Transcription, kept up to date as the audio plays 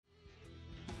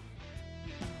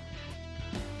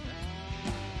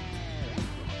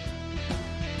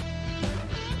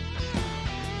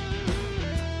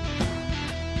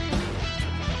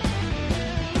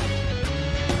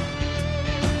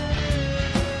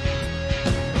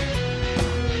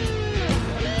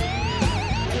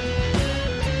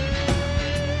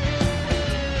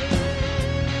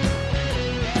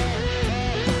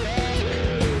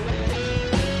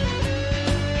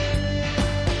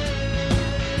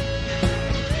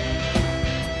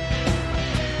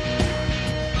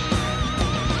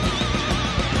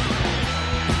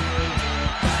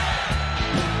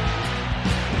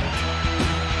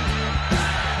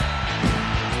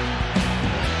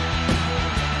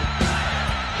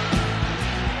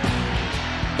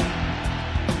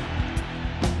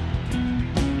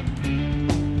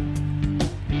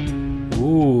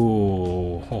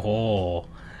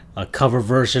a cover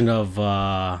version of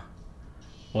what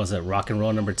was it, Rock and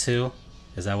Roll Number 2?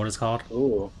 Is that what it's called?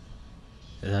 Ooh.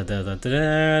 Yeah,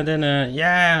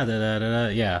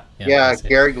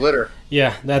 Gary Glitter.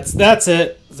 Yeah, that's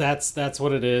it. That's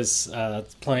what it is.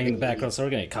 It's playing in the background, so we're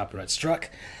gonna get copyright struck.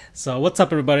 So what's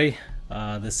up, everybody?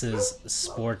 This is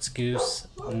Sports Goose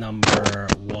number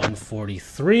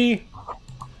 143.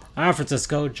 I'm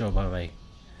Francisco, joined by my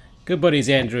good buddies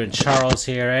Andrew and Charles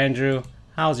here. Andrew,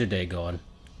 how's your day going?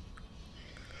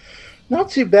 Not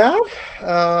too bad.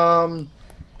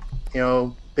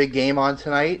 Big game on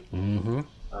tonight. Mm-hmm.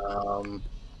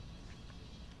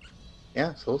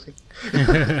 Yeah, so we'll see.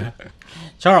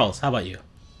 Charles, how about you?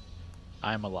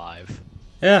 I'm alive.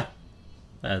 Yeah,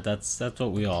 that's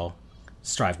what we all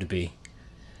strive to be.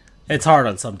 It's hard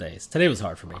on some days. Today was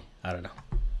hard for me. I don't know.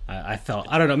 I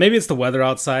don't know. Maybe it's the weather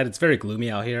outside. It's very gloomy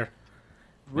out here.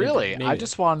 Really? Maybe. I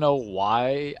just want to know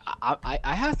why. I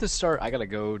have to start. I got to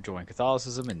go join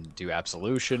Catholicism and do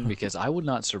absolution because I would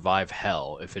not survive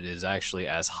hell if it is actually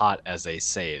as hot as they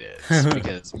say it is.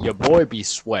 Because your boy be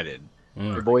sweating.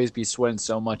 Your boys be sweating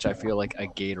so much, I feel like a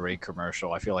Gatorade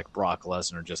commercial. I feel like Brock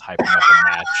Lesnar just hyping up a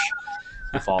match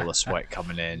with all the sweat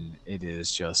coming in. It is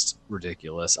just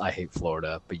ridiculous. I hate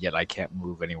Florida, but yet I can't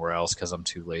move anywhere else because I'm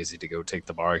too lazy to go take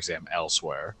the bar exam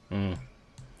elsewhere.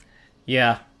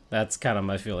 Yeah, that's kind of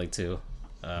my feeling too.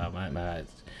 I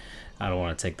don't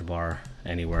want to take the bar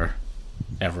anywhere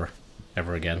ever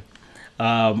again.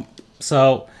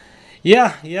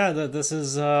 This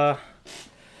is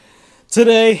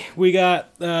today we got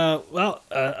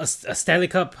a Stanley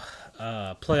Cup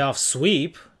playoff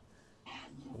sweep,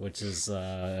 which is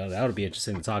that would be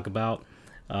interesting to talk about.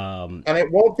 And it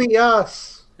won't be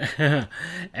us.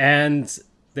 And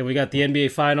then we got the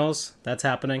NBA Finals. That's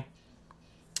happening.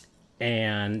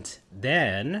 And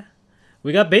then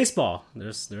we got baseball.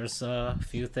 There's a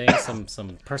few things,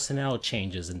 some personnel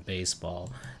changes in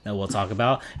baseball that we'll talk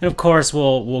about. And of course,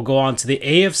 we'll go on to the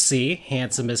AFC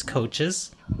handsomest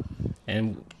coaches.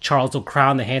 And Charles will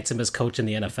crown the handsomest coach in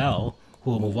the NFL,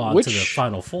 who will move on to the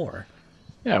Final Four.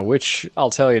 Yeah, which I'll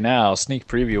tell you now, sneak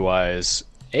preview-wise,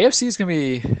 AFC is going to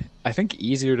be, I think,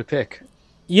 easier to pick.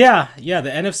 Yeah, the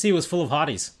NFC was full of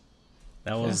hotties.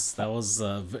 That was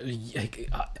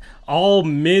all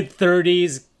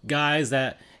mid-30s guys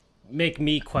that make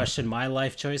me question my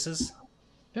life choices.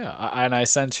 Yeah, and I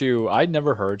sent you, I'd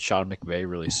never heard Sean McVay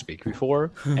really speak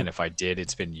before, and if I did,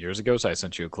 it's been years ago, so I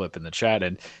sent you a clip in the chat,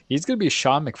 and he's going to be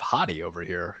Sean McHottie over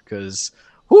here, because,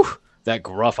 that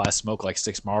gruff, I smoke like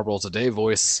 6 marbles a day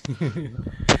voice.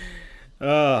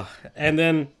 And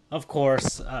then, of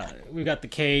course, we got the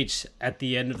cage at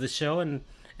the end of the show, and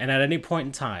at any point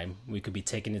in time, we could be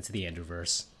taken into the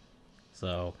Andrewverse.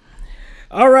 So,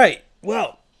 all right,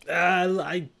 well,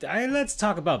 let's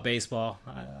talk about baseball.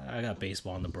 I got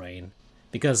baseball in the brain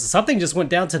because something just went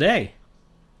down today.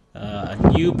 A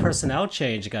new personnel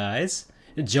change, guys.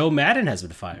 Joe Madden has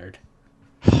been fired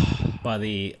by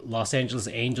the Los Angeles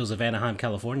Angels of Anaheim,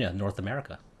 California, North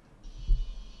America.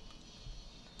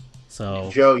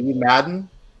 So, Joe, you Madden?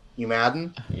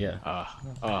 Yeah.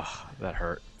 That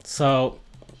hurt. So,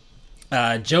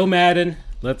 Joe Madden.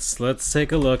 Let's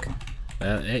take a look.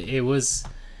 It was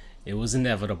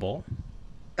inevitable.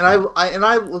 And I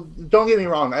don't get me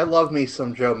wrong. I love me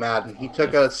some Joe Madden. He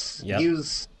took us. Yep. He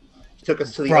took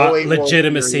us to the Brought 08 World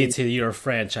legitimacy Series. to your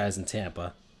franchise in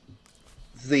Tampa.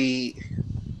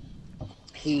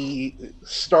 He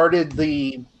started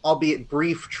the, albeit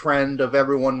brief, trend of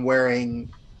everyone wearing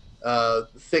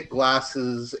thick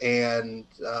glasses and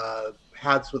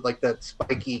hats with like that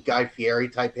spiky Guy Fieri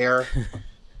type hair.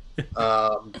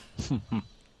 The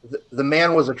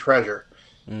man was a treasure.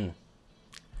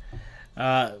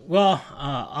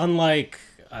 Unlike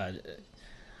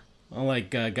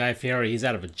Guy Fieri, he's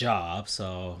out of a job.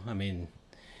 So I mean,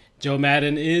 Joe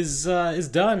Madden is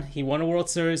done. He won a World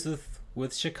Series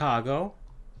with Chicago.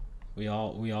 We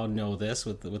all know this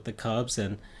with the Cubs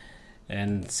and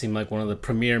seemed like one of the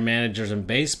premier managers in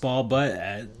baseball.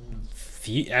 But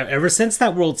ever since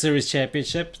that World Series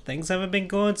championship, things haven't been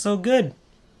going so good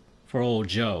for old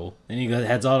Joe. And he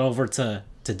heads on over to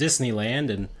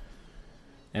Disneyland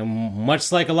and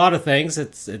much like a lot of things,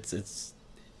 it's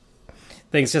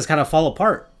things just kind of fall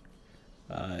apart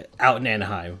out in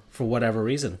Anaheim for whatever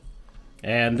reason.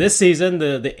 And this season,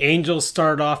 the Angels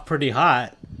started off pretty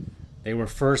hot. They were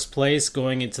first place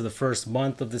going into the first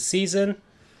month of the season.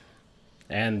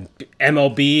 And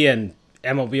MLB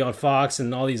on Fox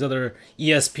and all these other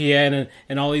ESPN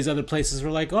and all these other places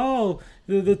were like, oh,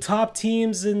 the top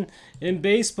teams in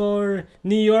baseball are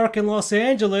New York and Los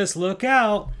Angeles. Look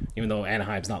out. Even though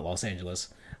Anaheim's not Los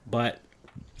Angeles. But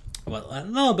lo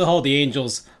and behold, the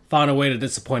Angels found a way to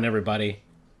disappoint everybody.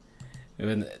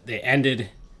 When they ended,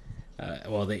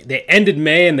 they ended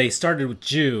May and they started with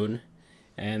June,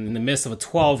 and in the midst of a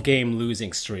 12-game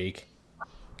losing streak,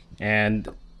 and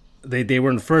they were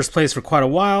in first place for quite a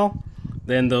while.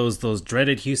 Then those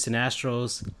dreaded Houston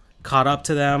Astros caught up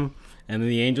to them, and then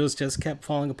the Angels just kept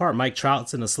falling apart. Mike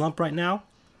Trout's in a slump right now.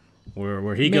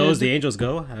 Where he goes, the Angels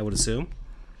go, I would assume.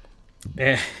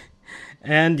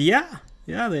 And yeah,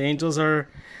 the Angels are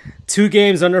 2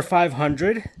 games under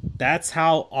 500. That's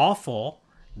how awful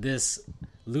this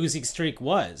losing streak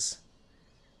was.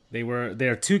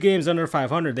 They're 2 games under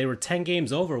 500. They were 10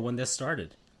 games over when this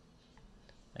started.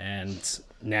 And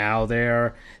now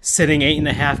they're sitting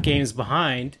 8.5 games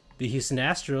behind the Houston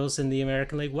Astros in the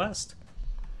American League West.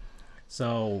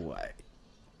 So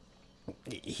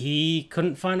he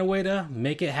couldn't find a way to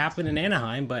make it happen in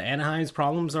Anaheim, but Anaheim's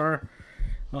problems are,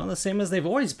 well, the same as they've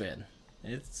always been.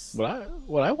 It's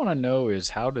what I want to know is,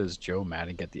 how does Joe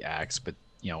Maddon get the axe, but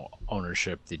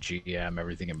ownership, the GM,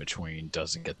 everything in between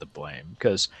doesn't get the blame?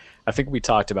 Because I think we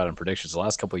talked about in predictions the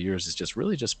last couple of years, it's just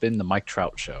really just been the Mike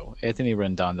Trout show. Anthony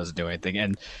Rendon doesn't do anything,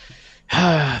 and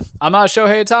I'm not a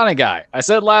Shohei Ohtani guy. I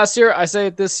said last year, I say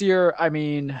it this year. I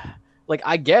mean, like,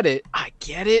 I get it.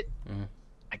 Mm-hmm.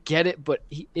 I get it, but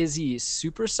is he a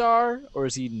superstar, or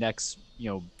is he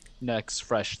next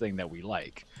fresh thing that we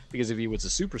like? Because if he was a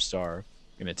superstar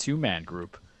in a 2-man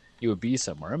group, he would be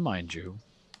somewhere. And mind you,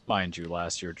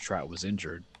 last year Trout was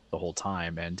injured the whole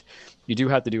time, and you do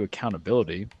have to do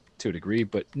accountability to a degree.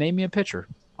 But name me a pitcher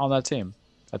on that team.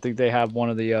 I think they have one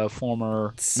of the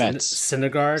former Mets.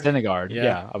 Syndergaard.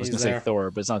 Yeah, I was going to say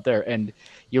Thor, but it's not there. And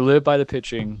you live by the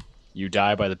pitching, you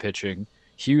die by the pitching.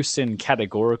 Houston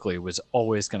categorically was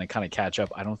always going to kind of catch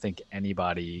up. I don't think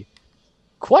anybody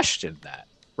questioned that,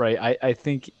 right? I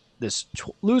think this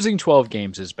losing 12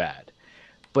 games is bad,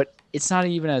 but it's not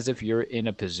even as if you're in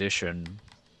a position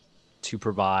to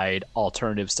provide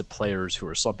alternatives to players who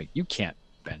are slumping. You can't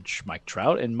bench Mike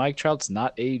Trout, and Mike Trout's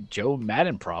not a Joe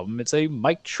Maddon problem. It's a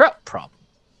Mike Trout problem.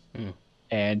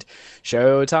 And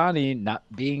Shohei Ohtani not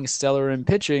being stellar in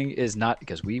pitching is not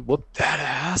because we whooped that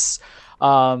ass.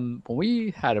 When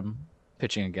we had him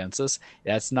pitching against us,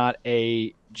 that's not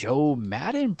a Joe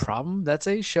Maddon problem. That's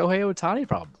a Shohei Ohtani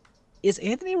problem. Is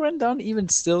Anthony Rendon even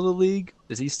still in the league?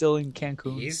 Is he still in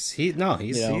Cancun? He's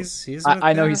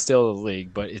I know he's still in the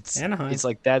league, but it's Anaheim. It's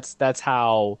like that's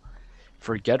how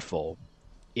forgetful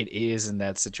it is in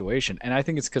that situation. And I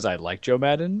think it's because I like Joe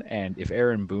Maddon, and if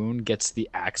Aaron Boone gets the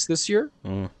axe this year,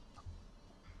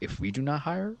 if we do not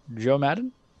hire Joe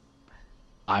Maddon,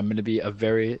 I'm going to be a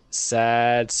very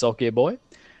sad, sulky boy.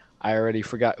 I already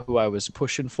forgot who I was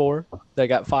pushing for that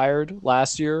got fired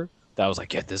last year. That was like,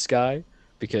 get this guy,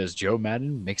 because Joe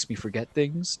Maddon makes me forget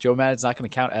things. Joe Maddon's not going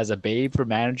to count as a babe for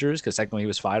managers because technically he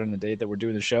was fired on the day that we're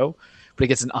doing the show, but he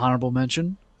gets an honorable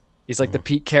mention. He's like the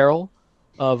Pete Carroll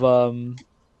of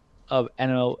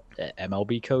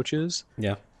MLB coaches.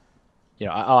 Yeah.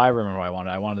 I remember what I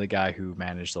wanted. I wanted the guy who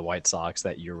managed the White Sox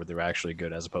that year where they were actually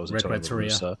good, as opposed to Tony La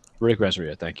Russa. Rick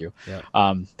Renteria, thank you. Yeah.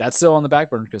 That's still on the back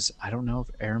burner because I don't know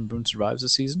if Aaron Boone survives the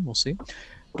season. We'll see.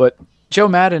 But Joe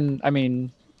Maddon, I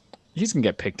mean, he's going to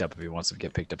get picked up if he wants to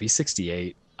get picked up. He's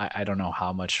 68. I don't know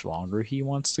how much longer he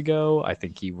wants to go. I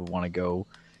think he would want to go.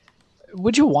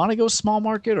 Would you want to go small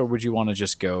market, or would you want to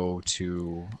just go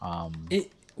to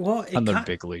another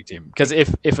big league team? Because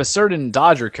if a certain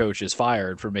Dodger coach is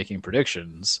fired for making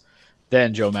predictions,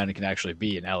 then Joe Maddon can actually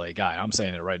be an LA guy. I'm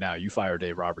saying it right now. You fire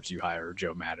Dave Roberts, you hire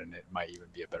Joe Maddon. It might even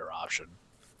be a better option.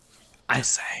 I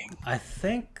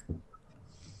think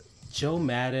Joe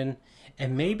Maddon,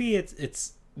 and maybe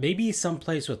it's maybe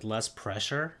someplace with less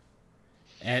pressure.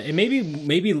 And maybe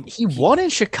he won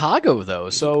in Chicago though,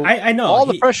 so I know all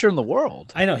the pressure in the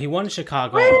world. I know he won in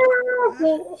Chicago.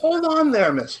 Well, hold on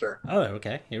there, mister. Oh,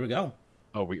 okay. Here we go.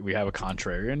 Oh, we have a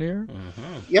contrarian here?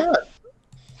 Mm-hmm. Yeah.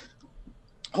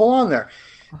 Hold on there.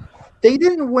 They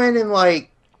didn't win in like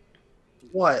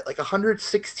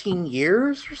 116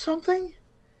 years or something?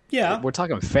 Yeah. We're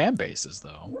talking fan bases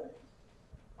though.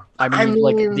 I mean,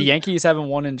 like the Yankees haven't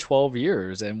won in 12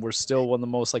 years, and we're still one of the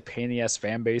most pain in the ass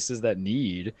fan bases that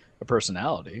need a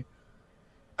personality.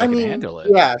 I mean, handle it.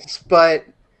 Yes, but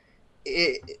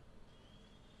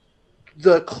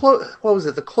what was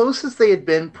it? The closest they had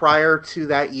been prior to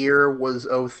that year was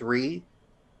 2003.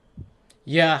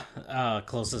 Yeah,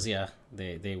 closest. Yeah,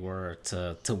 they were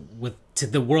to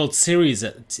the World Series,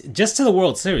 just to the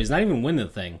World Series, not even win the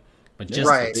thing. But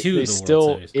just to they the still,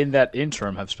 World Series. In that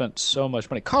interim, have spent so much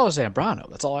money. Carlos Zambrano,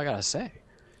 that's all I got to say.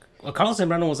 Well, Carlos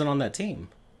Zambrano wasn't on that team.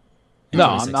 No,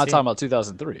 I'm not talking about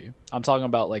 2003. I'm talking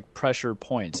about like pressure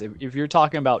points. If you're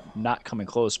talking about not coming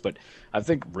close, but I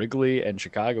think Wrigley and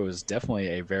Chicago is definitely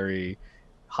a very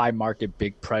high market,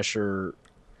 big pressure,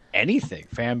 anything,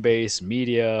 fan base,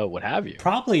 media, what have you.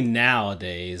 Probably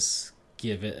nowadays,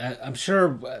 I'm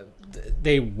sure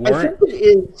they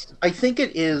weren't. I think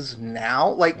it is now.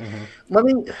 Like,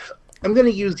 I'm going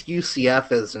to use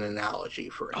UCF as an analogy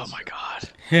for instance. Oh my God.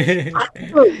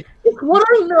 It's what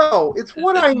I know. It's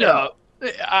what I know.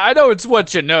 I know it's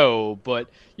what you know, but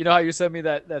you know how you sent me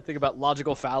that thing about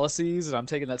logical fallacies, and I'm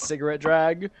taking that cigarette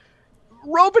drag?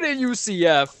 Roping in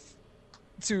UCF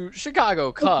to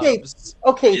Chicago Cubs is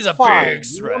a big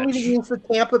stretch. You want me to use the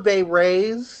Tampa Bay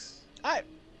Rays?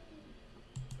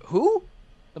 Who?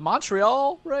 The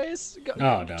Montreal Rays?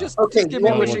 No. Just give me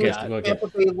what you got. Tampa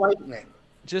Bay Lightning.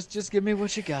 Just give me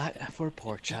what you got for a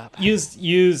pork chop.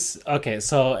 Okay,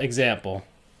 so example.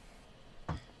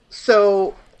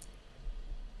 So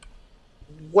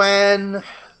when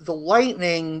the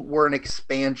Lightning were an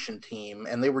expansion team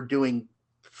and they were doing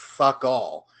fuck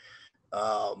all,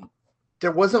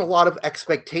 there wasn't a lot of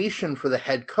expectation for the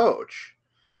head coach.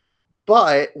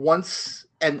 But once,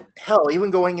 and hell,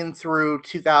 even going in through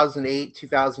 2008,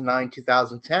 2009,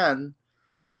 2010,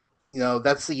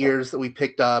 that's the years that we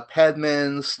picked up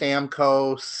Hedman,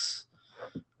 Stamkos.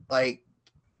 Like,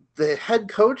 the head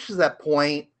coach at that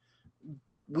point,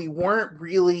 we weren't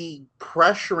really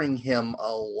pressuring him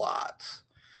a lot.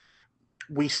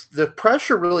 The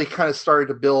pressure really kind of started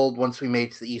to build once we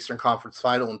made to the Eastern Conference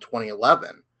Final in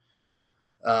 2011.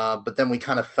 But then we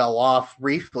kind of fell off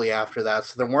briefly after that,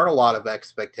 so there weren't a lot of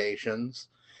expectations.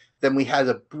 Then we had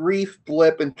a brief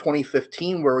blip in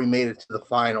 2015 where we made it to the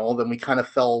final. Then we kind of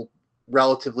fell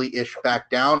relatively-ish back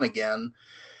down again.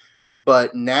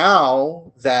 But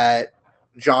now that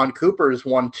John Cooper's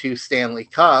won 2 Stanley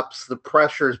Cups, the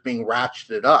pressure is being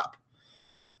ratcheted up.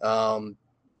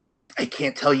 I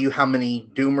can't tell you how many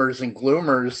doomers and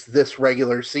gloomers this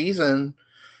regular season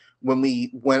when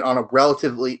we went on a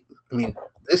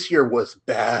this year was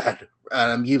bad.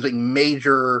 And I'm using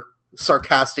major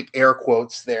sarcastic air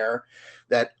quotes there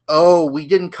that, we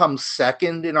didn't come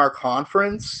second in our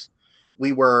conference.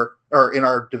 In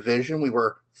our division, we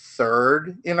were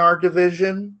third in our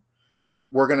division.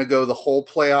 We're going to go the whole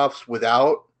playoffs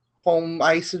without home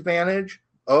ice advantage.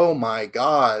 Oh my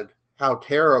God, how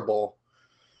terrible.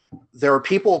 There were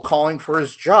people calling for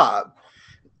his job.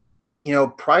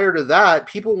 Prior to that,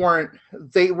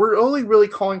 they were only really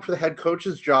calling for the head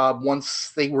coach's job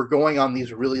once they were going on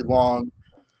these really long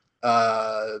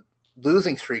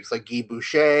losing streaks, like Guy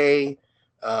Boucher,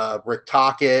 Rick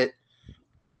Tocchet,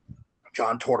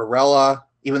 John Tortorella,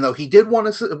 even though he did win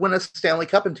a Stanley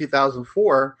Cup in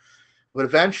 2004, but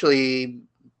eventually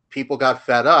people got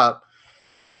fed up.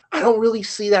 I don't really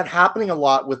see that happening a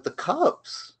lot with the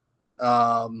Cubs.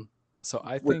 So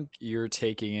I think you're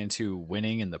taking into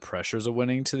winning and the pressures of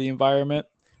winning to the environment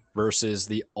versus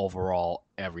the overall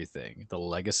everything, the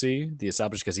legacy, the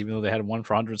established, because even though they hadn't won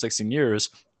for 116 years,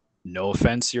 no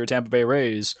offense to your Tampa Bay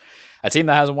Rays, a team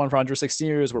that hasn't won for 116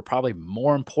 years were probably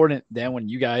more important than when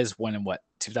you guys won in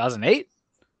 2008?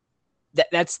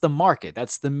 That's the market.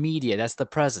 That's the media. That's the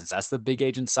presence. That's the big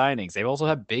agent signings. They've also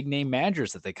had big name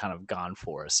managers that they kind of gone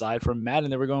for. Aside from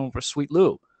Madden, they were going for Sweet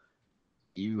Lou.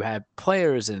 You had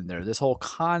players in there, this whole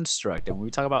construct. And when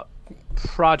we talk about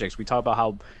projects, we talk about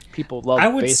how people love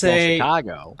baseball in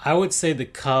Chicago. I would say the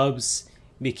Cubs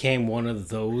became one of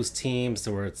those teams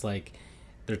where it's like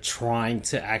they're trying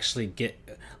to actually get,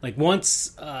 like,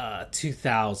 once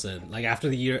 2000, like after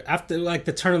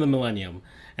the turn of the millennium,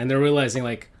 and they're realizing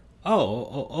like,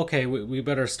 okay, we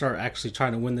better start actually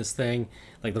trying to win this thing.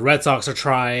 Like the Red Sox are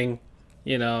trying,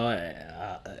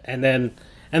 and then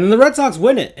the Red Sox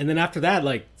win it, and then after that,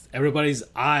 like, everybody's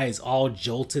eyes all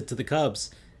jolted to the Cubs,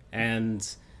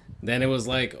 and then it was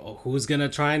like, who's gonna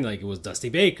try? And like, it was Dusty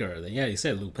Baker. Then you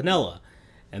said Lou Piniella,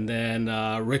 and then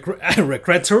Rick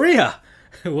Renteria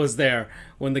was there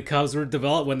when the Cubs were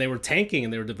when they were tanking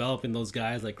and they were developing those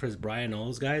guys like Chris Bryant and all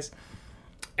those guys,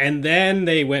 and then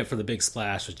they went for the big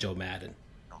splash with Joe Madden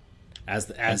as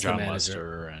the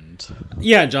manager.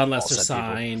 John Lester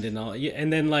signed and all,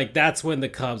 and then like that's when the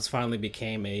Cubs finally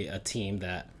became a team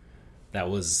that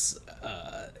was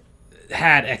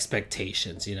had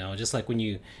expectations, just like when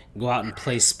you go out and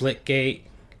play Splitgate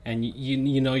and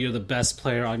you're the best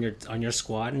player on your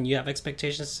squad and you have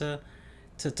expectations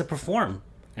to perform.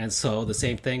 And so the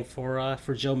same thing for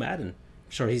Joe Madden. I'm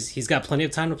sure he's got plenty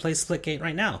of time to play Splitgate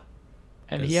right now.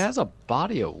 And he has a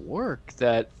body of work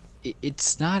that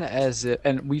it's not as if,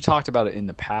 and we talked about it in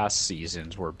the past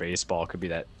seasons where baseball could be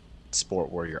that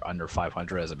sport where you're under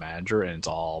 500 as a manager and it's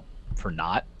all for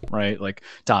not, right? Like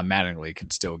Tom Mattingly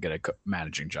could still get a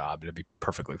managing job. It'd be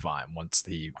perfectly fine once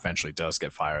he eventually does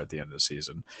get fired at the end of the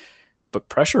season. But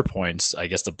pressure points, I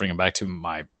guess, to bring it back to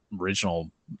my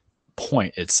original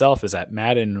point itself, is that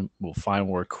Madden will find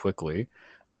work quickly.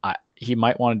 He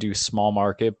might want to do small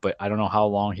market, but I don't know how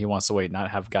long he wants to wait, not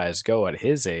have guys go at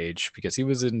his age, because he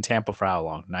was in Tampa for how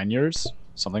long? 9 years?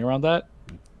 Something around that?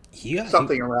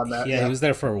 Something around that. Yeah, he was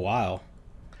there for a while.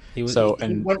 He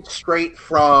went straight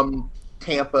from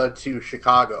Tampa to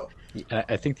Chicago.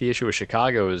 I think the issue with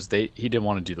Chicago is he didn't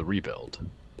want to do the rebuild.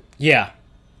 Yeah.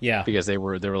 Because they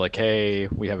were like, hey,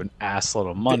 we have an ass load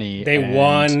of money. They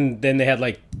won, then they had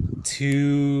like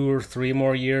 2 or 3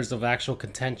 more years of actual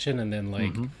contention, and then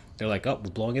like they're like, oh, we're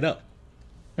blowing it up.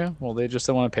 Yeah, well, they just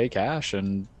don't want to pay cash,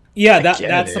 and that's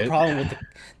the problem with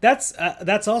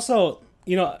that's also,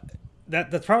 you know,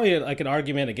 that's probably like an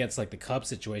argument against like the Cubs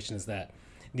situation, is that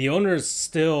the owners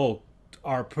still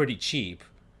are pretty cheap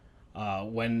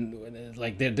when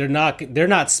like they're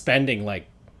not spending like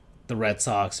the Red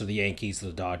Sox or the Yankees or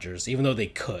the Dodgers, even though they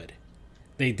could.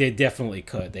 They definitely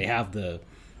could. They have the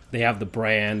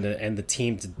brand and the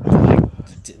team to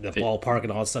the ballpark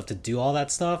and all that stuff to do all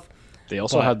that stuff. They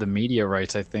also have the media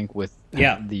rights, I think, with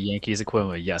the Yankees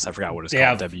equivalent. Yes, I forgot what it's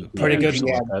called. Pretty good.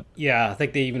 I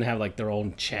think they even have like their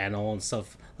own channel and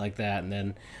stuff like that. And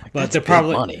then, but they're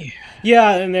probably money.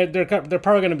 Yeah, and they're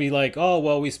probably going to be like, oh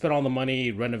well, we spent all the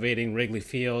money renovating Wrigley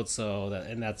Field,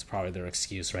 and that's probably their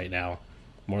excuse right now,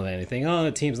 more than anything. Oh,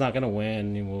 the team's not going to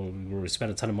win. We'll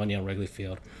spend a ton of money on Wrigley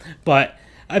Field. But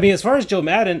I mean, as far as Joe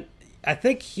Madden, I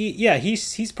think he's going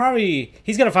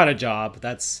to find a job.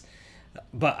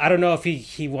 But I don't know if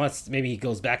he wants. Maybe he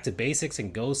goes back to basics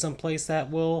and goes someplace that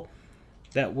will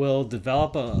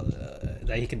develop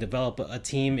that he can develop a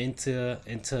team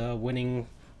into winning,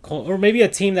 or maybe a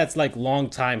team that's like long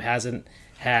time hasn't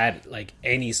had like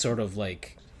any sort of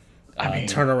like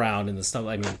turnaround in the stuff.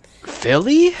 I mean,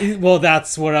 Philly. Well,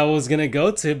 that's what I was gonna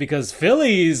go to, because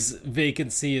Philly's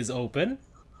vacancy is open.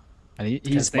 And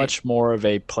he's much more of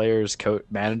a player's coach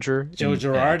manager. Joe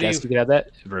Girardi. I guess you could have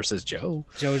that versus Joe.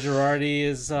 Joe Girardi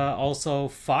is also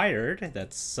fired.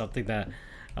 That's something that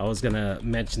I was going to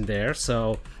mention there.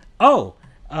 So, you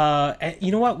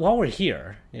know what? While we're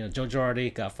here, Joe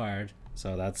Girardi got fired.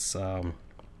 So that's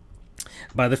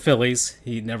by the Phillies.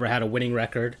 He never had a winning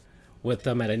record with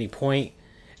them at any point.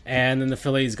 And then the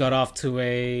Phillies got off to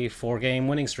a 4-game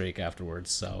winning streak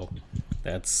afterwards. So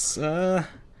that's...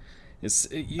 I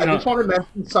just want to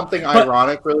mention something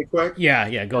ironic really quick.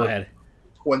 Yeah, go ahead.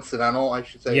 Coincidental, I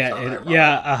should say.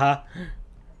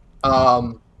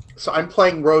 So I'm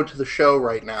playing Road to the Show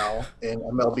right now in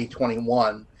MLB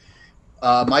 21.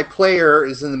 My player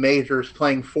is in the majors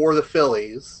playing for the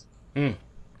Phillies.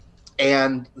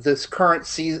 And this current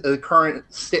series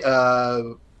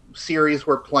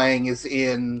we're playing is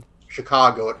in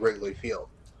Chicago at Wrigley Field.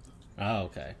 Oh,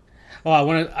 okay. Well,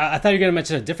 I thought you were going to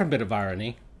mention a different bit of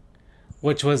irony,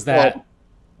 which was that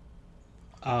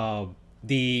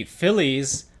the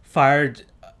Phillies fired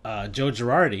Joe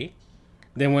Girardi,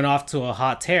 then went off to a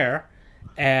hot tear,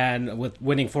 and with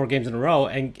winning 4 games in a row.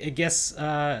 And guess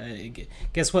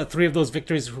what? 3 of those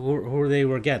victories, who they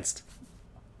were against?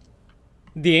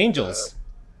 The Angels.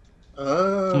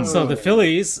 So the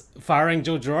Phillies firing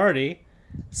Joe Girardi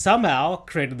somehow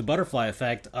created the butterfly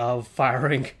effect of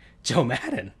firing Joe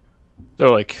Madden. They're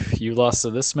like, you lost to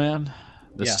this man?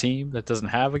 This team that doesn't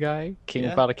have a guy, king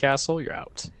without a castle, you're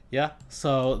out. Yeah,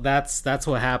 so that's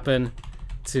what happened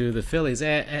to the Phillies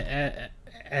and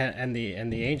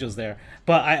the Angels there.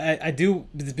 But I do,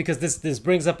 because this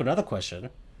brings up another question.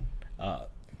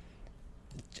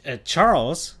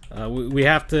 Charles, we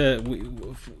have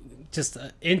to just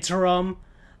interim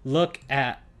look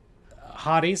at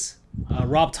hotties.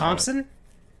 Rob Thompson.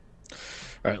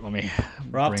 All right, let me.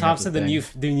 Rob Thompson, the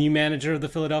new manager of the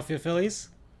Philadelphia Phillies.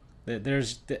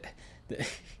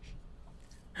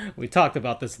 We talked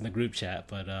about this in the group chat,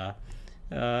 but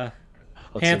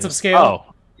handsome scale.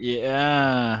 Oh,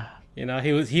 yeah.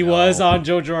 He was on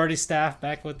Joe Girardi's staff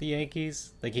back with the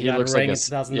Yankees. Like he got a ring in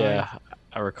 2009. Yeah,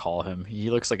 I recall him.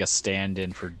 He looks like a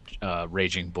stand-in for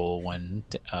Raging Bull when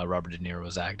Robert De Niro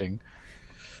was acting.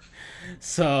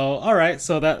 So, all right.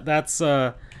 So that's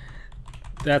what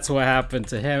happened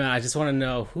to him. And I just want to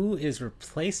know, who is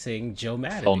replacing Joe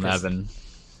Madden? Phil Nevin.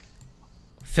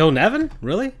 Phil Nevin?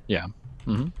 Really? Yeah.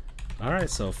 Mm-hmm. All right,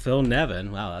 so Phil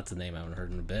Nevin. Wow, that's a name I haven't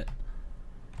heard in a bit.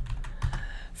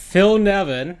 Phil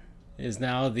Nevin is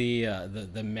now the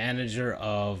manager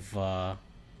of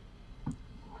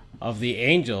the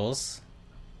Angels.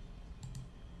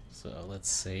 So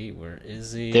let's see, where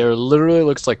is he? There literally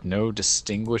looks like no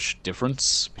distinguished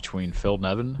difference between Phil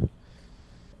Nevin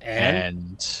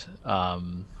and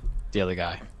the other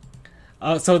guy.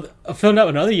 So filling up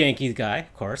another Yankees guy,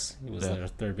 of course. He was their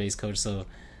third base coach. So,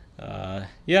 there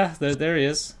he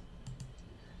is.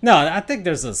 No, I think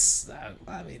there's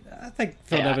I think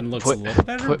Phil Nevin looks a little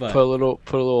better. Put a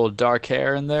little dark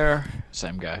hair in there.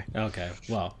 Same guy. Okay,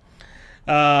 well,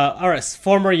 all right.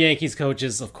 Former Yankees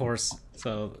coaches, of course.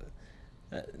 So,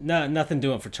 nothing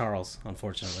doing for Charles,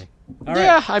 unfortunately. All right.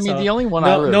 Yeah, I mean the only one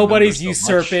nobody's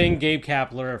usurping Gabe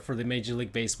Kapler for the Major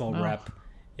League Baseball rep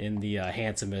in the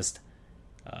handsomest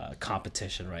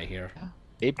competition right here. Yeah.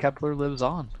 Gabe Kapler lives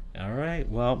on. All right.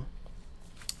 Well,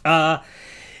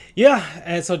 yeah,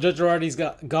 and so Joe Girardi's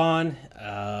gone.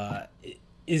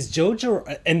 Is Joe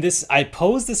Girardi, and this I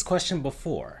posed this question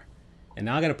before, and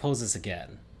now I got to pose this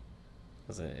again.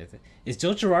 Is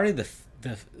Joe Girardi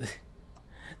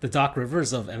the Doc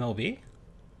Rivers of MLB?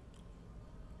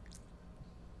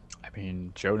 I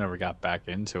mean, Joe never got back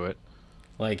into it.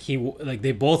 Like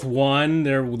they both won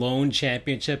their lone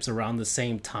championships around the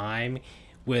same time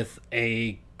with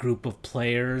a group of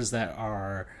players that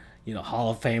are,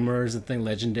 Hall of Famers and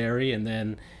legendary, and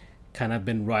then kind of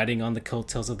been riding on the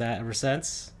coattails of that ever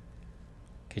since.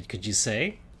 Could you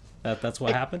say that's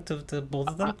what happened to both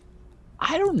of them?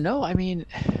 I don't know. I mean,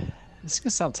 this is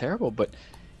gonna sound terrible, but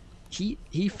he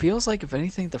feels like, if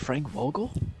anything, the Frank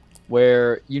Vogel,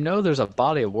 where there's a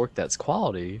body of work that's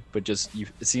quality, but it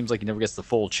seems like he never gets the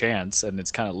full chance, and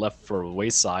it's kind of left for a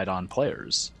wayside on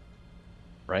players,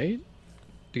 right?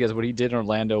 Because what he did in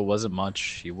Orlando wasn't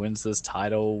much. He wins this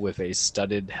title with a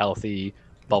studded, healthy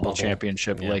bubble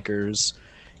championship Lakers.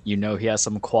 He has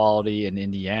some quality in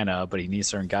Indiana, but he needs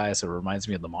certain guys. So it reminds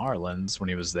me of the Marlins when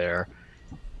he was there.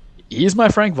 He's my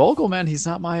Frank Vogel, man. He's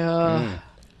not my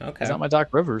he's not my Doc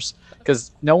Rivers.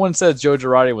 Because no one said Joe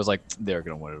Girardi was like, they're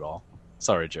going to win it all.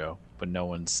 Sorry, Joe, but no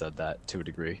one said that to a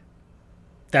degrey.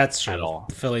 That's true. At all.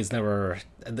 The Phillies never.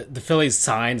 The Phillies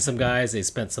signed some guys. They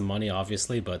spent some money,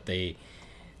 obviously, but they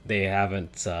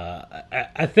haven't.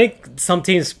 I think some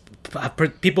teams,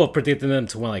 people have predicted them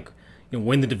to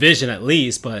win the division at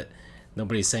least, but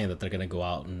nobody's saying that they're going to go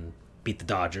out and beat the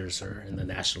Dodgers or in the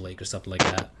National League or something like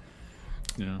that.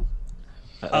 Yeah,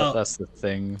 that's the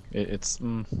thing.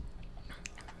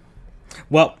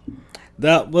 Well,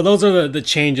 those are the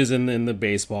changes in the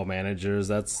baseball managers.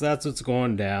 That's what's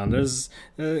going down. There's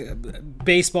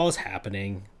baseball is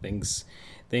happening.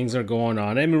 Things are going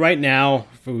on. I mean, right now,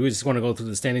 if we just want to go through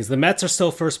the standings, the Mets are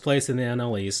still first place in the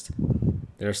NL East.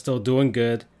 They're still doing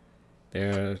good.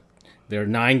 They're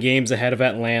 9 games ahead of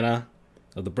Atlanta.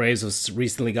 The Braves have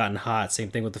recently gotten hot.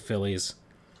 Same thing with the Phillies.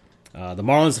 The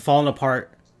Marlins have fallen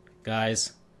apart,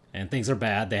 guys, and things are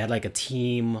bad. They had a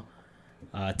team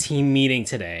meeting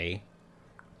today,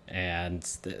 and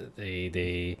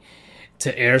they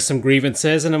to air some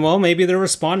grievances, and maybe they're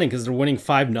responding because they're winning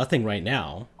 5-0 right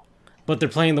now. But they're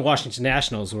playing the Washington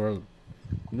Nationals, who are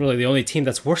really the only team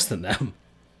that's worse than them.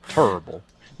 Terrible.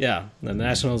 Yeah, the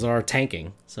Nationals are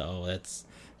tanking, so it's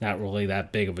not really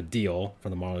that big of a deal for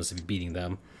the Marlins to be beating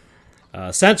them.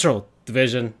 Central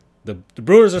Division, the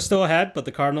Brewers are still ahead, but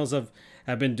the Cardinals have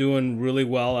been doing really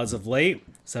well as of late.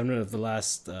 7 of the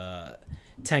last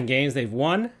 10 games they've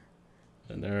won,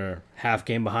 and they're half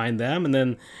game behind them, and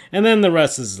then the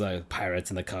rest is like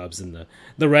Pirates and the Cubs and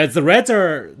the Reds. The Reds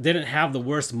didn't have the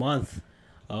worst month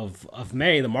of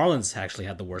May. The Marlins actually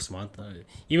had the worst month,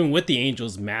 even with the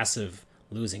Angels' massive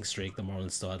losing streak. The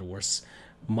Marlins still had a worse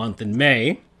month in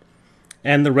May,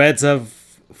 and the Reds have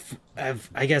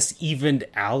I guess evened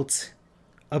out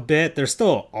a bit. They're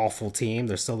still an awful team.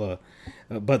 They're still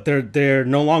but they're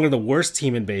no longer the worst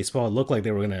team in baseball. It looked like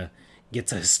they were gonna get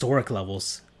to historic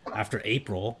levels after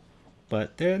April,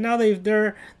 but they're gonna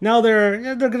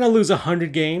lose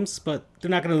 100 games, but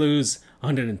they're not gonna lose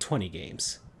 120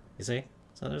 games. You see,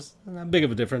 so there's not big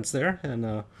of a difference there. And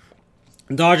the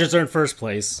Dodgers are in first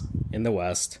place in the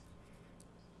West.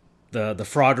 The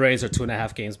Fraud Rays are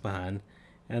 2.5 games behind,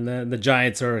 and then the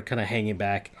Giants are kind of hanging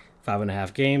back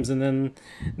 5.5 games, and then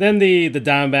the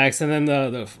Diamondbacks, and then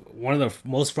the one of the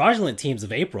most fraudulent teams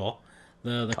of April,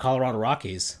 the Colorado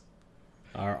Rockies,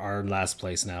 are in last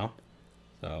place now.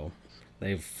 So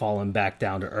they've fallen back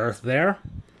down to earth there.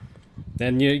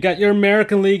 Then you got your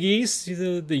American League East,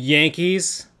 the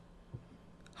Yankees,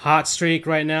 hot streak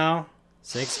right now,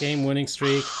 6-game winning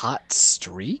streak. Hot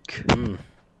streak?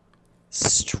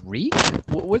 Streak?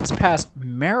 What's past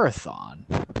marathon?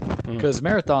 Because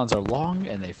marathons are long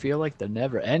and they feel like they're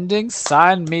never ending.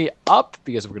 Sign me up,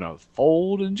 because we're gonna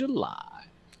fold in July.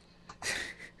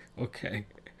 Okay.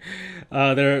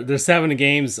 They're 7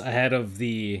 games ahead of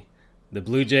the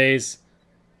Blue Jays.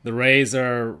 The Rays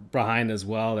are behind as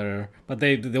well. But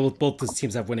both those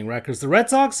teams have winning records. The Red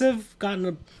Sox have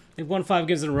they've won 5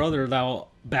 games in a row. They're now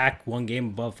back 1 game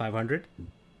above 500.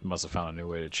 Must have found a new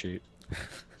way to cheat.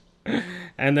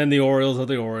 And then the Orioles are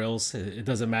the Orioles. It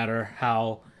doesn't matter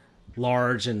how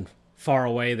large and far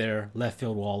away their left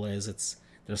field wall is.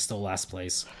 They're still last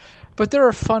place. But they're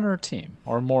a funner team,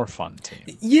 or a more fun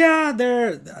team. Yeah,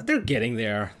 they're getting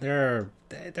there. They're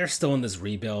still in this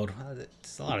rebuild.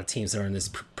 There's a lot of teams that are in this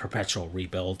perpetual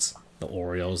rebuilds. The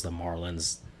Orioles, the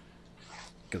Marlins,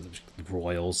 the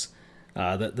Royals.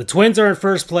 The Twins are in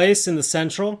first place in the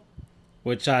Central,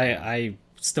 which I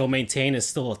still maintain is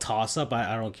still a toss-up.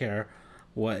 I don't care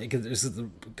what,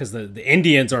 because the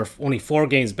Indians are only 4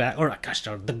 games back. Or gosh,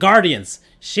 the Guardians.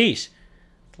 Sheesh.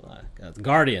 The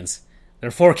Guardians. They're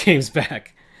 4 games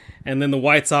back. And then the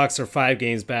White Sox are 5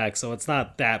 games back, so it's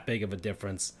not that big of a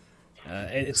difference.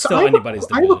 It's still anybody's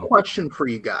division. I have a question for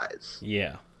you guys.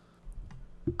 Yeah.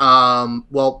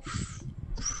 Well,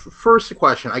 first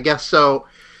question, I guess. So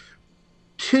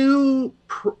 2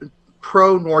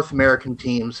 pro North American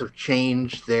teams have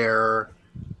changed their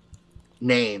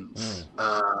names.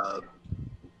 The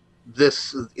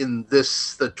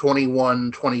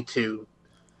 21-22.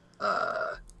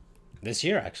 This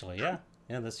year, actually, yeah.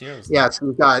 Yeah, this year. So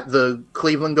you've got the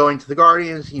Cleveland going to the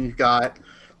Guardians. You've got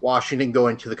Washington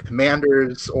going to the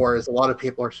Commanders, or as a lot of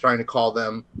people are starting to call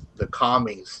them, the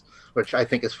Commies, which I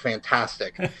think is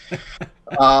fantastic.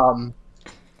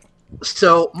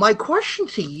 So my question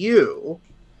to you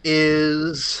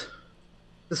is,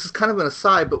 this is kind of an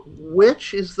aside, but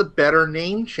which is the better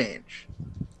name change?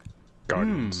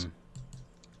 Guardians.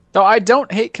 No, I don't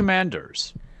hate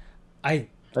Commanders. I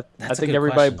think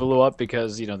everybody blew up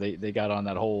because they got on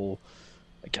that whole,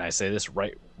 can I say this,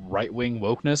 right wing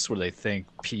wokeness where they think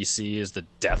PC is the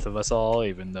death of us all,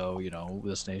 even though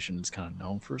this nation is kind of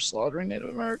known for slaughtering Native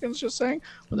Americans. Just saying,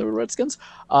 when they were Redskins.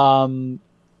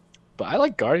 But I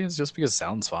like Guardians just because it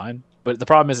sounds fine. But the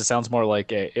problem is it sounds more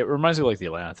like it reminds me of like the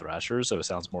Atlanta Thrashers, so it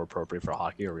sounds more appropriate for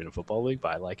hockey or Arena Football League.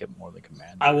 But I like it more than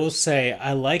Commanders. I will say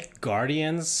I like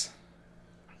Guardians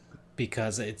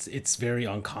because it's very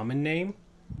uncommon name.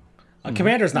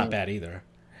 Commander's not bad either,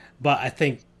 but I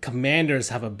think Commanders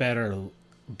have a better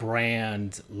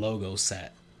brand logo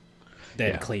set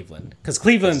than Cleveland, because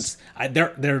Cleveland's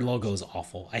their logo is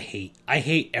awful. I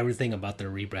hate everything about their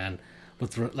rebrand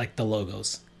with like the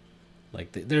logos.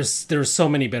 Like there's so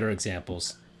many better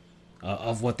examples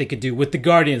of what they could do with the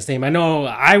Guardians name. I know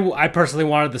I personally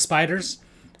wanted the Spiders,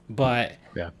 but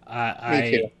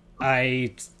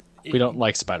we don't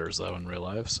like spiders though in real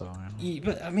life, so.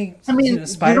 But I mean,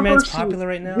 Spider-Man's popular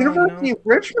right now. University of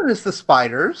Richmond is the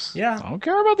Spiders. Yeah, I don't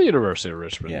care about the University of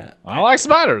Richmond. Yeah, I don't like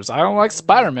spiders. I don't like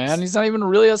Spider-Man. He's not even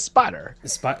really a spider.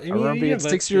 I remember being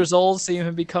 6 years old, seeing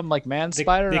him become like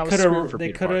Man-Spider.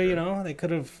 They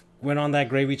could have went on that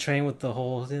gravy train with the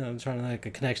whole, trying to like a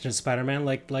connection to Spider-Man,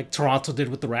 like Toronto did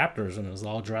with the Raptors, and it was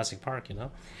all Jurassic Park,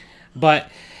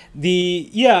 But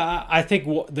I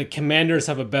think the Commanders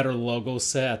have a better logo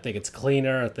set. I think it's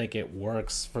cleaner. I think it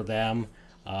works for them.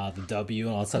 The W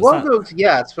and all that stuff. Logos,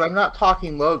 yes, but I'm not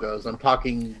talking logos. I'm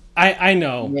talking. I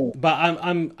know, but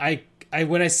I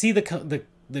when I see the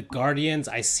Guardians,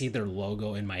 I see their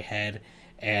logo in my head,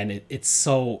 and it's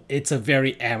a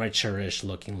very amateurish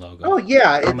looking logo. Oh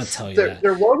yeah, I'm gonna tell you that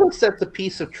their logo set's a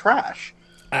piece of trash.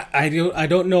 I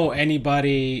don't know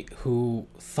anybody who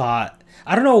thought.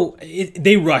 I don't know.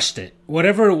 They rushed it.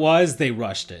 Whatever it was, they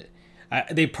rushed it.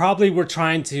 They probably were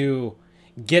trying to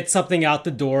get something out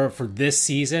the door for this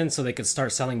season so they could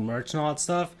start selling merch and all that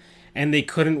stuff. And they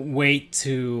couldn't wait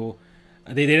to...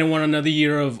 They didn't want another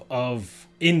year of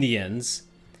Indians.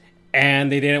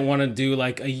 And they didn't want to do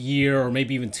like a year or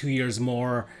maybe even 2 years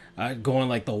more going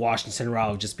like the Washington route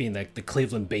of just being like the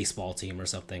Cleveland baseball team or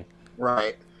something.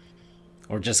 Right.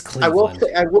 Or just Cleveland.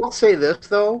 I will say this,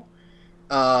 though.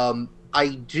 I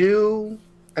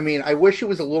wish it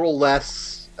was a little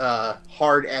less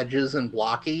hard edges and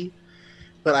blocky,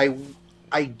 but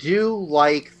I do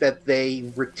like that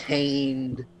they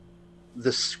retained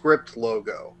the script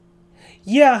logo.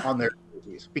 Yeah. On their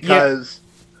movies, because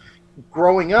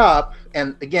growing up,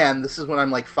 and again, this is when I'm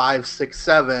like 5, 6,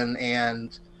 7,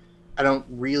 and I don't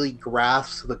really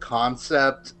grasp the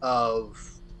concept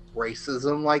of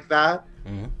racism like that.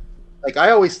 Mm-hmm. Like I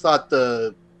always thought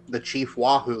the Chief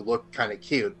Wahoo looked kind of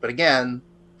cute, but again,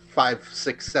 5,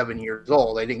 6, 7 years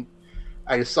old, I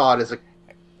just saw it as a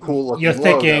cool looking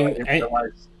logo.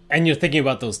 And you're thinking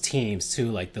about those teams too,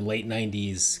 like the late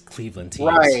 '90s Cleveland teams,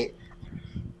 right?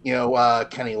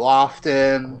 Kenny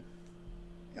Lofton,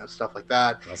 stuff like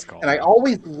that. That's cool. And I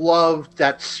always loved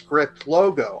that script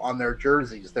logo on their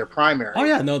jerseys, their primary. Oh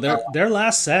yeah, no, their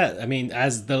last set. I mean,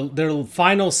 as their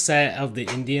final set of the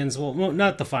Indians. Well,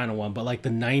 not the final one, but like the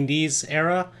 '90s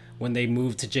era when they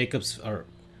moved to Jacobs or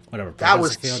whatever. That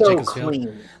was so Jacobs clean,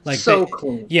 Field. Like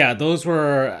clean. Yeah, those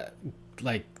were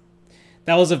like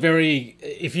that was a very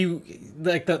if you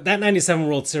like that '97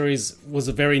 World Series was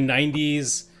a very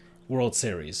 '90s World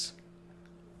Series.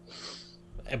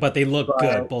 But they look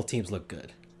good. Both teams look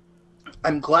good.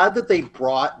 I'm glad that they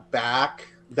brought back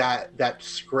that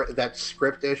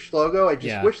script-ish logo. I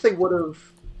just wish they would have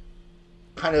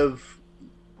kind of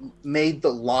made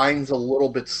the lines a little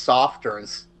bit softer. And,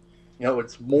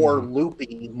 it's more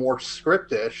loopy, more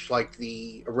script-ish, like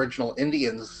the original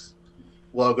Indians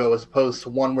logo, as opposed to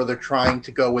one where they're trying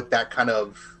to go with that kind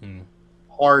of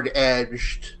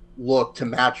hard-edged look to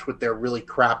match with their really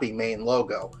crappy main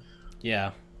logo.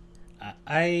 Yeah.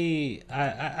 I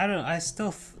don't know. I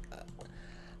still.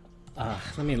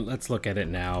 Let's look at it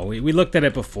now. We looked at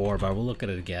it before, but we'll look at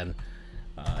it again.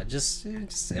 Just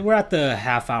we're at the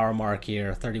half-hour mark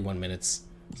here, 31 minutes.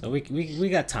 So we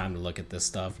got time to look at this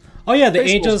stuff. Oh yeah, the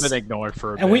Baseball's Angels been ignored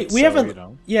for a and bit, we haven't. You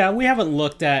know. Yeah, we haven't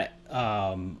looked at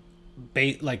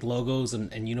like logos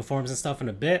and uniforms and stuff in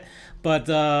a bit, but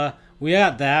we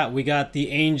got that. We got the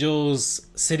Angels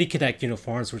City Connect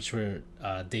uniforms, which were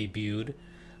debuted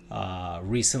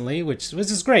recently, which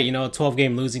is great.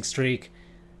 12-game losing streak,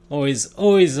 always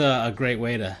a great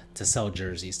way to sell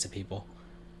jerseys to people.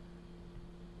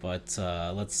 But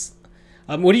let's.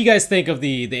 What do you guys think of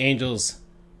the Angels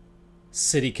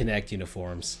City Connect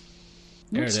uniforms?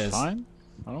 There it is. Fine.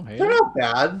 I don't hate They're it. not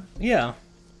bad. Yeah,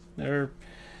 they're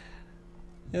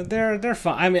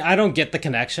fine. I mean, I don't get the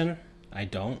connection. I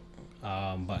don't.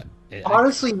 But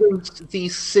honestly,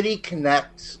 these City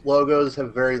Connect logos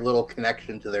have very little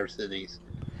connection to their cities.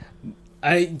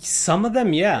 Some of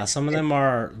them, yeah. Some of them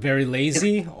are very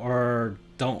lazy or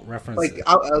don't reference it.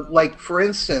 Like for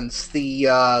instance,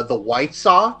 the White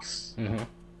Sox. Mm-hmm.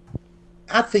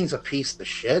 That thing's a piece of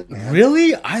shit, man.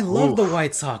 Really? I love the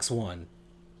White Sox one.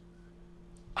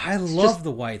 I love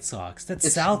the White Sox.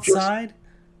 That's South Side?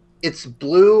 It's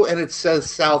blue and it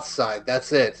says South Side.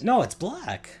 That's it. No, it's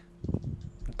black.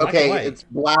 Okay, it's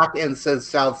black and says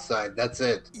South Side. That's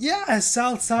it. Yeah,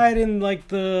 South Side in like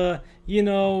the,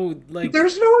 like...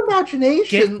 There's no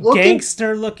imagination.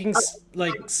 Gangster-looking,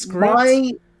 like,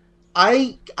 scripts.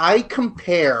 I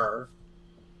compare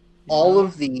all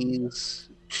of these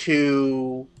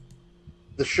to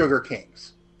the Sugar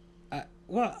Kings.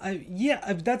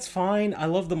 That's fine. I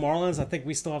love the Marlins. I think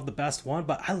we still have the best one,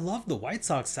 but I love the White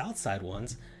Sox Southside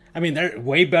ones. I mean, they're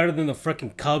way better than the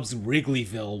freaking Cubs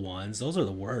Wrigleyville ones. Those are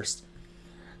the worst.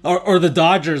 Or the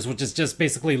Dodgers, which is just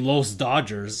basically Los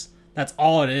Dodgers. That's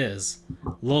all it is.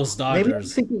 Los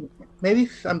Dodgers. Maybe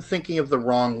I'm thinking of the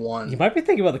wrong one. You might be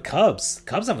thinking about the Cubs. The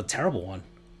Cubs have a terrible one.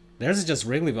 Theirs is just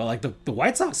Wrigleyville. Like the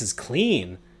White Sox is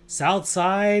clean. South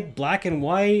Side, black and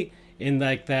white, in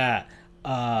like that.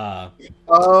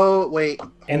 Oh wait.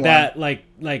 And that like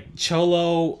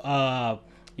Cholo.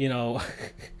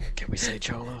 Can we say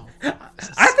Cholo?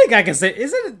 I think I can say.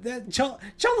 Isn't it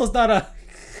Cholo's not a?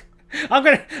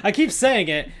 I keep saying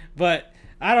it, but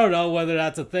I don't know whether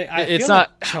that's a thing. It's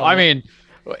not. Cholo, I mean,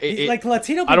 like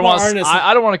Latino people I don't want. aren't.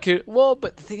 I don't want to. Well,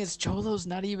 but the thing is, Cholo's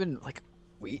not even like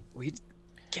we.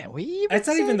 Can't we even? It's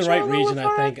not even the right region.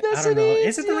 I think. I don't know.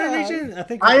 Is it the right region? I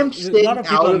think. I am a lot of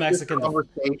people out in of Mexican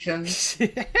this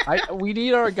conversation. We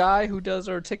need our guy who does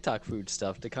our TikTok food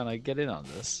stuff to kind of get in on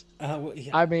this.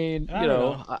 Yeah. I mean, I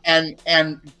don't know.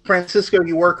 And Francisco,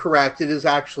 you were correct. It is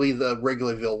actually the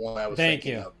Wrigleyville one I was Thank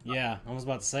thinking you. of. Yeah, I was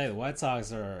about to say the White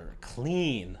Sox are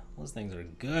clean. Those things are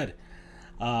good.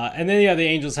 And then the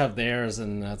Angels have theirs,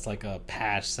 and that's like a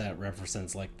patch that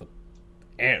represents like the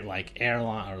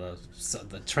airline or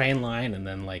the train line, and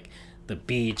then like the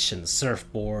beach and the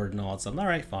surfboard and all that stuff. All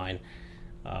right, fine.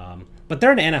 But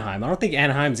they're in Anaheim. I don't think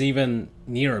Anaheim's even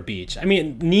near a beach. I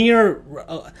mean, near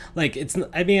like it's.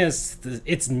 I mean,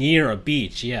 it's near a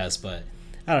beach, yes, but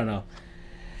I don't know.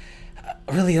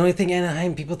 Really, the only thing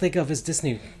Anaheim people think of is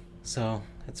Disney, so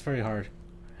it's very hard.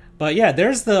 But yeah,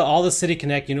 there's all the City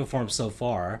Connect uniforms so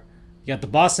far. You got the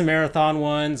Boston Marathon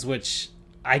ones, which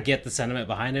I get the sentiment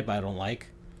behind it, but I don't like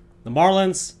the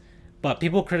Marlins. But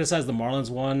people criticize the Marlins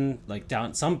one, like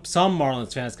down some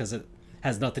Marlins fans, because it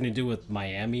has nothing to do with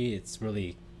Miami. It's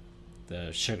really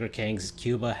the Sugar Kings,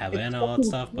 Cuba, Havana, all that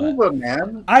stuff. But Cuba,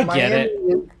 man. I get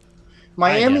it.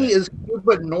 Miami is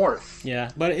Cuba North.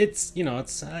 Yeah, but it's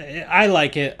I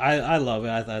like it. I love it.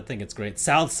 I think it's great.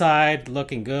 South Side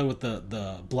looking good with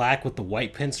the black with the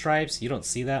white pinstripes. You don't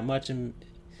see that much in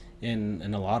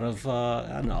in a lot of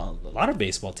I don't know, a lot of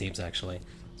baseball teams actually.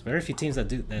 There's very few teams that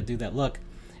do that. Look,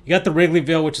 you got the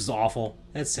Wrigleyville, which is awful.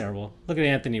 It's terrible. Look at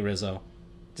Anthony Rizzo,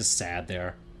 just sad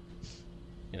there.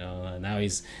 You know, now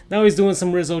he's doing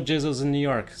some Rizzo jizzles in New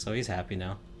York, so he's happy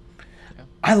now. Yeah.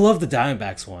 I love the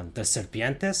Diamondbacks one, the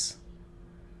Serpientes.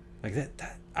 Like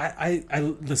that I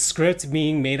the script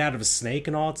being made out of a snake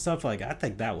and all that stuff. Like I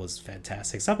think that was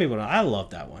fantastic. Some people don't. I love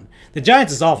that one. The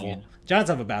Giants is awful. Yeah. Giants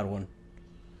have a bad one.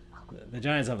 The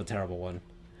Giants have a terrible one.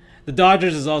 The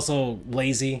Dodgers is also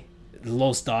lazy.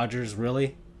 Los Dodgers,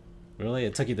 really? Really?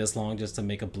 It took you this long just to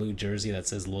make a blue jersey that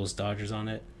says Los Dodgers on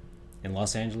it in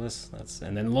Los Angeles?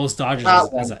 And then Los Dodgers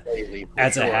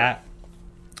as a hat.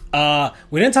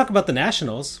 We didn't talk about the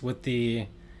Nationals with the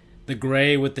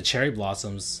gray with the cherry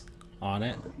blossoms on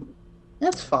it.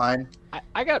 That's fine.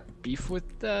 I got beef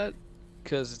with that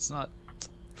because it's not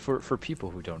for people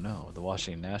who don't know. The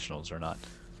Washington Nationals are not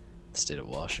the state of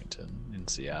Washington in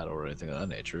Seattle or anything of that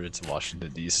nature. It's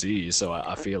Washington D.C. So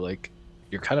I feel like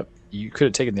you could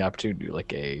have taken the opportunity to do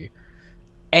like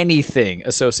anything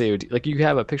associated with, like you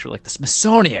have a picture like the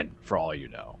Smithsonian for all you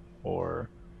know, or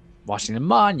Washington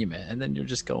Monument, and then you're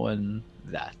just going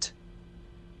that.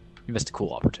 You missed a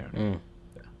cool opportunity.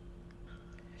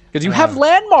 Because you have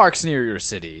landmarks near your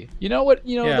city. You know what?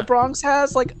 The Bronx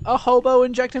has like a hobo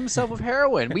inject himself with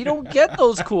heroin. We don't get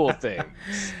those cool things.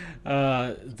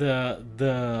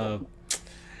 The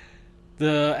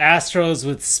Astros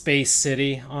with Space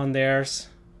City on theirs,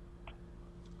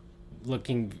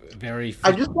 looking very.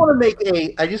 I just want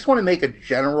to make a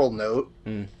general note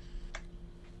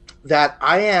that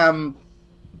I am,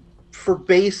 for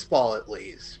baseball at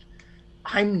least,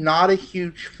 I'm not a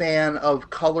huge fan of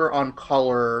color on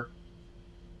color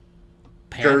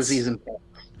jerseys and pants.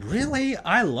 Really?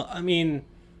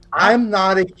 I'm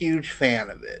not a huge fan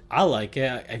of it. I like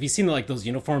it. Have you seen like those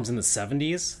uniforms in the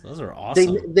 70s? Those are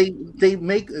awesome. They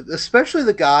make, especially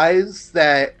the guys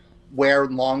that wear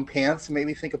long pants, make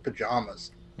me think of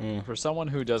pajamas. For someone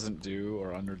who doesn't do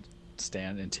or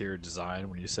understand interior design,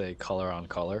 when you say color on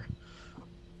color,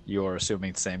 you're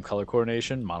assuming same color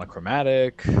coordination,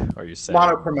 monochromatic? Are you saying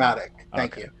monochromatic?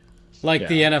 Thank you. Like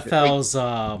the NFL's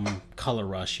color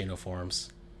rush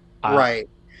uniforms, right?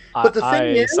 But the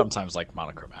thing is, sometimes like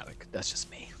monochromatic. That's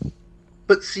just me.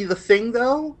 But see, the thing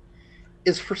though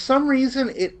is, for some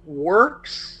reason it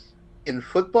works in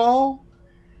football,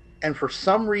 and for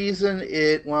some reason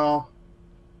well.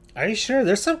 Are you sure?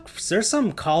 There's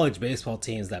some college baseball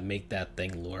teams that make that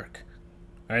thing work,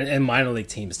 right? And minor league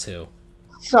teams too.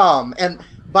 Some. And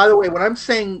by the way, when I'm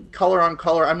saying color on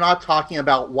color, I'm not talking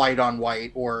about white on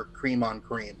white or cream on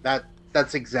cream.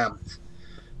 That's exempt.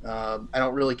 I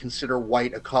don't really consider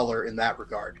white a color in that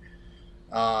regard.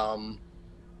 Although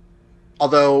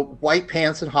white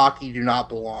pants in hockey do not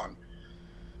belong.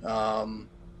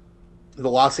 The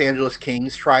Los Angeles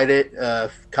Kings tried it a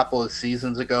couple of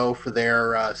seasons ago for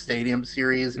their stadium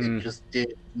series. It just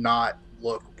did not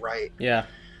look right. Yeah.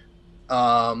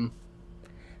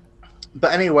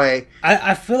 But anyway,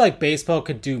 I feel like baseball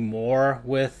could do more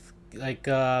with like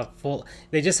full.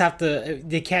 They just have to.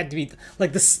 They can't be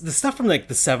like the stuff from like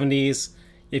the 70s.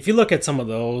 If you look at some of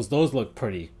those look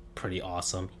pretty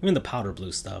awesome. Even the powder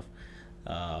blue stuff,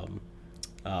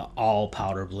 all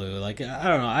powder blue. Like I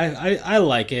don't know. I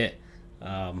like it.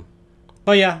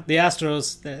 But yeah, the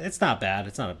Astros. It's not bad.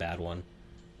 It's not a bad one.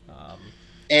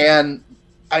 And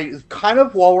I kind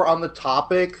of, while we're on the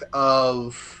topic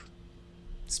of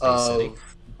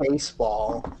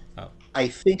baseball, I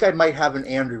think I might have an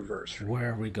Andrew verse.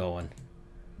 Where are we going?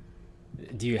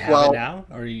 Do you have it now,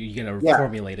 or are you gonna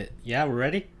formulate it? Yeah, we're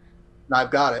ready.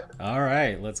 I've got it. All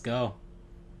right, let's go.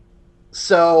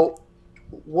 So,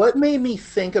 what made me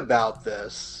think about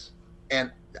this, and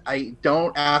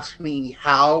don't ask me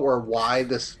how or why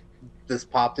this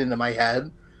popped into my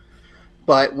head,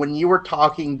 but when you were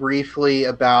talking briefly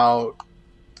about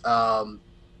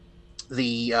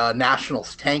the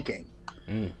Nationals tanking,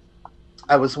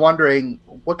 I was wondering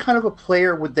what kind of a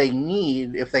player would they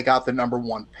need if they got the number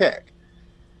one pick.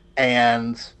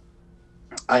 And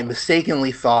I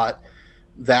mistakenly thought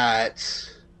that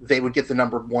they would get the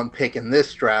number one pick in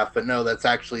this draft, but no, that's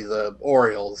actually the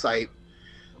Orioles.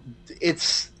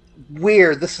 It's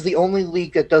weird. This is the only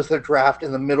league that does their draft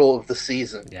in the middle of the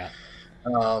season. Yeah.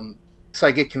 So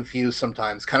I get confused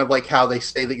sometimes, kind of like how they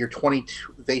say that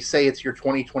they say it's your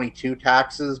 2022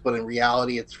 taxes, but in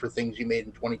reality it's for things you made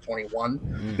in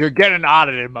 2021. You're getting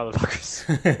audited, motherfuckers.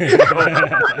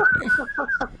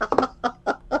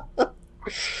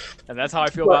 And that's how I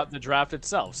feel about the draft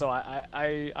itself. So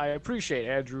I appreciate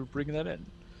Andrew bringing that in.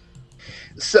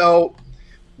 So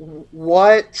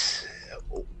what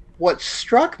what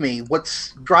struck me,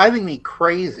 what's driving me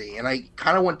crazy, and I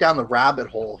kind of went down the rabbit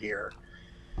hole here,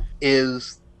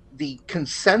 is the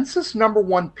consensus number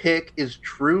 1 pick is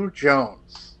Drew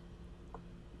Jones.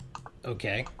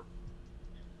 Okay.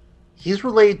 He's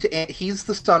related to. He's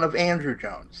the son of Andrew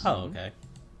Jones. Oh, okay.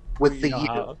 With the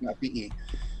U, not the E.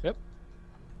 Yep.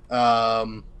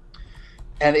 And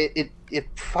it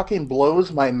fucking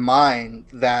blows my mind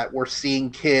that we're seeing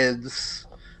kids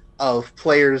of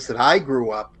players that I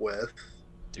grew up with.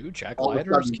 Dude, Jack all of a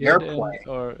Leiter's sudden kid, they're and, playing.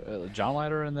 or John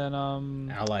Leiter, and then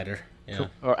Al Leiter. Yeah.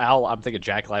 or Al. I'm thinking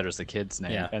Jack Leiter's the kid's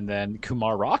name, Yeah. and then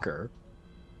Kumar Rocker,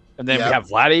 and then Yep. we have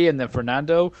Vladdy, and then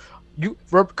Fernando.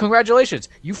 Congratulations,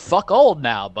 you fuck old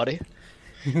now, buddy.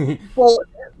 Well,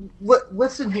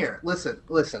 listen here. Listen.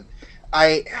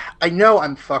 I know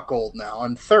I'm fuck old now.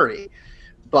 I'm 30,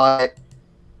 but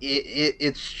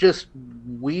it's just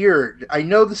weird. I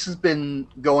know this has been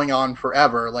going on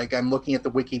forever. Like, I'm looking at the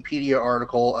Wikipedia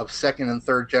article of 2nd and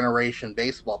 3rd generation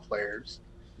baseball players.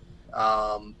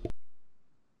 But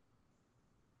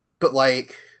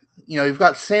like, you know, you've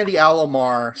got Sandy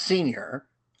Alomar Sr.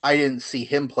 I didn't see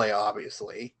him play,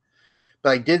 obviously, but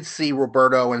I did see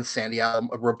Roberto and Sandy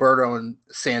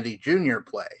Jr.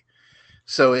 play.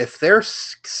 So if their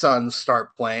sons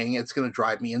start playing, it's going to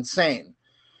drive me insane.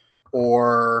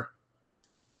 Or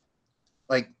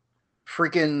like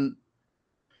freaking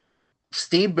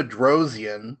Steve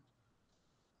Bedrosian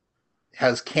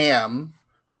has Cam.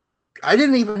 I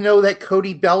didn't even know that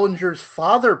Cody Bellinger's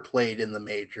father played in the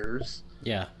majors.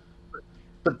 Yeah.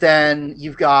 But then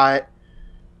you've got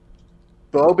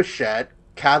Bo Bichette,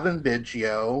 Kevin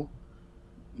Biggio,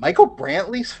 Michael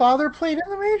Brantley's father played in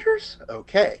the majors?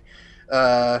 Okay.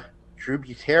 Drew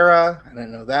Butera, I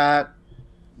didn't know that.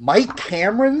 Mike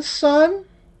Cameron's son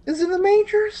is in the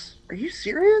majors? Are you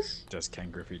serious? Does Ken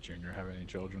Griffey Jr. have any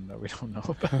children that we don't know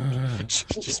about?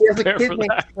 Just He has a prepare kid for named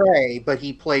that. Trey, but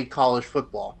he played college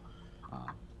football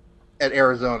at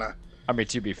Arizona. I mean,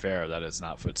 to be fair, that is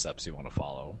not footsteps you want to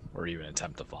follow or even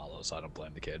attempt to follow, so I don't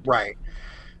blame the kid. Right.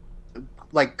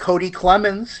 Like Cody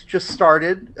Clemens just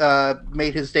started,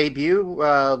 made his debut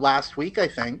last week, I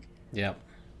think. Yep.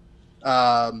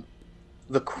 The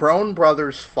Crone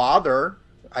brothers' father,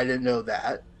 I didn't know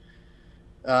that.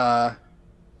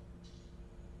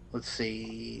 Let's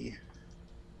see.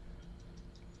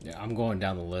 Yeah, I'm going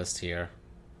down the list here.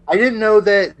 I didn't know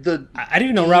that I didn't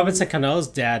even know Robinson Cano's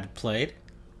dad played.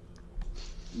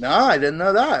 No, I didn't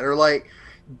know that. Or like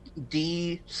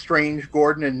D. Strange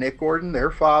Gordon and Nick Gordon,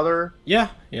 their father. Yeah,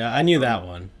 I knew that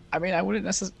one. I mean, I wouldn't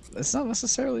it's not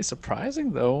necessarily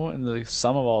surprising, though, in the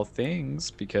sum of all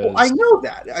things, because Well, I know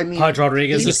that. I mean, Pudge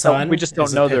Rodriguez's son. we just don't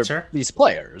is a know pitcher. these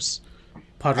players.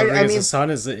 Pudge I Rodriguez's mean- son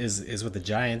is with the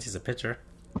Giants. He's a pitcher.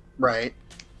 right.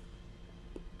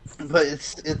 But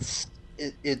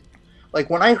it like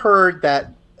when I heard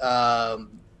that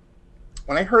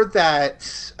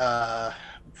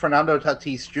Fernando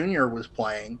Tatis Jr. was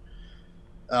playing,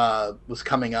 was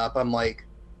coming up, I'm like,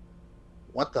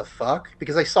 what the fuck?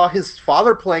 Because I saw his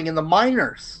father playing in the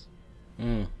minors.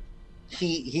 Mm.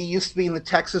 He used to be in the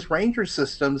Texas Rangers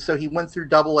system, so he went through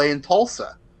Double-A in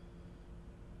Tulsa.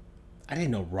 I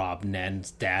didn't know Rob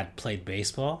Nen's dad played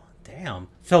baseball. Damn.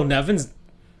 Phil Nevin's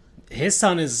his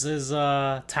son is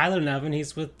Tyler Nevin.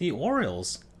 He's with the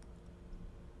Orioles.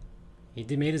 He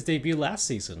made his debut last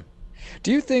season.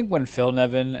 Do you think when Phil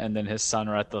Nevin and then his son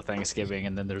are at the Thanksgiving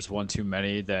and then there's one too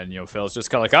many, then Phil's just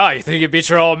kind of like, you think you beat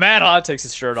your old man, huh? Takes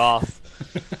his shirt off.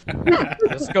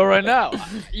 Let's go right now.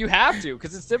 You have to,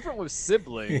 because it's different with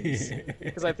siblings.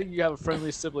 Because I think you have a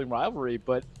friendly sibling rivalry,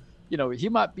 but he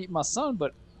might beat my son,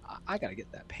 but I gotta get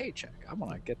that paycheck. I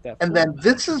want to get that. And then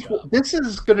this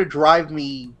is going to drive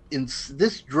me.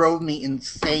 This drove me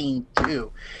insane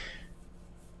too.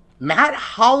 Matt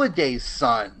Holliday's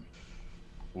son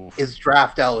is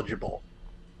draft eligible.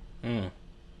 Mm.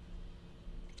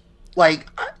 Like,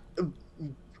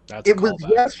 That's it was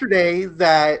yesterday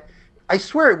that I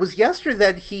swear it was yesterday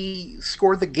that he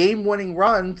scored the game-winning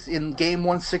runs in Game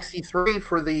 163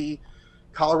 for the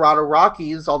Colorado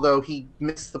Rockies. Although he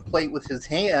missed the plate with his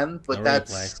hand, but No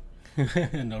that's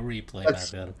replay. No replay back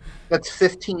then. that's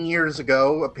 15 years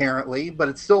ago apparently. But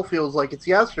it still feels like it's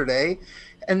yesterday.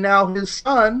 And now his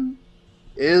son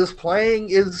is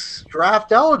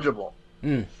draft eligible.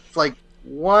 Mm. It's like,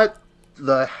 what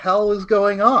the hell is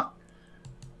going on?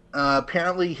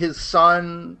 Apparently his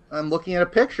son, I'm looking at a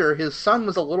picture, his son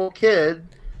was a little kid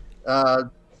who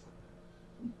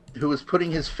was putting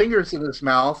his fingers in his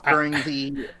mouth during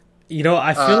the...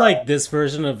 I feel like this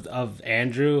version of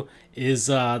Andrew is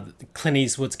Clint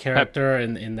Eastwood's character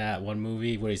in that one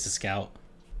movie where he's a scout.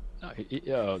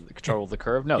 Control the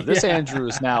curve. No, this Andrew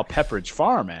is now Pepperidge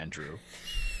Farm Andrew.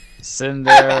 Sitting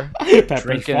there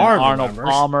drinking Arnold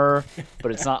Palmer,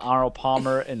 but it's not Arnold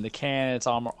Palmer in the can. It's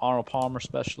Arnold Palmer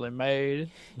specially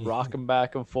made. Rocking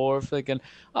back and forth, thinking,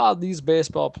 "Oh, these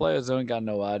baseball players don't got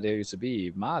no idea who used to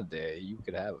be. My day, you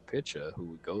could have a pitcher who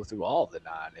would go through all the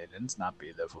 9 innings, not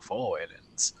be there for 4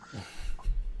 innings."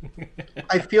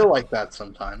 I feel like that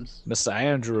sometimes. Mr.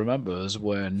 Andrew remembers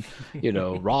when,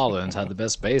 Rollins had the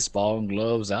best baseball and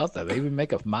gloves out there. They even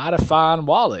make a mighty fine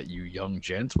wallet, you young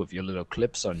gents, with your little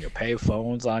clips on your pay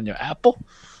phones on your Apple.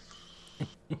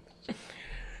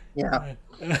 Yeah,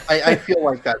 I feel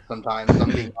like that sometimes, I'm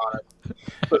being honest.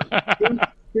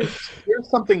 But here's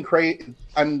something crazy.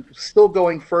 I'm still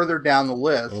going further down the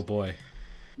list. Oh, boy.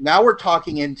 Now we're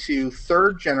talking into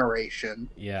third generation.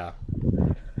 Yeah.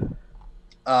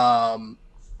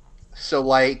 So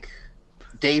like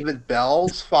David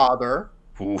Bell's father.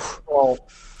 Oof. Well,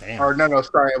 Damn. or no,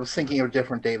 sorry, I was thinking of a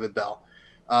different David Bell.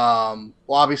 Well,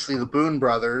 obviously the Boone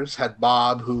brothers had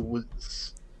Bob,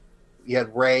 you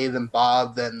had Ray, then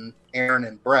Bob, then Aaron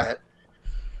and Brett.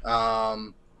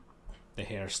 The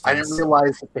Hairston. I didn't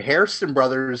realize that the Hairston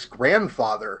brothers'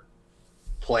 grandfather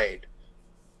played.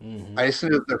 Mm-hmm. I just knew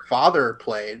that their father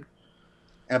played,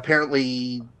 and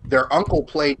apparently their uncle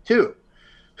played too.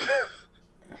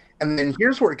 And then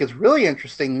here's where it gets really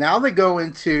interesting. Now they go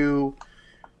into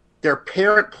their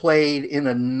parent played in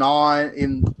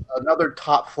another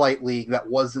top flight league that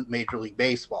wasn't Major League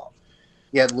Baseball.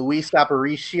 You had Luis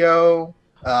Aparicio,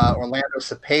 Orlando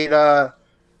Cepeda,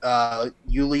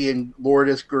 Julian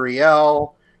Lourdes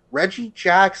Gurriel, Reggie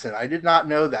Jackson. I did not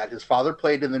know that. His father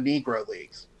played in the Negro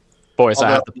Leagues. Boys, I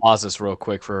have to pause this real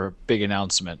quick for a big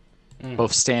announcement.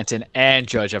 Both Stanton and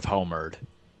Judge have homered.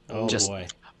 Oh, boy.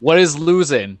 What is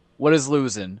losing? What is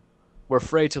losing? We're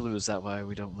afraid to lose. That way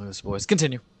we don't lose, boys.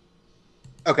 Continue.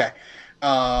 Okay.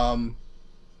 Hiroki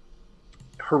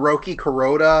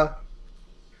Kuroda.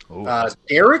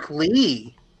 Derek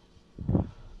Lee.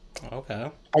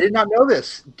 Okay. I did not know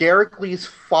this. Derek Lee's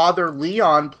father,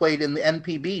 Leon, played in the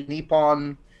NPB,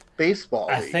 Nippon Baseball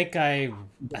League.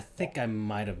 I think I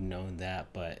might have known that,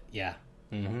 but yeah.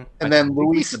 Mm-hmm. And then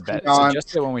Luis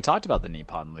suggested when we talked about the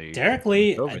Nippon League. Derek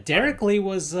Lee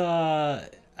was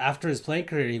after his playing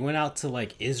career, he went out to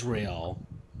like Israel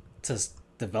to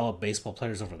develop baseball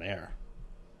players over there.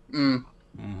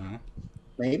 Mm-hmm.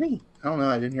 Maybe, I don't know.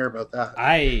 I didn't hear about that.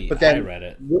 I read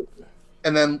it.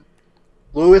 And then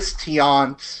Louis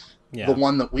Tiant, Yeah. the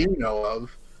one that we know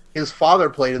of, his father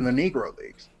played in the Negro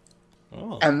Leagues.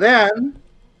 Oh. And then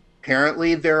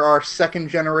apparently there are second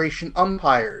generation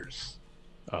umpires.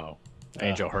 Oh,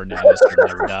 Angel Hernandez can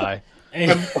never die.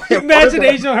 Imagine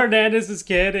Angel Hernandez's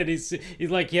kid, and he's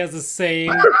like he has the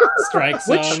same strike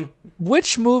zone.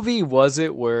 Which movie was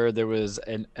it where there was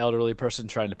an elderly person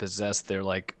trying to possess their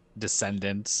like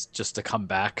descendants just to come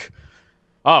back?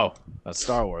 Oh, that's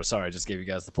Star Wars. Sorry, I just gave you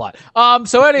guys the plot.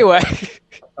 So anyway,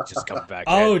 just come back.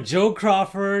 Oh, Joe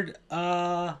Crawford.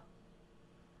 Let's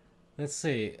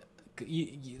see.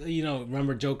 You know,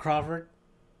 remember Joe Crawford?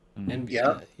 And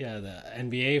the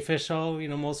NBA official,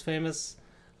 most famous,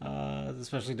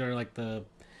 especially during like the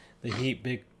Heat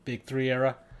Big Three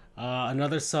era.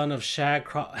 Another son of Shag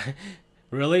Crawford.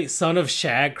 Really? Son of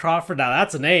Shag Crawford? Now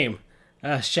that's a name.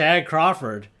 Shag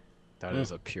Crawford. That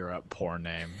is a pure up porn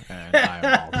name, and I am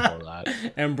all for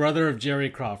that. And brother of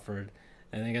Jerry Crawford.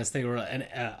 And I guess they were an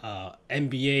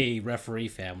NBA referee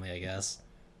family, I guess.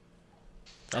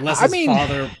 Unless his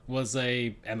father was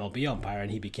a MLB umpire and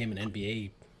he became an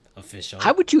NBA official.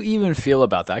 How would you even feel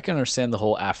about that? I can understand the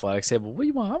whole athletics table. What do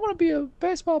you want? I want to be a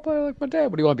baseball player like my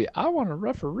dad. What do you want to be? I want to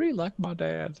referee like my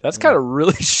dad. That's kind of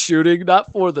really shooting,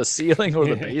 not for the ceiling or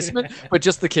the basement, but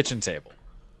just the kitchen table.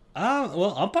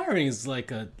 Well, umpiring is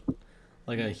like a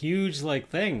huge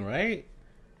thing, right?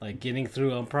 Like getting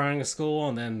through umpiring school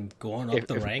and then going up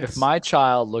the ranks. If my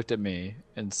child looked at me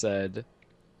and said,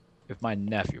 if my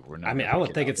nephew were not, I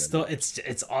would think it's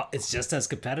just as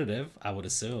competitive. I would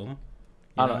assume.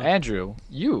 I don't know, Andrew.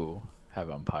 You have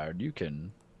umpired. You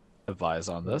can advise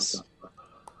on this.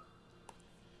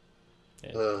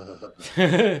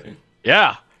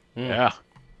 Yeah. Yeah.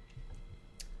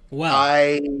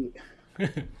 Well,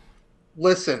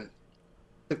 listen.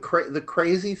 The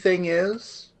crazy thing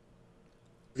is,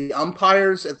 the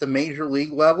umpires at the major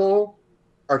league level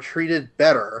are treated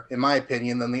better, in my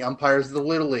opinion, than the umpires at the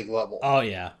little league level. Oh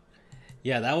yeah.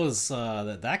 Yeah, that was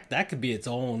that could be its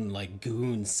own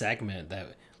goon segment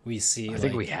that we see. I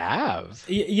think we have.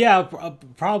 Yeah,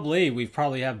 probably we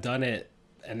probably have done it,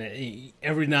 and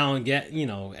every now and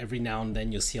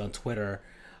then you'll see on Twitter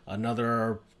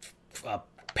another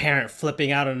parent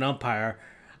flipping out an umpire.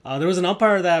 There was an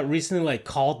umpire that recently like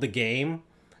called the game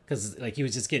because like he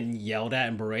was just getting yelled at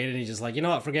and berated, and he's just like, you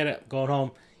know what, forget it, going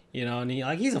home. And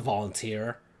he's a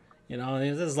volunteer. And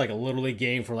this is like a little league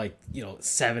game for like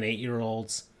 7,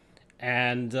 8-year-olds,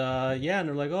 and and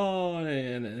they're like, oh,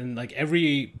 and like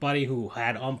everybody who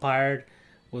had umpired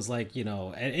was like,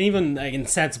 and even like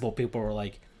insensible people were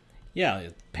like, yeah,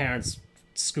 parents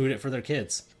screwed it for their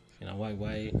kids.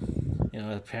 Why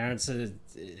parents,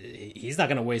 he's not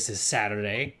gonna waste his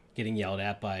Saturday getting yelled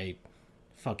at by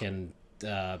fucking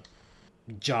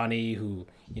Johnny, who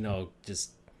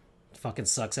just fucking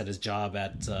sucks at his job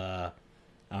at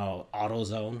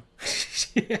AutoZone.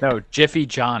 No, Jiffy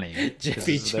Johnny.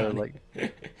 Jiffy Johnny.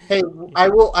 Hey, I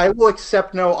will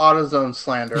accept no AutoZone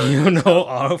slander.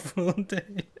 AutoZone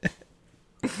Day.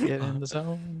 Get in the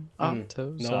zone.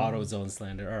 AutoZone. No AutoZone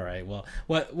slander. All right. Well,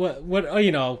 what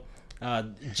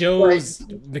Joe's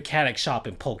mechanic shop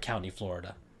in Polk County,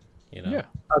 Florida. Yeah.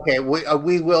 Okay,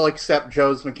 we will accept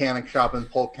Joe's mechanic shop in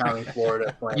Polk County,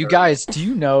 Florida. You guys, do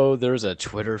you know there's a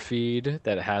Twitter feed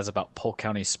that has about Polk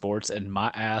County sports, and my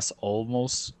ass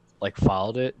almost like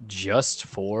followed it just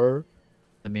for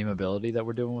the memeability that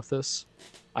we're doing with this?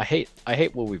 I hate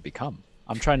what we've become.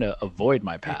 I'm trying to avoid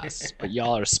my past, but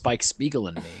y'all are Spike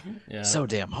Spiegeling me so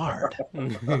damn hard.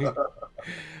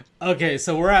 Okay,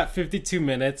 so we're at 52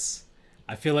 minutes.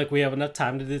 I feel like we have enough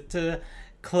time to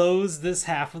close this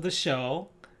half of the show,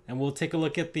 and we'll take a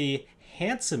look at the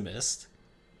handsomest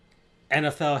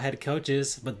NFL head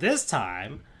coaches, but this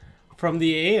time from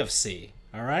the AFC.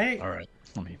 All right? All right.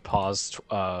 Let me pause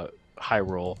high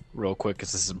roll real quick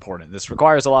because this is important. This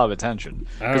requires a lot of attention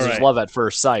because there's love at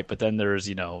first sight, but then there's,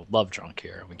 love drunk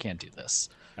here. We can't do this.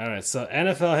 All right, so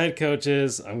NFL head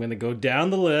coaches, I'm going to go down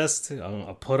the list.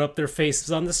 I'll put up their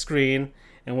faces on the screen,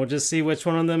 and we'll just see which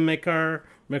one of them make our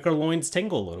loins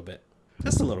tingle a little bit.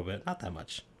 Just a little bit, not that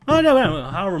much. Oh, no,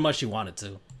 however much you want it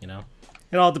to,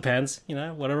 It all depends,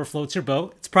 whatever floats your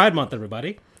boat. It's Pride Month,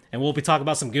 everybody. And we'll be talking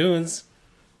about some goons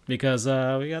because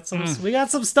we got some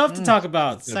stuff to talk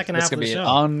about. Second half of the show. It's going to be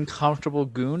an uncomfortable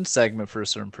goon segment for a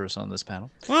certain person on this panel.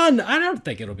 Well, I don't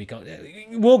think it'll be.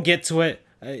 We'll get to it.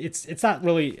 It's not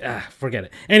really. Forget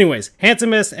it. Anyways,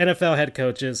 handsomest NFL head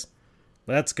coaches.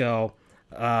 Let's go.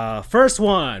 First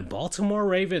one, Baltimore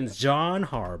Ravens, John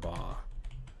Harbaugh.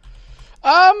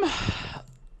 I'm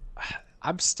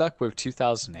stuck with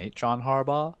 2008 John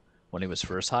Harbaugh when he was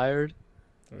first hired.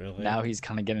 Really? Now he's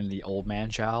kind of getting the old man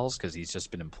jowls because he's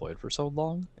just been employed for so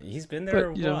long. He's been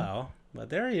there a while, but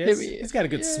there he is. He's got a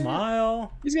good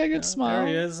smile. He's got a good smile. There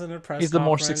he is in a press He's the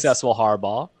more successful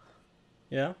Harbaugh.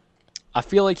 Yeah. I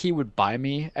feel like he would buy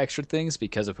me extra things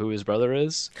because of who his brother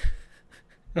is.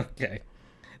 Okay.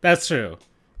 That's true.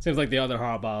 Seems like the other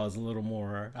Harbaugh is a little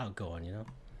more outgoing,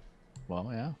 Well,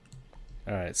 yeah.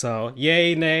 All right, so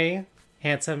yay, nay,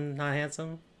 handsome, not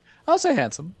handsome? I'll say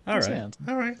handsome. All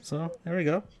right, so there we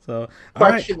go. So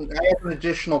question, I have an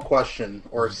additional question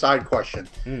or a side question.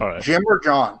 All right. Jim or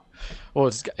John?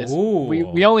 Well,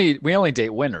 we only date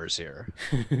winners here.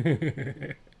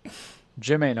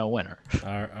 Jim ain't no winner.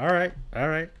 All right.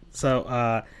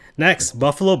 So next,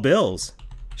 Buffalo Bills,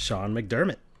 Sean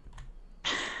McDermott.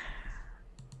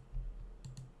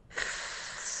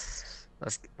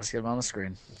 Let's get him on the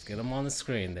screen. Let's get him on the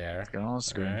screen there. Let's get him on the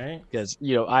screen. All right. Because,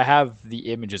 I have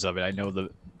the images of it. I know the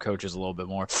coach is a little bit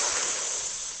more.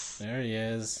 There he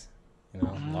is.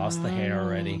 Lost the hair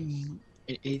already.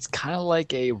 It's kind of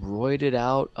like a roided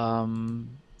out.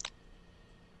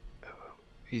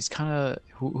 He's kind of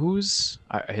who's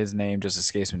his name just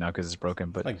escapes me now because it's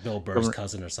broken. But like Bill Burr's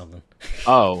cousin or something.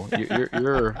 Oh,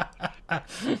 you're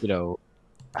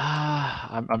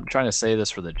I'm trying to say this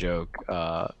for the joke.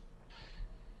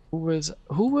 Who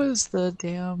was the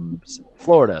damn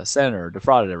Florida senator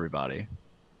defrauded everybody?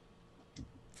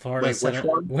 Florida senator.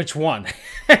 Which one?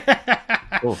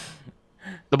 Oh,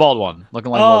 the bald one,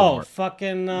 looking like Voldemort.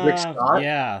 Fucking Rick Scott?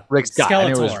 Yeah, Rick Scott. Skeletor.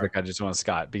 I knew it was Rick. I just want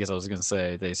Scott because I was gonna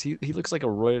say this. He looks like a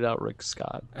roided out Rick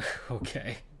Scott.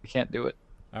 Okay, you can't do it.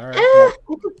 All right,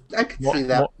 I could see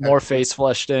that. More face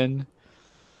fleshed in.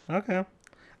 Okay,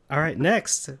 all right.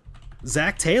 Next,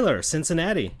 Zach Taylor,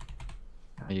 Cincinnati.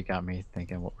 You got me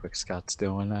thinking what Rick Scott's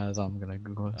doing as I'm gonna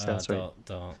Google his stats right.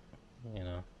 Don't.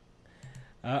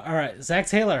 All right, Zach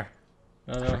Taylor.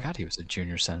 I forgot he was a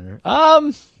junior senator.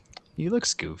 He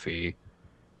looks goofy.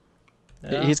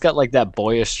 Yeah. He's got like that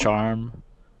boyish charm.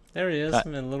 There he is. A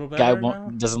little better now.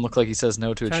 Doesn't look like he says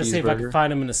no to a cheeseburger. Trying to see if I can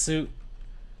find him in a suit.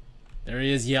 There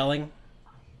he is yelling.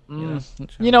 You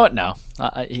know what? No.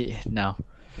 No.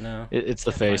 No. It's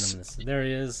the face. There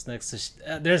he is next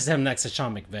to. There's him next to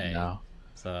Sean McVay. No.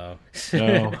 So.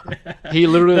 No. He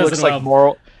literally looks like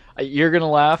moral. You're gonna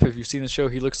laugh if you've seen the show.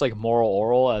 He looks like Moral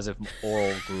Oral, as if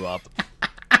Oral grew up.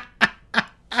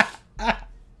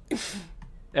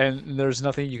 And there's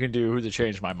nothing you can do to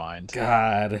change my mind.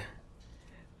 God,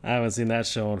 I haven't seen that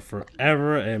show in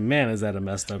forever, and man, is that a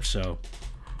messed up show.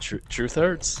 Truth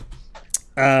hurts.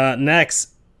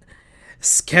 Next,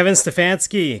 Kevin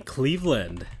Stefanski,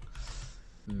 Cleveland.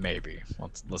 Maybe.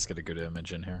 Let's get a good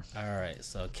image in here. All right,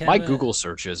 so Kevin... My Google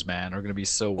searches, man, are gonna be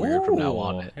so weird from now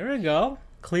on. Here we go.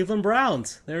 Cleveland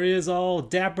Browns. There he is, all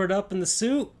dappered up in the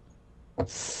suit.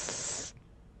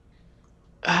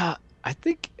 I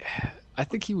think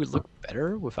he would look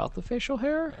better without the facial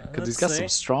hair because he's got Let's see. some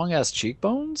strong ass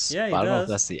cheekbones. Yeah, he but I don't know if does.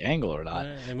 that's the angle or not.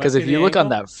 It might Because be if the you look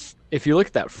on angle. that, if you look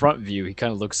at that front view, he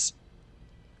kind of looks.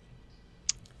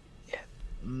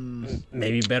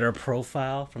 Maybe better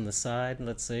profile from the side.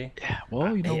 Let's see. Yeah,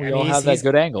 well, you know, I we mean, all have that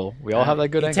good angle. We all have that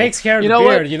good he angle. takes care of you the know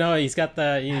beard. What? You know, he's got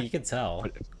the. You can tell.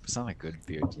 But it's not a good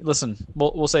beard. Listen,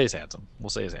 we'll say he's handsome.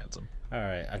 We'll say he's handsome. All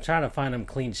right, I'm trying to find him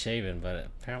clean shaven, but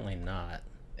apparently not.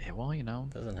 Yeah, well, you know,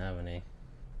 Doesn't have any.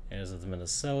 Here's the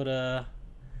Minnesota.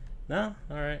 No,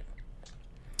 all right.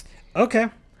 Okay,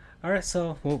 all right.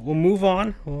 So we'll move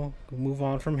on. We'll move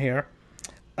on from here.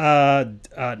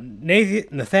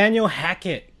 Nathaniel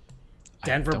Hackett,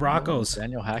 Denver I don't know Broncos. what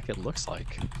Daniel Hackett looks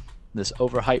like this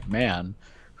overhyped man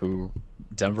who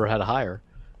Denver had to hire.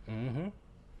 Mm-hmm.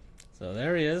 So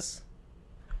there he is.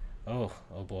 Oh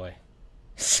boy.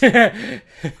 Here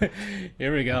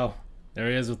we go. There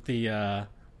he is with the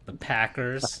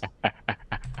Packers.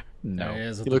 No, There he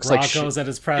is with he the looks like Broncos at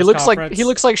his press he looks conference. like he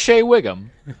looks like Shea Wiggum.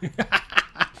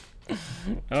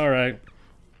 All right.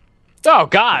 Oh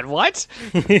God, what?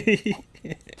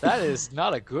 That is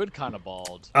not a good kind of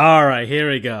bald. All right, here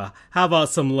we go. How about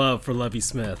some love for Lovie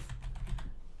Smith?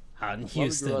 Out in Lovey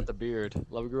Houston. grew out the beard.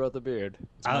 Lovey grew out the beard.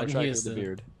 It's more Out in attractive with Houston. the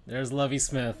beard. There's Lovie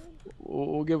Smith.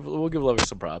 We'll give Lovey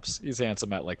some props. He's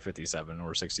handsome at like 57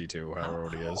 or 62, however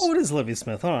old he is. How old is Lovie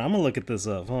Smith? Hold on, I'm gonna look at this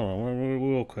up. Hold on,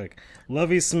 real quick.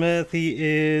 Lovie Smith, he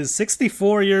is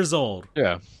 64 years old.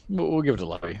 Yeah, we'll give it to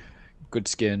Lovey. Good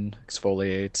skin,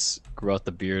 exfoliates, grew out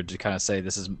the beard to kind of say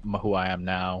this is who I am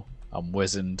now. I'm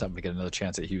wizened. I'm gonna get another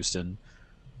chance at Houston.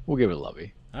 We'll give it to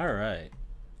Lovey. All right.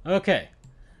 Okay.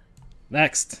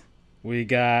 Next, we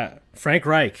got Frank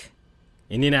Reich,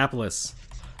 Indianapolis.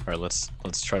 All right, let's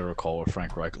try to recall what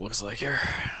Frank Reich looks like here.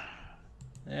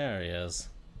 There he is.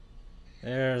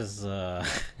 There's ooh.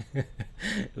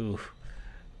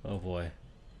 Oh boy.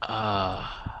 Man,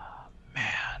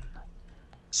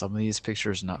 some of these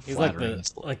pictures not He's like flattering.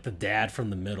 like the dad from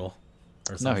the middle.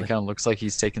 Or No, something. he kind of looks like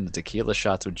he's taking the tequila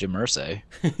shots with Jim Irsay.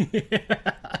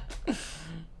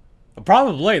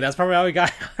 Probably. That's probably how he got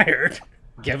hired.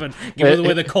 Given the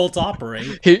way the Colts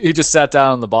operate. He just sat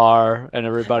down in the bar and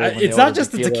everybody. when they It's not ordered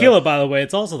just the tequila, by the way.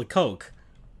 It's also the Coke.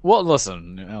 Well,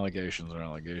 listen, allegations are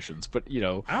allegations, but you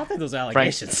know, I don't think those are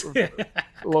allegations.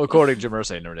 well, according to Jim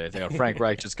Irsay and everything, Frank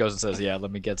Reich just goes and says, "Yeah, let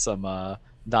me get some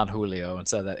Don Julio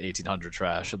instead of that 1800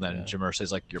 trash," and then Jim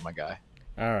Irsay's like, "You're my guy."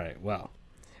 All right. Well,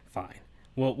 fine.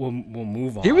 We'll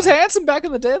move on. He was handsome back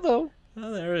in the day, though.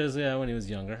 Oh, there it is. Yeah, when he was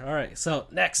younger. All right. So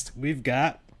next we've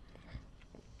got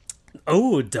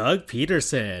Doug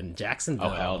Peterson, Jacksonville.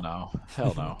 Oh hell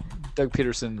no. Doug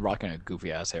Peterson rocking a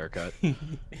goofy ass haircut.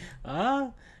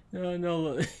 No. You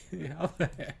don't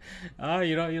I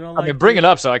like. mean, bring it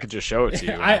up so I could just show it to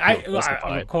you.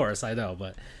 Of course I know,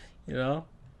 but you know,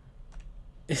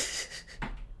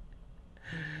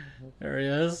 there he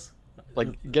is.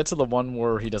 Like, get to the one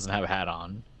where he doesn't have a hat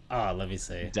on. Oh, let me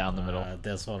see. Down the middle.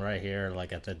 This one right here,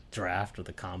 like at the draft or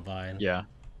the combine. Yeah.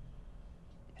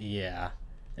 Yeah.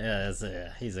 He's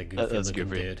a goofy That's looking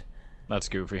goofy. dude. That's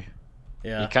goofy.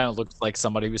 Yeah. He kind of looks like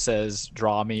somebody who says,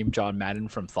 "Draw me John Madden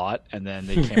from Thought," and then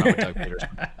they came out with Doug Peterson.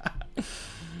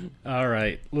 All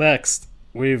right. Next,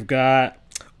 we've got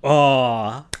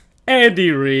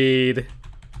Andy Reid.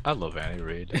 I love Andy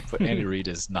Reid, but Andy Reid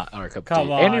is not our cup of Come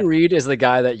tea. on. Andy Reid is the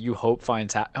guy that you hope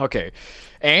finds okay.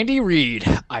 Andy Reid,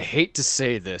 I hate to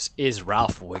say this, is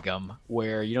Ralph Wiggum,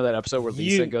 where you know that episode where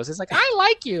Lisa goes, "It's like I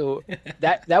like you."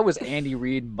 that was Andy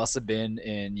Reid. Must have been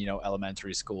in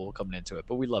elementary school coming into it,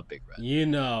 but we love Big Red. You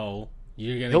know,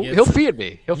 you're gonna He'll feed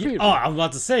me. He'll feed me. I'm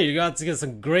about to say you're going to get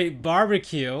some great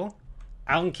barbecue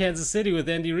out in Kansas City with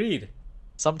Andy Reid.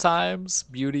 Sometimes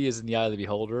beauty is in the eye of the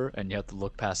beholder, and you have to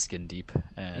look past skin deep.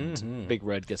 And Big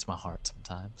Red gets my heart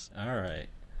sometimes. All right,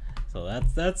 so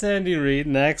that's Andy Reid.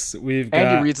 Next, we've got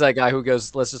Andy Reid's that guy who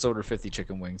goes, "Let's just order 50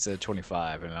 chicken wings at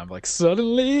 25," and I'm like,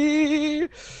 suddenly.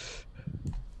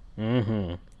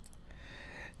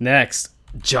 Next,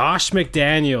 Josh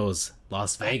McDaniels,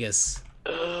 Las Vegas.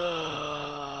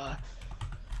 The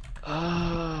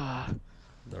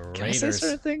can I say Raiders.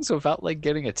 certain things without like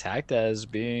getting attacked as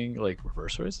being like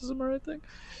reverse racism or anything?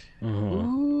 Mhm.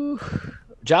 Ooh.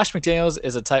 Josh McDaniels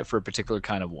is a type for a particular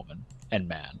kind of woman and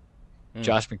man.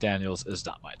 Josh McDaniels is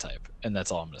not my type, and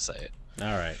that's all I'm gonna say. All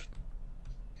right.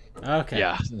 Okay.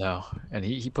 Yeah, no, and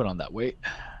he put on that weight.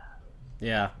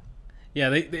 Yeah. Yeah,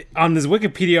 they on this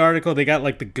Wikipedia article they got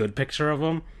like the good picture of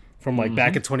him from like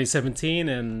back in 2017,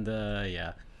 and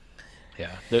yeah.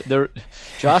 Yeah, they're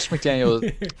Josh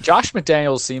McDaniels. Josh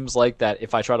McDaniels seems like that.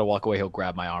 If I try to walk away, he'll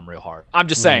grab my arm real hard. I'm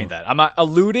just saying that. I'm not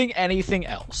alluding anything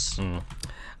else.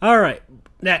 All right.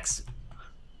 Next,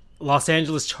 Los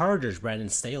Angeles Chargers. Brandon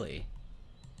Staley.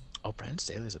 Oh, Brandon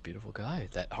Staley's a beautiful guy.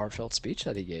 That heartfelt speech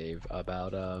that he gave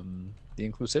about the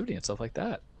inclusivity and stuff like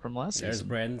that from last There's season.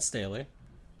 Brandon Staley.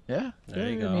 Yeah, There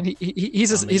you go. I mean,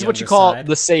 he's On the what you younger call side.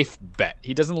 the safe bet.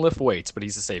 He doesn't lift weights, but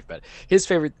he's a safe bet. His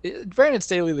favorite, Brandon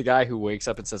Staley, the guy who wakes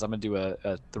up and says, "I'm gonna do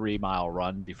a 3-mile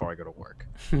run before I go to work."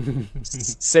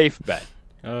 Safe bet.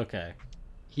 Okay.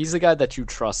 He's the guy that you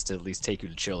trust to at least take you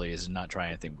to Chili's and not try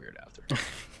anything weird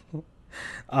after.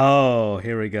 Oh,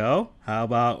 here we go. How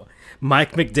about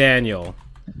Mike McDaniel,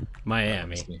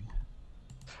 Miami?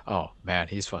 Oh man,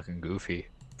 he's fucking goofy,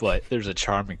 but there's a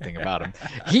charming thing about him.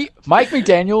 Mike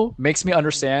McDaniel makes me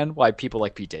understand why people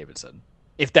like Pete Davidson,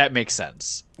 if that makes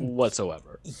sense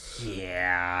whatsoever.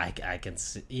 Yeah, I can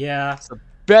see. Yeah, It's the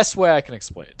best way I can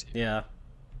explain it to you. yeah.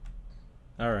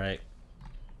 All right.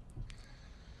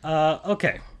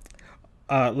 Okay.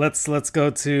 Let's go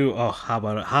to how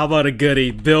about a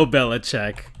goodie, Bill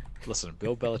Belichick. Listen,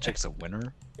 Bill Belichick's a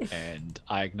winner, and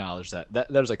I acknowledge that.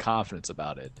 There's a confidence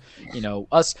about it. You know,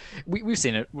 we've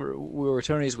seen it. We're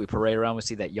attorneys. We parade around. We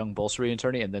see that young bolstery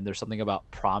attorney, and then there's something about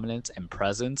prominence and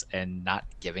presence and not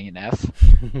giving an F.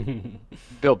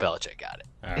 Bill Belichick got it.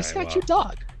 All He's right, got a well. cute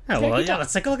dog. Yeah, well, yeah.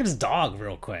 Let's take a look at his dog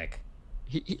real quick.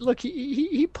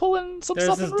 He pulling some There's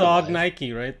stuff. his in real dog life.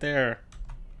 Nike right there,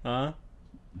 huh?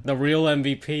 The real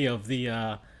MVP of the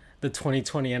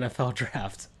 2020 NFL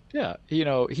draft. Yeah, you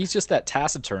know, he's just that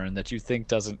taciturn that you think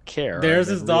doesn't care. There's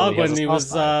and his then really dog has when a he soft was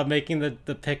side. making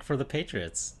the pick for the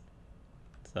Patriots.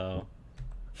 So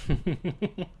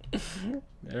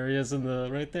there he is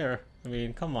right there. I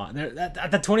mean, come on.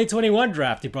 At the 2021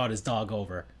 draft, he brought his dog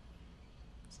over.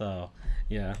 So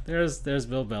yeah, there's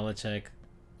Bill Belichick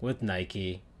with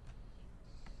Nike.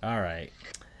 All right.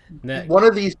 Next. One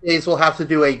of these days, we'll have to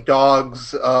do a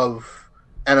dogs of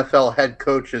NFL head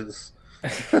coaches.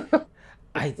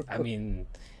 I mean,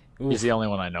 He's the only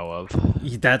one I know of.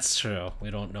 that's true. We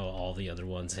don't know all the other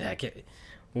ones. Heck, it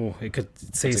could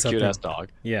say It's a something. cute ass dog.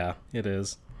 Yeah, it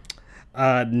is.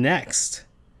 Next,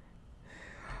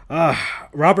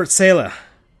 Robert Saleh,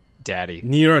 Daddy.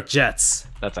 New York Jets.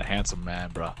 That's a handsome man,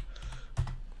 bro.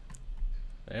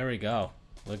 There we go.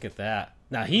 Look at that.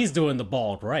 Now he's doing the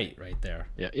bald right there.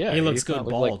 Yeah. He looks he's good not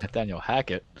looking bald. like Nathaniel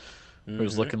Hackett,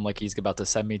 who's looking like he's about to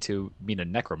send me to meet a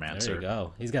necromancer. There you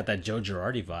go. He's got that Joe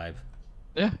Girardi vibe.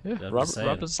 Yeah. just saying.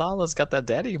 Robert Saleh's got that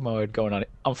daddy mode going on.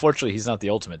 Unfortunately, he's not the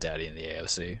ultimate daddy in the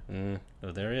AFC.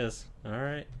 Oh, there he is. All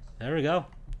right. There we go.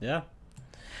 Yeah.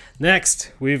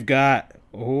 Next, we've got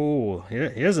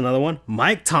here's another one.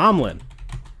 Mike Tomlin.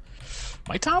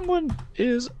 Mike Tomlin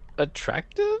is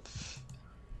attractive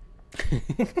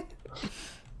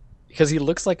because he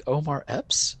looks like Omar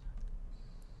Epps.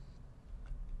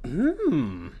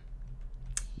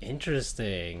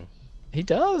 Interesting. He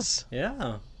does.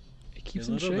 Yeah. He keeps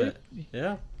A in little shape. bit.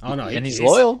 Yeah. Oh no. And he's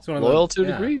loyal. one of the- Loyal to a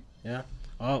yeah, degree. Yeah.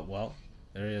 Oh well.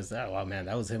 There he is. That. Wow, man,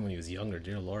 that was him when he was younger.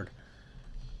 Dear Lord.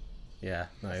 Yeah.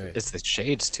 No, It's the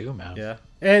shades too, man. yeah.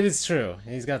 And it's true.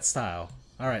 He's got style.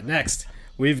 All right. Next,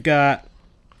 we've got.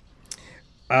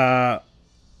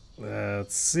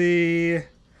 Let's see.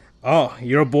 Oh,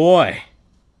 your boy,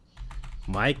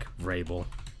 Mike Vrabel.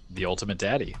 The ultimate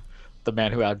daddy. The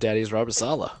man who out-daddies Robert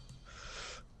Saleh.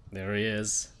 There he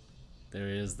is. There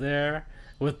he is there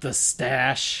with the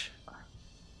stash.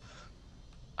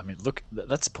 I mean, look,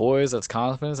 that's poise, that's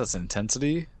confidence, that's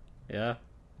intensity. Yeah.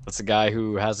 That's a guy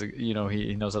who has he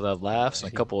knows how to have laughs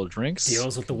and a couple of drinks.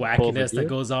 Deals with the Pull over wackiness gear. that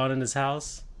goes on in his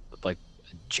house. Like,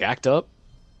 jacked up.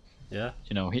 Yeah.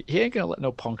 You know, he ain't gonna let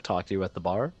no punk talk to you at the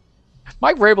bar.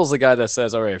 Mike Vrabel's the guy that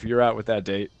says, all right, if you're out with that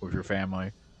date with your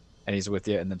family and he's with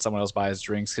you and then someone else buys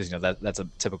drinks, because, you know, that's a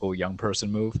typical young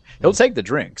person move, he'll take the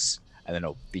drinks and then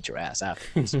he'll beat your ass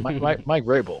afterwards. Mike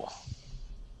Vrabel. All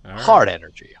right. Hard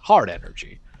energy.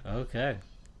 Okay.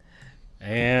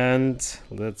 And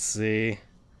let's see.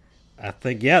 I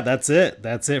think that's it.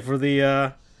 That's it for the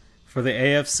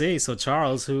AFC. So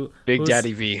Charles, who's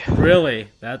Daddy V. Really?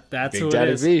 That's Big who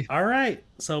Daddy it is. V. All right.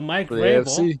 So Mike For the Vrabel.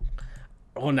 AFC.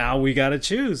 Well, now we got to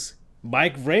choose.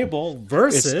 Mike Vrabel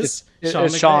versus Sean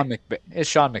it's McVay. It's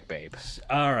Sean McVay.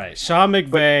 All right, Sean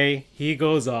McVay. He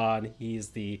goes on. He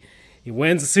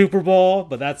wins the Super Bowl,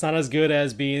 but that's not as good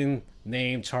as being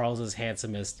named Charles's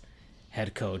handsomest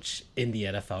head coach in the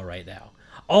NFL right now.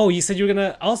 Oh, you said you were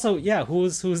gonna also, yeah.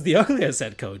 Who's the ugliest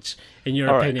head coach in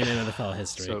your opinion in NFL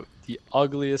history? So the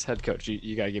ugliest head coach.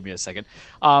 You gotta give me a second,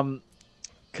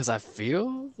 because I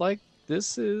feel like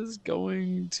this is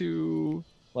going to.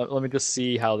 Let me just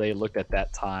see how they looked at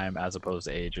that time as opposed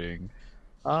to aging.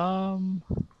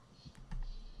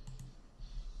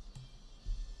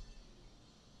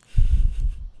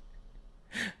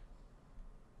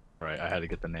 Right, I had to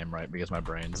get the name right because my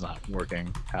brain's not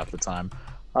working half the time.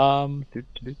 All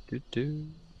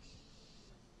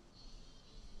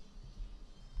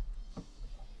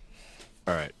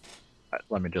right,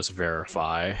 let me just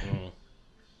verify.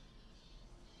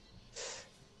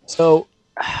 So,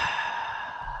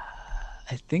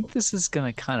 I think this is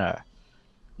gonna kind of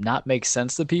not make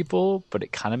sense to people, but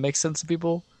it kind of makes sense to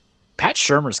people. Pat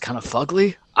Shurmur's kind of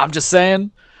fugly. I'm just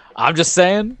saying.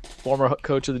 Former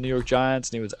coach of the New York Giants,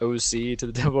 and he was OC to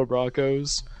the Denver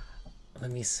Broncos.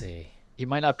 Let me see. He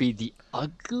might not be the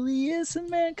ugliest in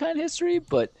mankind history,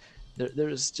 but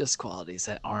there's just qualities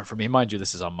that aren't for me. Mind you,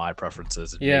 this is on my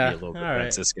preferences. And Yeah, maybe a little bit all right.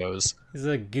 Francisco's. He's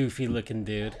a goofy looking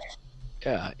dude.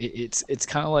 Yeah, it's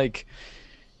kind of like.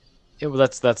 Yeah, well,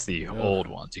 that's the old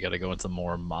ones. You got to go into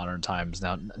more modern times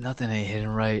now. Nothing ain't hidden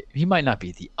right. He might not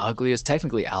be the ugliest.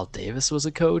 Technically, Al Davis was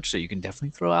a coach, so you can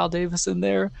definitely throw Al Davis in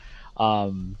there.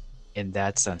 In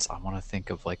that sense, I want to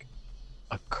think of like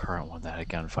a current one that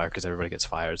got fired because everybody gets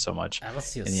fired so much. I don't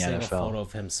see a in the single NFL. photo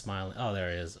of him smiling. Oh,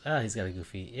 there he is. Oh, he's got a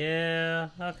goofy. Yeah.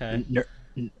 Okay.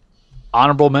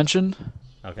 Honorable mention.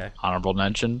 Okay. Honorable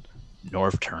mention.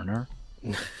 Norv Turner.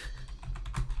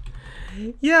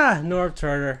 Yeah, Norv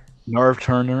Turner. Norv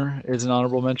Turner is an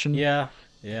honorable mention. Yeah.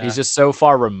 Yeah. He's just so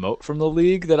far remote from the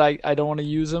league that I don't want to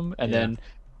use him. And Yeah. then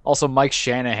also Mike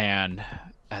Shanahan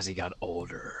as he got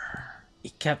older. He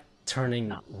kept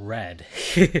turning red.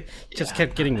 Just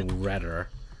kept getting redder.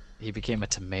 He became a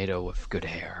tomato with good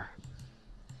hair.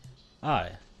 Oh,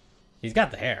 yeah. He's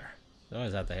got the hair. He's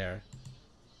always had the hair.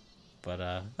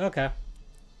 But okay.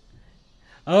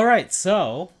 All right,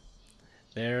 so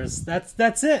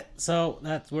that's it. So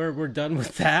that's we're done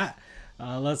with that.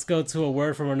 Let's go to a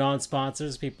word from our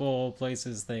non-sponsors, people,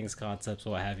 places, things, concepts,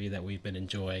 what have you, that we've been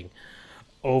enjoying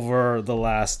over the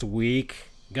last week.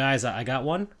 Guys, I got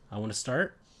one. I want to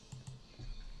start.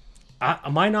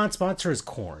 My non-sponsor is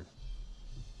corn.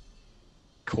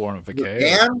 Corn with a The K.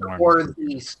 band or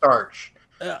the starch?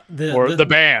 The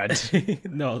band.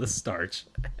 No, the starch.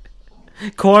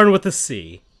 Corn with a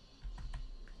C.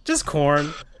 Just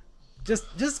corn.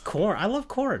 Just corn. I love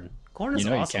corn. Corn is You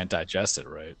know awesome. you can't digest it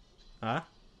right. Huh?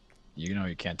 You know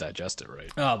you can't digest it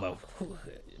right. Oh,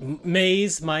 but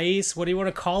maize, what do you want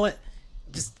to call it?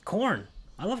 Just corn.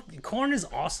 I love corn. Is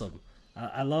awesome.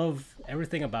 I love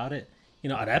everything about it. You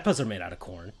know, arepas are made out of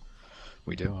corn.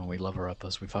 We do, and we love our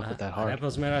uppos. We fuck with that hard.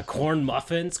 Arepas made out of corn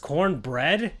muffins, corn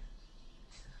bread,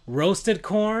 roasted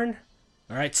corn.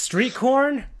 All right, street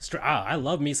corn. I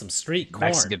love me some street corn.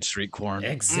 Mexican street corn.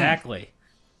 Exactly.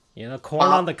 You know, corn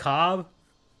on the cob.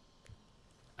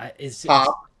 Popcorn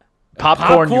you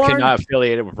Popcorn? cannot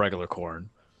affiliate it with regular corn.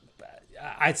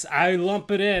 I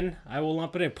lump it in. I will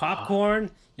lump it in.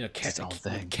 Popcorn. You know, It's its own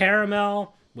thing.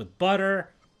 caramel with butter,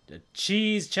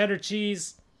 cheese, cheddar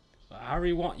cheese, however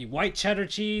you want. You white cheddar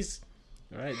cheese.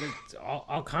 All right, there's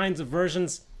all kinds of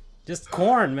versions. Just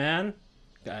corn, man.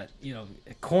 You know,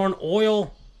 corn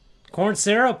oil, corn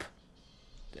syrup.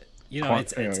 You know, Corn,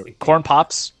 it's corn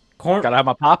pops. corn. Gotta have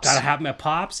my pops. Gotta have my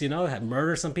pops. You know,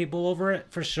 murder some people over it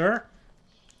for sure.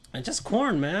 And just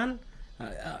corn, man.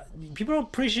 People don't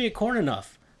appreciate corn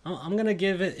enough. I'm gonna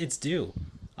give it its due.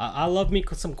 I love me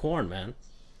some corn, man.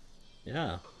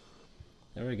 Yeah.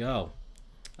 There we go.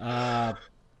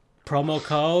 Promo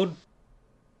code.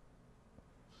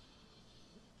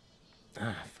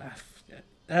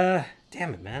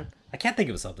 Damn it, man. I can't think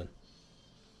of something.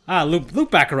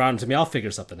 Loop back around to me. I'll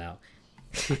figure something out.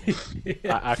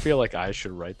 I feel like I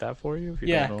should write that for you. If you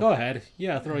Yeah, don't know. go ahead.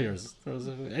 Yeah, throw yours.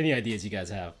 Any ideas you guys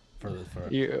have for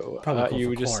You, promo code you for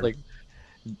were just corn. like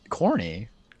corny.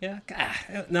 Yeah.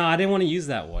 No, I didn't want to use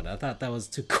that one. I thought that was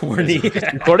too corny.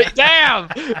 Corny. Damn.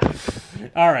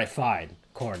 All right, fine,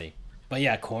 corny. But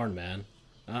yeah, corn, man.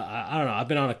 I don't know. I've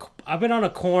been on a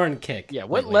corn kick. Yeah,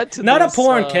 what lately. led to not this, a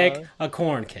porn kick, a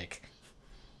corn kick,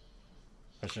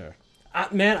 for sure.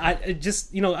 Man, I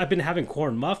just I've been having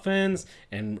corn muffins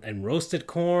and roasted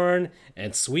corn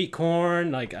and sweet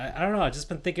corn. Like I don't know. I've just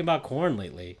been thinking about corn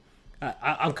lately.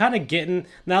 I'm kind of getting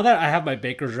now that I have my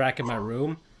baker's rack in my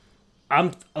room.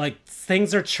 I'm like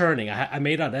things are churning. I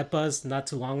made arepas not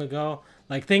too long ago.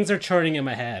 Like things are churning in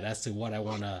my head as to what I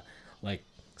want to like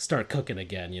start cooking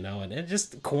again. And it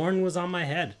just corn was on my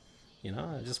head.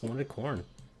 I just wanted corn,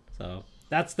 so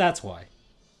that's why.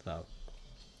 So,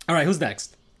 all right, who's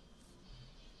next?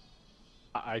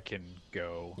 I can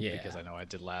go because I know I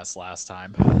did last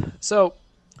time. So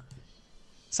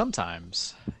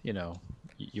sometimes,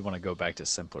 you want to go back to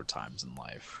simpler times in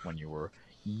life when you were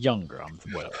younger. I'm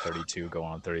 32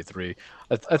 going on 33.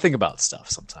 I think about stuff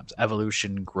sometimes.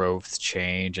 Evolution, growth,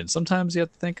 change, and sometimes you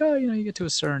have to think, you get to a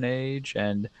certain age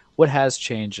and what has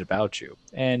changed about you.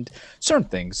 And certain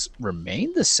things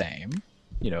remain the same.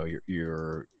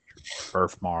 Your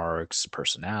birthmarks,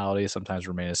 personality sometimes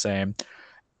remain the same.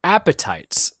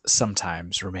 Appetites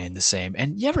sometimes remain the same.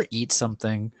 And you ever eat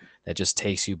something that just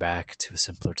takes you back to a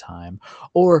simpler time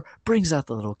or brings out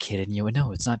the little kid in you? And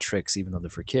no, it's not tricks, even though they're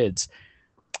for kids.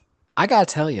 I gotta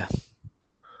tell you,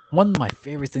 one of my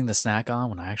favorite things to snack on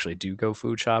when I actually do go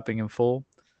food shopping in full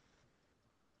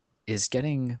is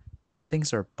getting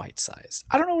things that are bite-sized.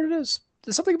 I don't know what it is.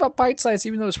 There's something about bite-sized,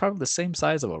 even though it's probably the same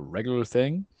size of a regular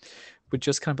thing, but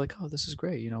just kind of like, oh, this is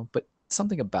great, but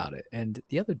something about it. And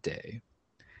the other day,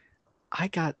 I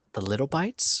got the Little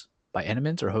Bites by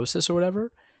Enemans or Hostess or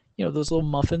whatever. Those little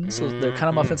muffins. They're kind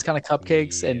of muffins, kind of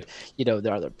cupcakes. And,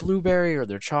 they're either blueberry or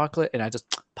they're chocolate. And I just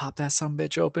popped that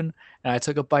sumbitch open. And I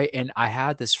took a bite. And I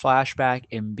had this flashback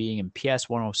in being in PS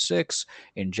 106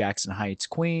 in Jackson Heights,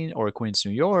 Queens,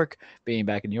 New York. Being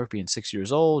back in New York, being 6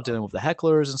 years old, dealing with the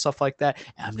hecklers and stuff like that.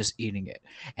 And I'm just eating it.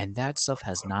 And that stuff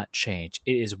has not changed.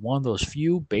 It is one of those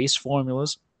few base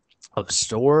formulas of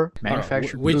store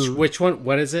manufactured food. Which one?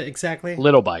 What is it exactly?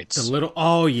 Little Bites.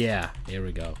 Oh yeah, here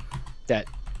we go. That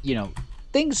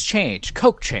things change.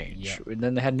 Coke changed, and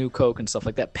then they had new Coke and stuff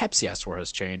like that. Pepsi, I swear,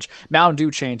 has changed. Mountain Dew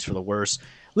changed for the worse.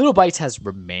 Little Bites has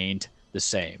remained the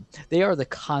same. They are the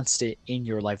constant in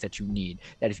your life that you need.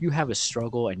 That if you have a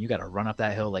struggle and you got to run up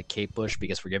that hill like Kate Bush,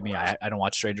 because forgive me, I don't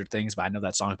watch Stranger Things, but I know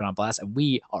that song's been on blast, and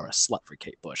we are a slut for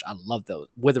Kate Bush. I love those.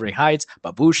 Wuthering Heights,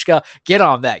 Babushka, get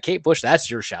on that. Kate Bush,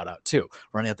 that's your shout out too.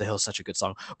 Running Up the Hill is such a good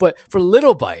song. But for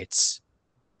Little Bites,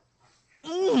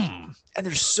 and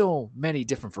there's so many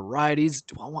different varieties.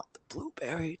 Do I want the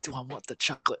blueberry? Do I want the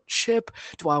chocolate chip?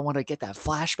 Do I want to get that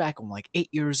flashback when I'm like 8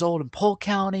 years old in Polk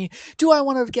County? Do I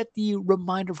want to get the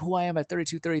reminder of who I am at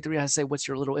 32, 33? I say, what's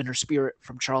your little inner spirit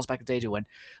from Charles back in the day doing?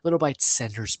 Little Bites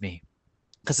centers me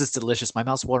because it's delicious. My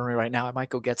mouth's watering right now. I might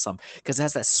go get some because it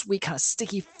has that sweet kind of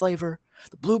sticky flavor.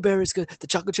 The blueberry's good. The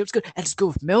chocolate chip's good. And it's good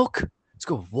with milk. Let's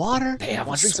go with water. They have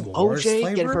want to drink some s'mores OJ,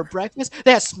 flavor? get it for breakfast.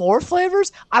 They have s'more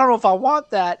flavors. I don't know if I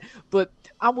want that, but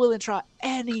I'm willing to try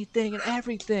anything and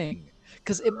everything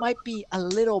because it might be a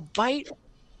little bite.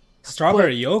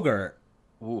 Strawberry yogurt.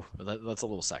 Ooh, that's a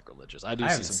little sacrilegious. I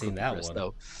haven't see some seen that one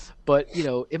though. But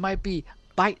it might be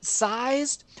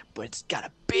bite-sized, but it's got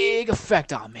a big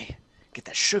effect on me. Get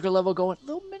that sugar level going.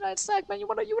 Little midnight snack, man. You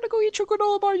wanna go eat your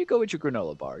granola bar? You go eat your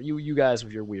granola bar. You guys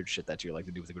with your weird shit that you like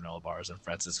to do with the granola bars and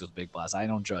Francisco's Big Blast. I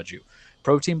don't judge you.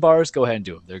 Protein bars, go ahead and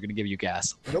do them. They're gonna give you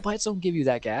gas. Little Bites don't give you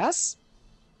that gas.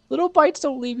 Little Bites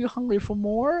don't leave you hungry for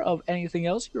more of anything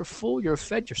else. You're full. You're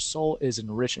fed. Your soul is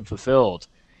enriched and fulfilled.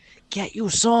 Get you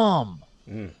some.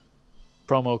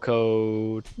 Promo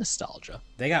code nostalgia.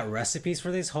 They got recipes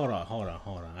for these? Hold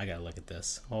on. I gotta look at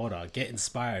this. Hold on. Get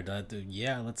inspired.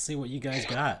 Yeah, let's see what you guys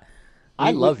got.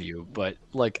 I love you, but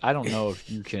I don't know if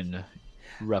you can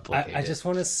replicate I just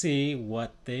want to see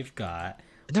what they've got.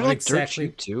 And they're dirt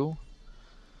cheap too.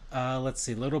 Let's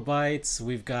see. Little Bites.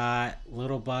 We've got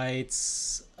Little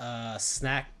Bites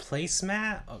snack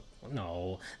placemat.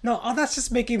 No. Oh, that's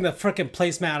just making the freaking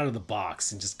placemat out of the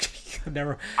box and just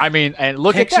never. I mean, and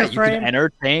look at that. Frame. You can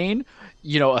entertain, a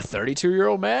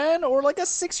 32-year-old man or like a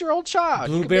 6-year-old child.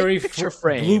 Blueberry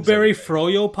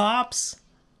Froyo Pops.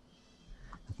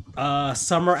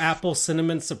 Summer Apple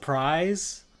Cinnamon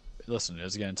Surprise. Listen,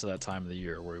 it's getting to that time of the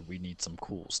year where we need some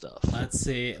cool stuff. Let's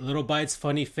see. Little Bites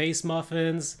Funny Face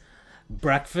Muffins.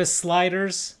 Breakfast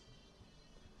Sliders.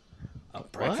 Oh,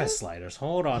 breakfast sliders.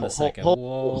 Hold on a second.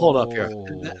 Hold up here.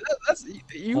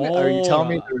 Are you telling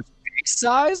me there's big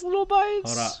size Little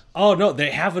Bites? Hold on. Oh no, they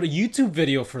have a YouTube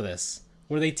video for this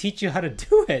where they teach you how to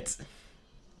do it.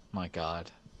 My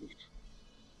God.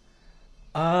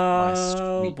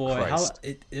 Oh boy.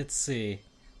 Let's see.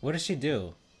 What does she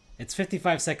do? It's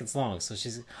 55 seconds long, so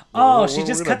she's. Oh, she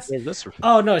just cuts.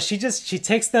 Oh no, she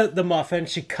takes the muffin,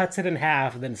 she cuts it in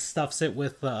half, and then stuffs it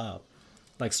with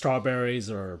like strawberries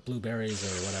or blueberries or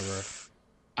whatever.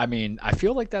 I mean, I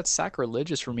feel like that's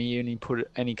sacrilegious for me and you put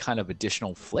any kind of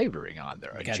additional flavoring on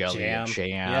there. They A got jelly, a jam.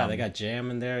 jam. Yeah, they got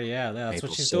jam in there. Yeah, that's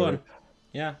what maple she's syrup. doing.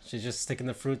 Yeah, she's just sticking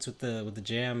the fruits with the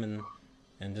jam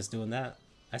and just doing that.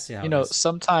 I see how You it know, is.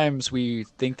 sometimes we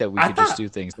think that we I could just thought do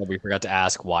things that we forgot to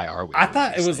ask, why are we I doing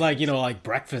thought it these was like, things? like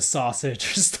breakfast sausage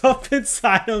or stuff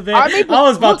inside of it. I mean, I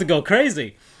was about look, to go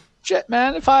crazy. shit,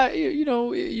 man, if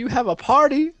you have a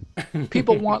party,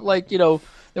 people want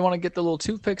they want to get the little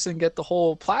toothpicks and get the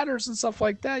whole platters and stuff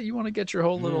like that. You want to get your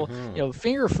whole little,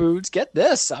 finger foods. Get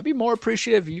this. I'd be more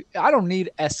appreciative. I don't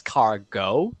need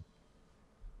escargot.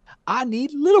 I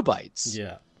need little bites.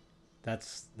 Yeah,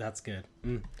 that's good.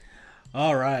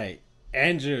 All right,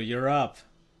 Andrew, you're up.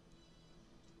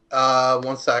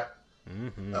 1 sec.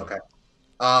 Mm-hmm. Okay.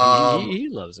 He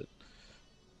loves it.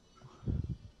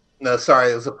 No,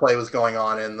 sorry, it was a play was going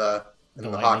on in the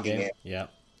hockey game.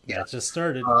 Yep. Yeah. That just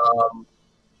started.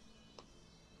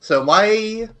 So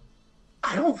I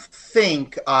don't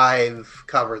think I've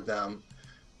covered them,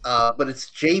 but it's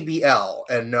JBL,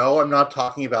 and no, I'm not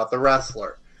talking about the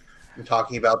wrestler. I'm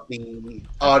talking about the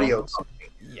audio company.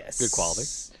 Yes. Good quality.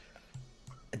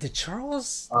 Did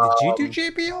Charles? Did you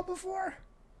do JBL before?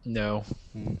 No.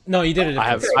 No, you did it. I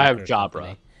have Jabra.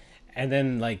 Company. And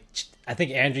then I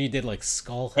think Andrew, you did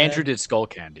Skullhead. Andrew did Skull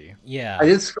Candy. Yeah. I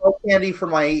did Skull Candy for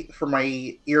my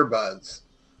earbuds.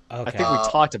 Okay. I think we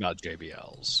talked about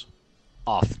JBLs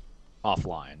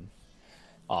offline,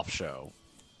 off show.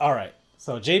 All right.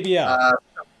 So JBL.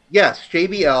 Yes,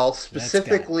 JBL,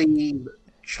 specifically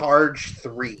Charge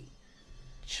 3.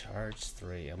 Charge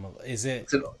 3. Is it?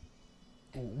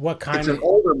 What kind it's of? It's an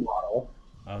older model.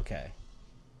 Okay.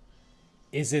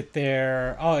 Is it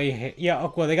their? Oh yeah.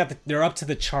 Well, they're up to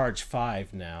the Charge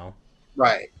 5 now.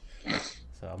 Right.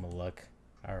 So I'm gonna look.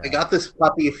 All right. I got this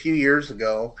puppy a few years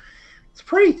ago. It's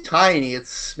pretty tiny.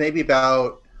 It's maybe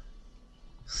about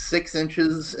 6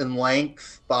 inches in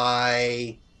length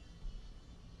by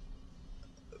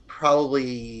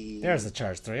probably. There's the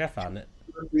Charge 3. I found it.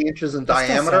 3 inches in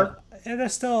diameter. They're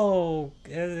still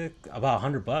about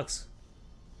 $100.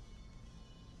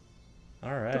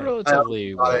 All right. They're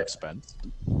relatively well expensive.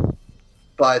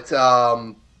 But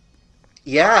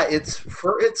yeah, it's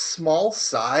for its small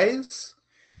size.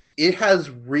 It has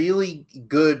really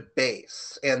good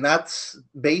bass, and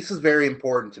bass is very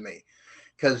important to me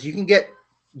because you can get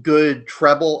good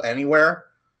treble anywhere.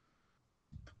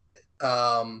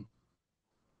 The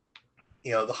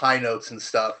high notes and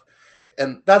stuff,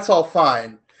 and that's all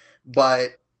fine,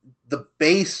 but the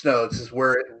bass notes is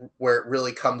where it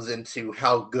really comes into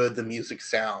how good the music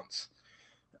sounds.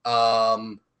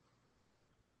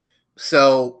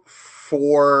 So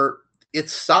for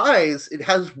its size, it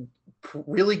has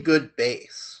really good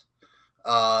bass.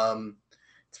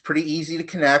 It's pretty easy to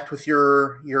connect with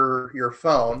your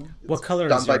phone. What color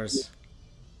is yours?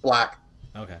 Black.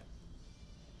 Okay.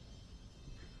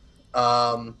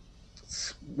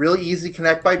 It's really easy to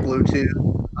connect by Bluetooth.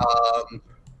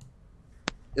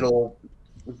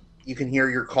 You can hear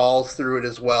your calls through it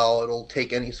as well. It'll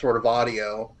take any sort of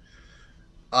audio.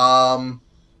 I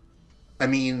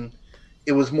mean,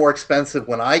 it was more expensive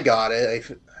when I got it.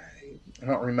 I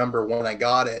don't remember when I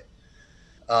got it.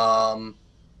 But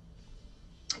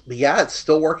yeah, it's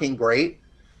still working great.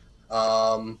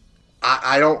 I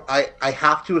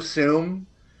have to assume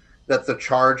that the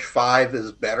Charge 5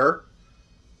 is better.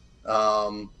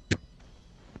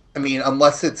 I mean,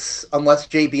 unless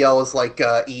JBL is like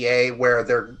EA, where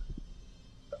they're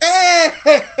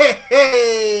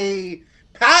hey,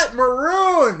 Pat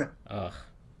Maroon,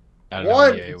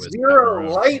 1-0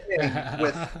 Lightning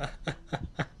with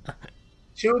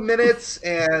 2 minutes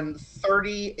and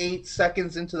 38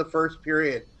 seconds into the first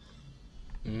period.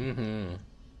 Mm-hmm.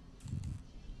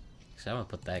 So I'm gonna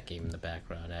put that game in the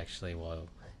background actually,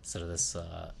 instead of this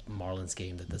Marlins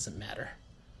game that doesn't matter.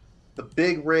 The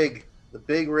big rig.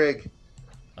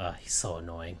 He's so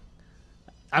annoying.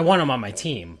 I want him on my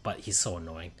team, but he's so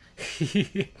annoying.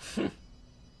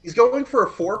 He's going for a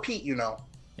 4-peat, Yeah,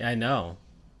 I know.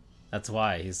 That's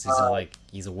why he's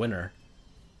a winner.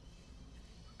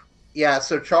 Yeah,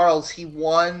 so Charles, he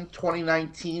won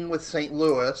 2019 with St.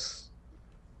 Louis,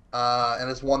 and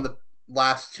has won the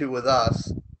last 2 with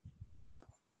us.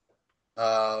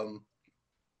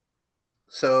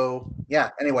 So yeah.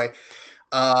 Anyway.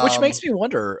 Which makes me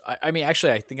wonder. I mean,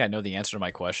 actually, I think I know the answer to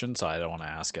my question, so I don't want to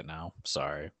ask it now.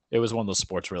 Sorry. It was one of those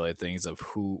sports-related things of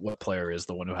what player is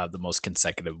the one who had the most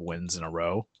consecutive wins in a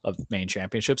row of main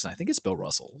championships, and I think it's Bill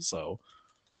Russell. So,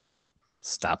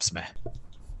 stops me.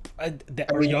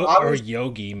 Or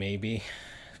Yogi, maybe.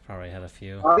 Probably had a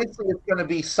few. Obviously, it's going to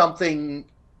be something,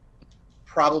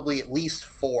 probably at least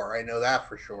 4. I know that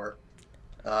for sure.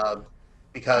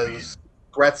 because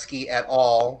Gretzky et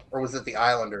al., or was it the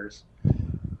Islanders,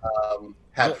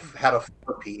 had a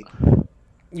four-peat.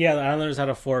 Yeah, the Islanders had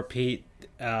a four-peat.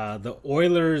 The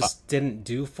Oilers didn't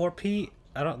do four-peat.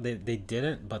 They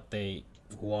didn't, but they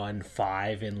won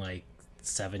 5 in like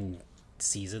 7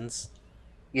 seasons.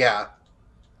 Yeah.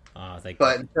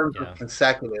 But in terms of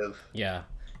consecutive. Yeah.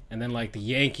 And then like the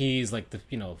Yankees, like the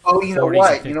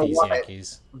 40s and 50s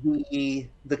Yankees.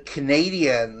 The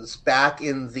Canadians back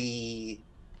in the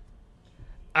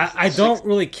I don't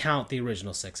really count the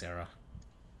original 6 era.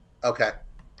 Okay.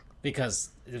 Because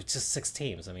it was just 6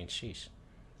 teams. I mean, sheesh.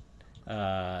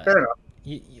 Fair enough.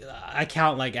 I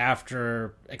count like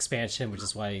after expansion, which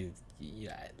is why,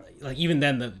 like even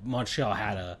then, the Montreal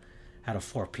had a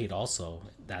 4-peat also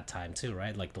that time too,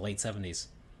 right? Like the late 70s.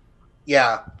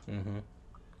 Yeah. Mm-hmm.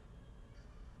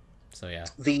 So yeah.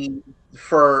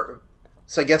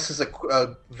 So I guess it's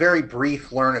a very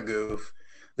brief learn-a-goof.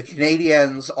 The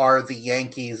Canadiens are the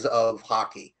Yankees of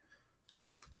hockey.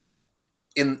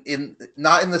 In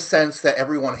not in the sense that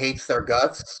everyone hates their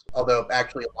guts, although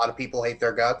actually a lot of people hate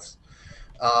their guts,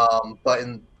 but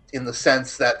in the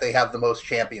sense that they have the most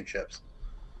championships.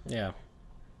 Yeah,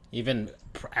 even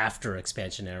after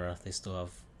expansion era, they still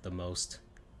have the most.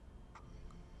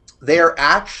 They're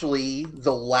actually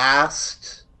the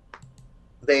last.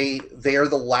 They are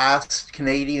the last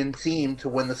Canadian team to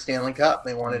win the Stanley Cup.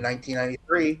 They won in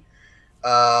 1993.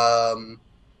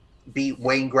 Beat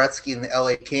Wayne Gretzky and the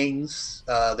LA Kings.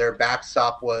 Their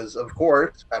backstop was, of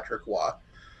course, Patrick Waugh.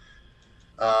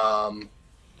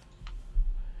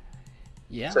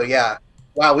 Yeah. So yeah,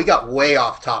 wow, we got way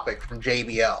off topic from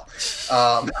JBL.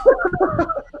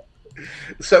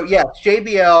 So yeah,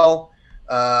 JBL.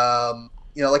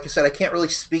 Like I said, I can't really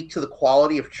speak to the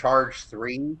quality of Charge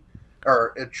 3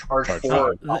 or Charge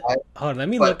 4. Hold on, let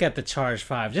me look at the Charge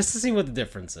 5 just to see what the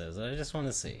difference is. I just want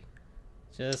to see.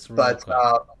 Just real quick.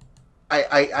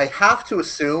 I have to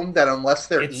assume that unless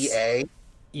they're EA,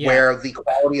 where the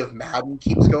quality of Madden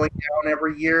keeps going down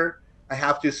every year, I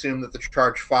have to assume that the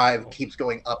Charge 5 keeps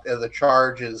going up. The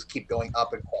charges keep going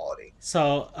up in quality.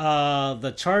 So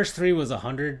the Charge 3 was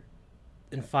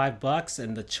 $105,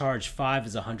 and the Charge 5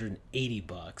 is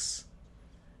 $180,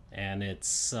 and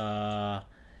it's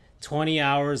 20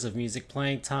 hours of music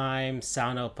playing time,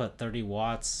 sound output 30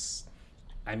 watts.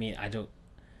 I mean,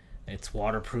 it's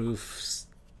waterproof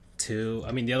too.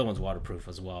 I mean, the other one's waterproof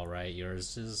as well, right?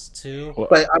 Yours is too.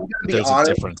 But I'm going to be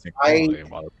honest.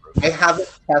 I haven't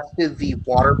tested the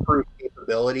waterproof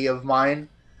capability of mine,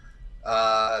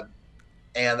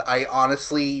 and I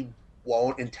honestly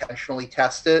won't intentionally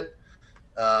test it.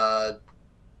 I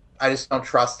just don't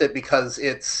trust it because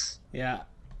it's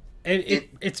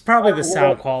it's probably the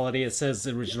sound quality. It says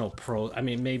original Pro. I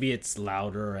mean, maybe it's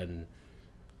louder and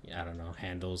I don't know,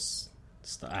 handles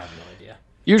stuff. I have no idea.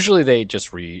 Usually they just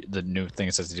the new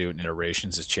things that they do in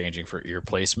iterations is changing for ear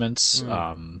placements.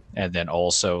 And then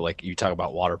also, like you talk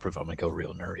about waterproof, I'm going to go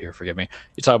real nerd here, forgive me.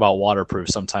 You talk about waterproof,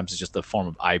 sometimes it's just the form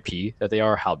of IP that they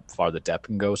are, how far the depth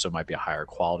can go. So it might be a higher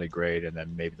quality grade, and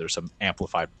then maybe there's some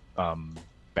amplified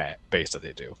bass that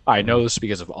they do. I know this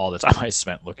because of all the time I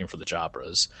spent looking for the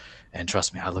Jabras. And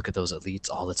trust me, I look at those Elites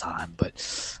all the time,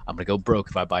 but I'm going to go broke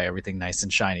if I buy everything nice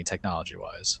and shiny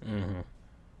technology-wise. Mm-hmm.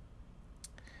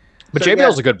 But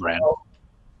JBL's a good brand.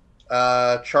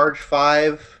 Charge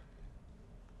 5.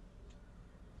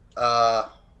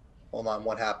 Hold on,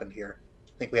 what happened here?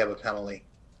 I think we have a penalty.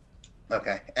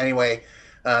 Okay. Anyway,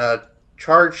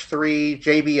 Charge 3,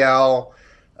 JBL,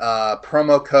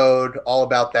 promo code, all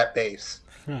about that bass.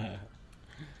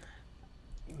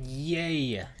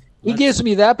 Yay. He gives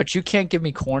me that, but you can't give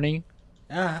me corny.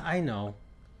 I know.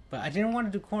 But I didn't want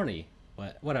to do corny.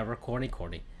 But whatever, corny.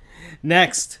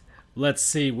 Next. Let's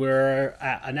see, we're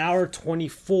at an hour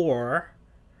 24.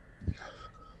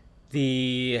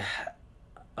 The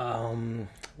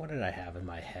what did I have in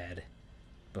my head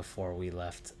before we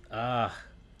left? I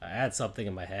had something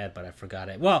in my head, but I forgot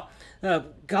it. Well,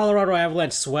 Colorado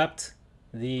Avalanche swept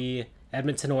the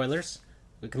Edmonton Oilers.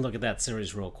 We can look at that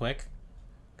series real quick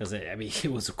because it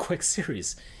was a quick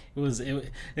series.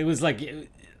 It was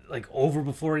like over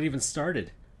before it even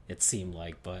started. It seemed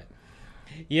like, but.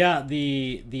 Yeah,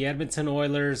 the Edmonton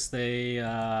Oilers, they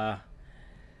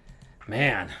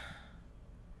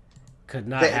could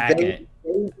not hack it.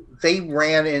 They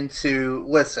ran into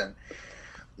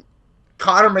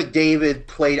Connor McDavid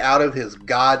played out of his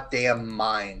goddamn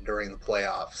mind during the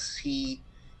playoffs.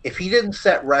 If he didn't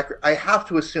set record, I have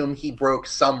to assume he broke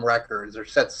some records or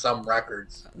set some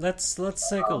records. Let's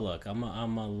take a look. I'm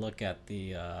gonna look at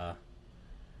the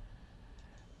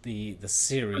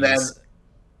series.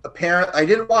 I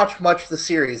didn't watch much of the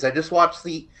series. I just watched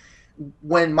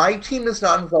when my team is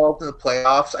not involved in the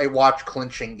playoffs, I watch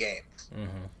clinching games.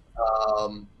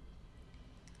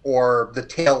 Or the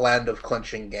tail end of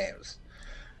clinching games.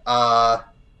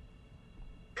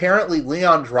 Apparently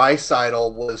Leon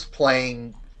Draisaitl was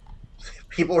playing.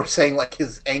 People were saying like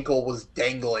his ankle was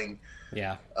dangling.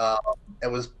 Yeah.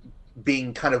 It was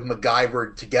being kind of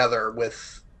MacGyvered together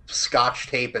with scotch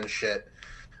tape and shit.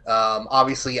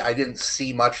 Obviously, I didn't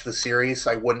see much of the series.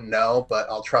 I wouldn't know, but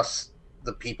I'll trust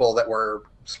the people that were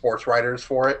sports writers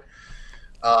for it.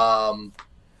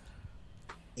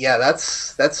 Yeah,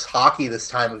 that's hockey this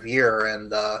time of year,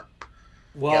 and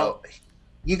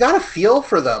you got to feel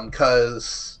for them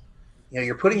because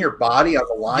you're putting your body on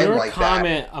the line like that. Your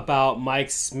comment about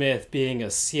Mike Smith being a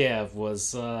Siev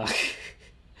was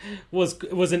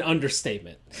an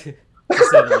understatement, to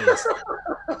say the least.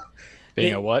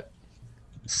 Being a what?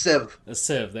 Sieve. A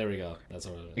sieve. There we go. That's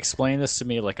what it is. Explain this to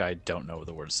me like I don't know what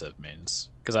the word sieve means.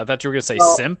 Because I thought you were going to say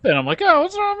simp, and I'm like, oh,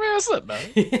 what's wrong with a simp, man?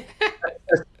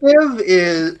 A sieve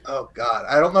is, oh god,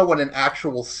 I don't know what an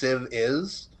actual sieve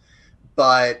is,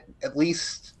 but at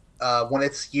least when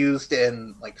it's used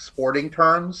in like sporting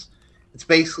terms, it's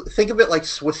basically, think of it like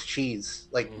Swiss cheese,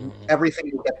 like everything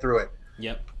you get through it.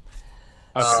 Yep.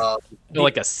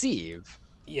 Like a sieve.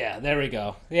 Yeah, there we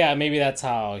go. Yeah, maybe that's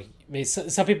how. Maybe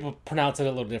some people pronounce it a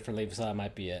little differently, so that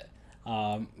might be it.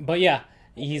 But yeah,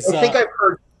 he's. I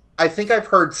think I've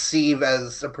heard sieve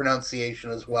as a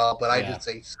pronunciation as well, but I just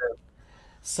say sieve.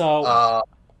 So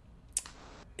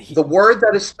the word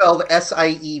that is spelled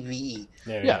Sieve.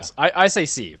 Yes, I say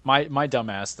sieve. My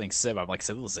dumbass thinks sieve. I'm like,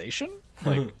 civilization?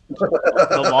 Like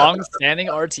the long-standing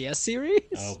RTS series?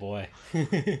 Oh boy.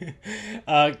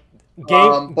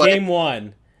 Game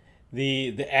one.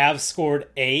 The Avs scored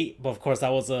 8, but of course that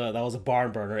was a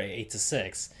barn burner,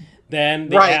 8-6. Then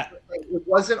it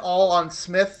wasn't all on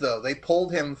Smith though. They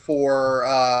pulled him for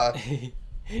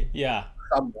yeah.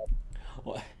 Someone.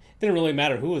 Well, it didn't really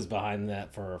matter who was behind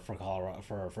that for Colorado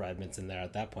for Edmonton there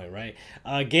at that point, right?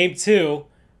 Game 2,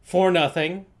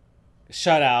 4-0,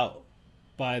 shutout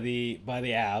by the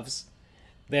Avs.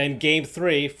 Then game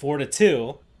 3,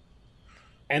 4-2,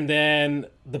 and then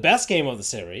the best game of the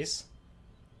series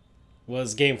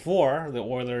was game 4. The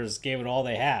Oilers gave it all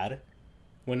they had,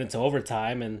 went into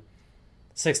overtime, and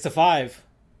 6-5,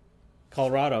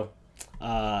 Colorado.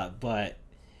 But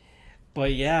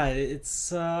yeah, it's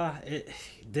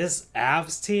this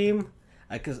Avs team,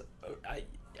 because I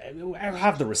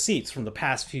have the receipts from the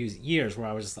past few years where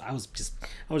I was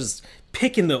just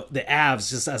picking the Avs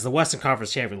just as the Western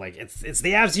Conference champion. Like it's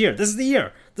the Avs year. This is the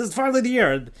year. This is finally the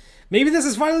year. Maybe this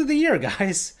is finally the year,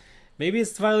 guys. Maybe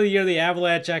it's finally the year the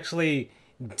Avalanche actually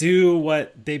do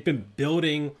what they've been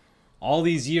building all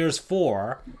these years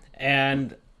for.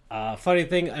 And funny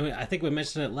thing, I mean, I think we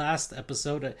mentioned it last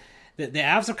episode. The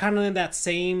Avs are kind of in that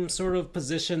same sort of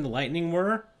position the Lightning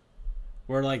were,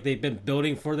 where like they've been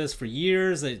building for this for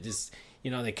years. They just,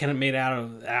 they couldn't make it out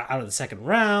of the second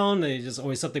round. They just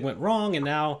always something went wrong, and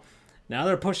now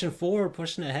they're pushing forward,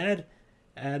 pushing ahead,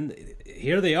 and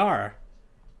here they are.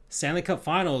 Stanley Cup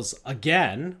Finals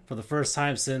again for the first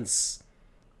time since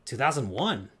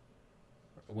 2001,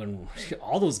 when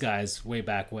all those guys way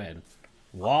back when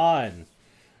won.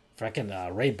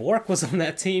 Freaking Ray Bourque was on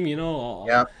that team,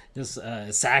 Yeah. Just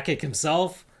Sakic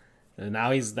himself, and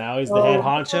now he's the head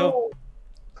honcho.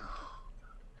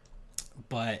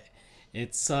 But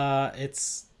it's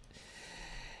this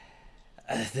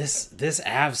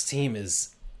Avs team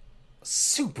is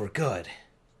super good.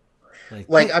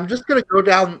 Like I'm just gonna go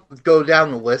down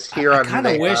the list here. I kind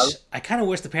of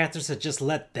wish the Panthers had just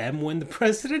let them win the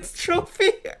President's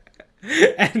Trophy,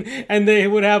 and they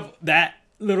would have that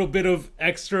little bit of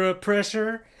extra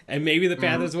pressure, and maybe the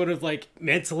Panthers would have like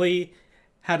mentally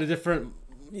had a different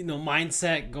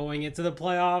mindset going into the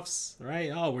playoffs.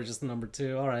 Right? Oh, we're just number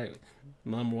 2. All right,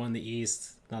 number 1 in the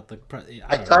East, not the.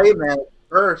 I tell you, man, it's a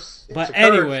curse. But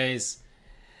anyways,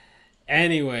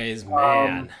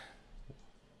 man.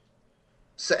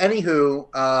 So, anywho,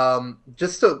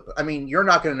 you're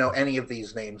not going to know any of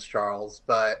these names, Charles,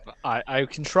 but I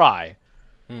can try.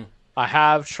 I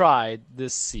have tried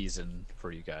this season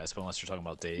for you guys, but unless you're talking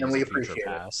about days, and we future, appreciate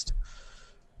past.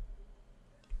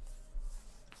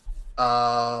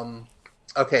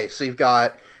 Okay, so you've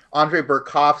got Andre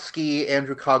Burakovsky,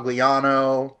 Andrew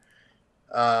Cogliano,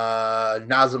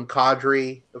 Nazem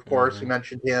Kadri, of course, we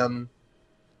mentioned him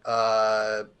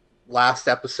last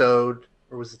episode.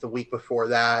 Or was it the week before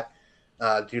that?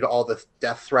 Due to all the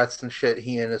death threats and shit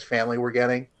he and his family were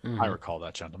getting. I recall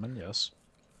that, gentleman, yes.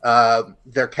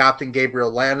 Their captain, Gabriel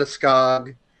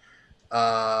Landeskog.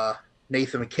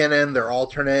 Nathan McKinnon, their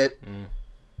alternate.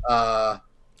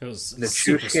 It was a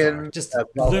Nichushkin, superstar. Just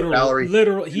Valerie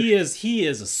literal. He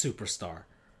is a superstar.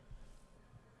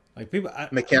 Like people,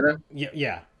 McKinnon.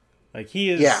 Yeah. Like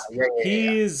he is.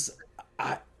 He's.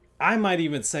 I might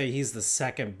even say he's the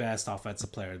second best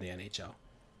offensive player in the NHL.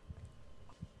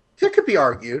 That could be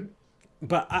argued.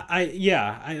 But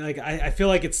I feel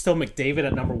like it's still McDavid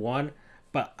at number one,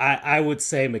 but I would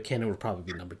say McKinnon would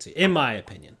probably be number two, in my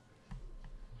opinion.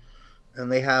 And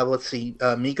they have, let's see,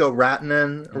 Mikko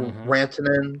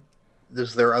Rantanen.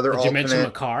 There's their other alternate. Did you mention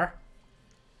Makar?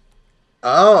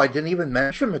 Oh, I didn't even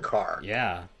mention Makar.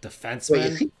 Yeah, defenseman. Wait,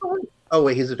 is he? Oh,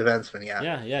 wait, he's a defenseman.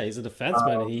 Yeah. Yeah, he's a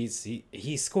defenseman.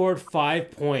 He scored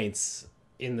 5 points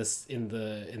in the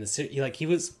series. Like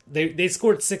they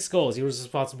scored 6 goals. He was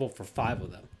responsible for 5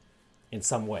 of them, in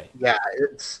some way. Yeah,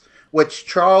 which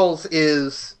Charles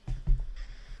is,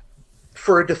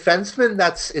 for a defenseman,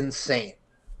 that's insane.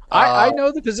 I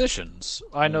know the positions.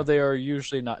 I know they are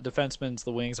usually not defensemen.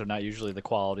 The wings are not usually the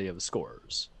quality of the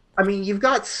scorers. I mean, you've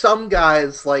got some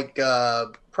guys like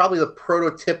probably the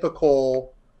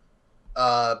prototypical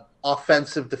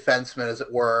offensive defenseman, as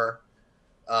it were,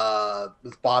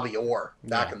 with Bobby Orr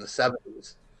back in the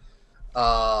 70s.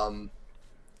 I'd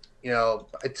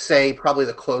say probably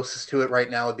the closest to it right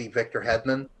now would be Victor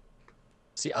Hedman.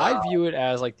 See, I view it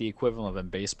as like the equivalent of in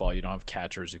baseball. You don't have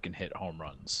catchers who can hit home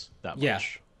runs that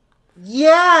much.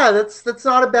 Yeah, that's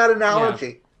not a bad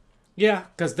analogy. Yeah,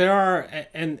 because there are,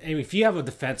 and if you have a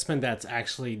defenseman that's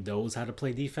actually knows how to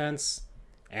play defense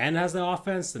and has the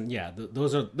offense, then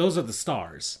those are the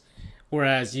stars.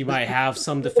 Whereas you might have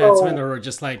some defensemen that are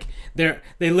just like they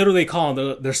literally call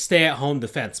them their stay-at-home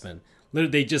defensemen.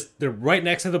 Literally, they're right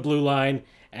next to the blue line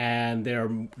and they're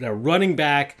running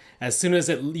back as soon as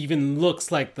it even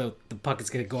looks like the puck is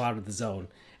going to go out of the zone,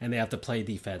 and they have to play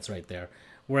defense right there.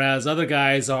 Whereas other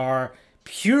guys are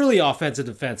purely offensive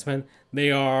defensemen.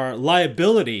 They are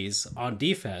liabilities on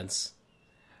defense,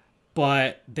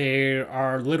 but they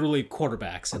are literally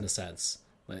quarterbacks in a sense,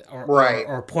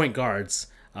 or point guards,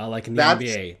 like in the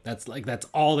NBA. That's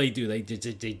all they do. They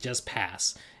just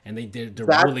pass, and they're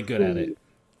really good at it.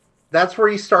 That's where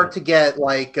you start to get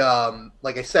like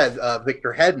I said,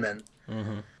 Victor Hedman,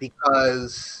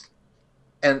 because.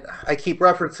 And I keep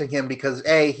referencing him because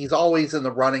he's always in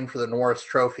the running for the Norris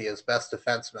Trophy as best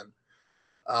defenseman.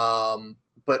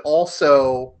 But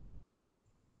also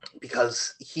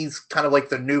because he's kind of like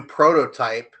the new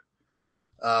prototype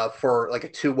for like a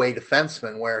two-way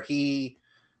defenseman, where he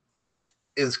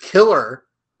is killer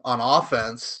on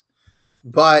offense,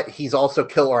 but he's also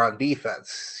killer on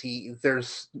defense.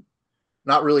 There's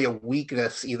not really a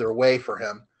weakness either way for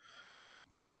him.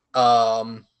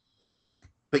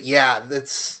 But yeah,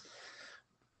 that's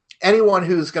anyone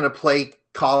who's going to play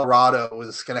Colorado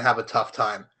is going to have a tough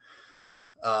time.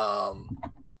 So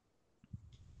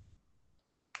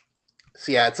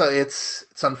yeah, it's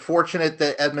unfortunate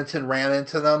that Edmonton ran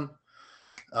into them.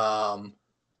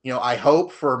 I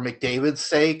hope for McDavid's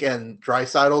sake and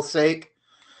Draisaitl's sake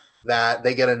that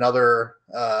they get another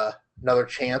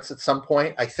chance at some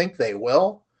point. I think they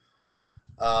will.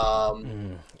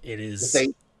 It is.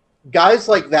 Guys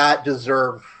like that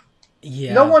deserve.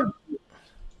 Yeah.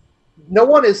 No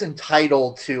one is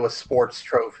entitled to a sports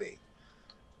trophy,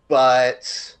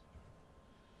 but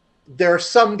there are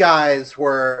some guys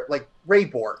where, like Ray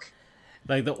Bourque,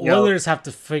 like the Oilers have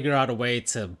to figure out a way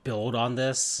to build on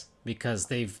this because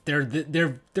they're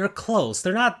close.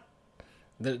 They're not.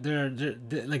 They're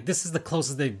like, this is the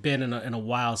closest they've been in a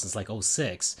while since like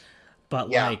 2006,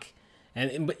 but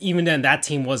but even then, that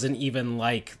team wasn't even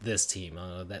like this team.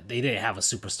 That they didn't have a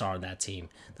superstar on that team.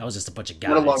 That was just a bunch of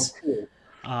guys.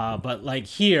 But like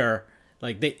here,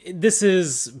 like this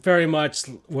is very much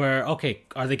where, okay,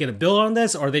 are they going to build on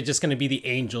this, or are they just going to be the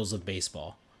Angels of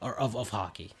baseball or of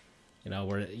hockey?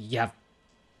 Where you have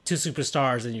 2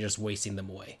 superstars and you're just wasting them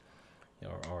away,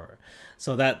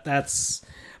 so that's.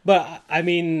 But I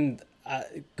mean,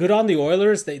 good on the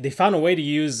Oilers. They found a way to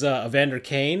use Evander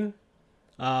Kane.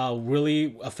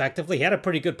 Really effectively. He had a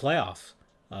pretty good playoff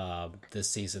this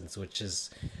season, which is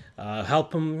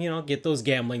help him, get those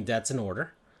gambling debts in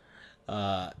order.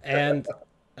 And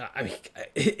I mean,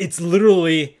 it's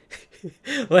literally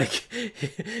like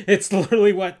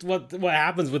what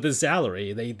happens with his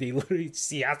salary. They literally,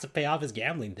 he has to pay off his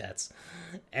gambling debts,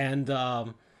 and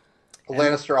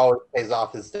Lannister always pays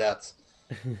off his debts.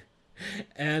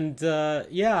 And this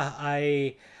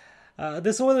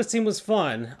Oilers team was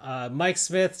fun. Mike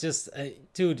Smith just,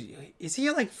 dude, is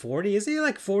he like 40? Is he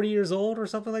like 40 years old or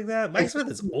something like that? Mike Smith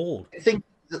is old. I think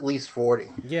he's at least 40.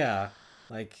 Yeah,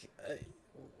 like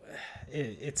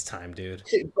it's time, dude.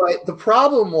 But the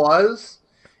problem was,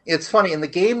 it's funny, in the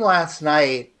game last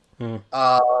night,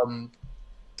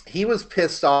 he was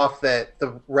pissed off that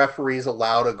the referees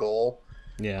allowed a goal.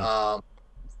 Yeah.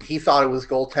 He thought it was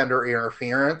goaltender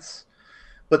interference.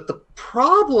 But the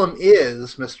problem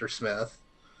is, Mr. Smith,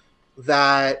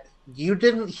 that you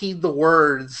didn't heed the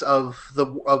words of the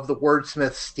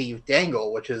wordsmith Steve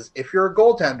Dangle, which is, if you're a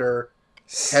goaltender,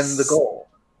 tend the goal.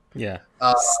 Yeah.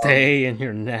 Stay in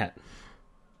your net.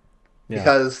 Yeah.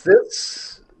 Because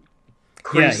this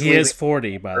crease he is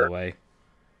 40, by the way.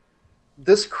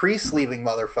 This crease leaving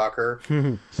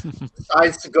motherfucker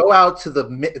decides to go out to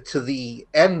the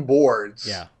end boards.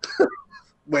 Yeah.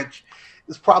 Which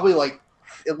is probably like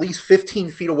at least 15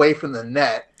 feet away from the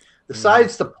net.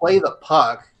 Decides to play the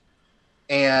puck,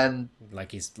 and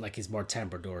like he's more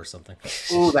Temprador or something.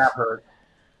 Ooh, that hurt.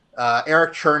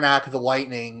 Eric Chernak of the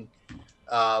Lightning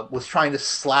was trying to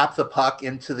slap the puck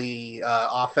into the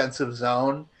offensive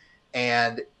zone,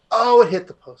 and it hit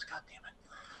the post. God damn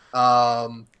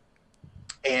it!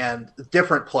 And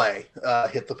different play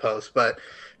hit the post, but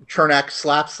Chernak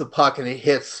slaps the puck and it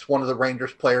hits one of the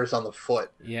Rangers players on the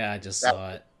foot. Yeah, I just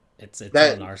saw it. It's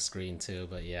on our screen too,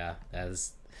 but yeah,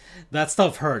 that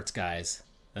stuff hurts, guys.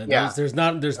 There's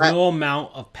no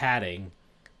amount of padding.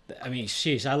 I mean,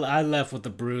 sheesh, I left with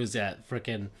the bruise at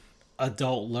freaking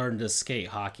adult learn to skate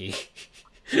hockey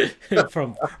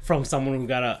from someone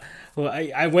who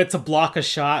I went to block a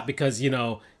shot because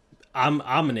I'm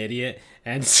an idiot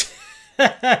and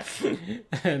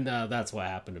and that's what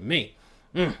happened to me.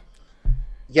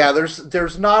 Yeah,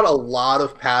 there's not a lot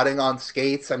of padding on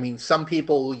skates. I mean, some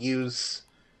people use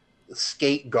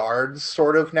skate guards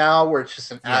sort of now, where it's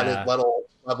just an added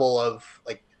level of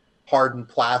like hardened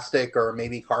plastic or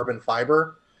maybe carbon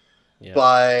fiber. Yeah.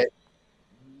 But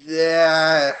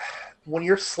when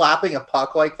you're slapping a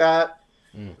puck like that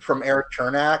from Eric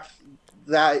Chernak,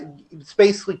 that it's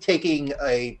basically taking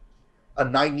a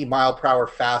 90-mile-per-hour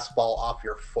fastball off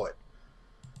your foot.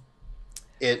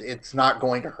 It's not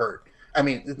going to hurt. I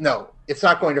mean, no, it's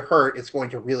not going to hurt. It's going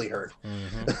to really hurt.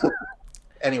 Mm-hmm.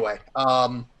 Anyway,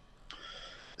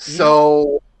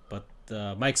 so... But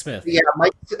Mike Smith. Yeah,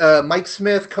 Mike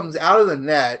Smith comes out of the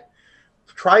net,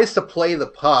 tries to play the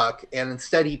puck, and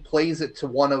instead he plays it to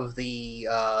one of the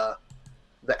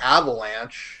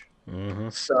Avalanche. Mm-hmm.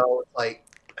 So it's like,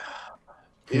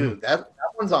 dude, that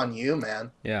one's on you,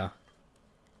 man. Yeah.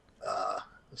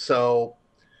 So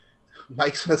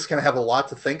Mike Smith's going to have a lot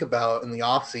to think about in the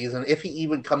offseason, if he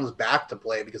even comes back to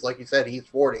play, because like you said, he's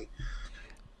 40.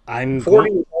 40 is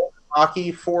old for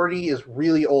hockey. 40 is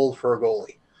really old for a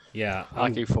goalie. Yeah.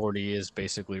 Hockey 40 is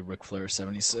basically Ric Flair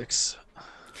 76.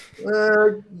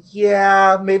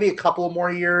 Yeah, maybe a couple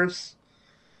more years.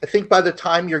 I think by the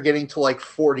time you're getting to like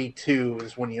 42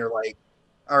 is when you're like,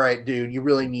 all right, dude, you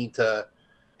really need to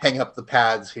hang up the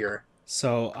pads here.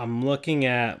 So I'm looking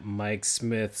at Mike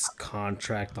Smith's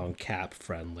contract on Cap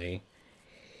Friendly.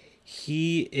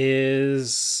 He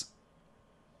is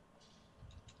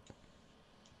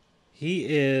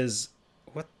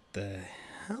what the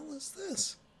hell is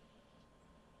this?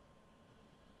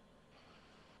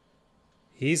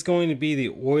 He's going to be the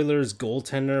Oilers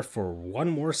goaltender for one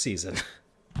more season.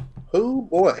 Oh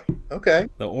boy. Okay.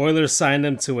 The Oilers signed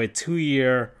him to a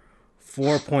 2-year,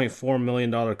 $4.4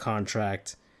 million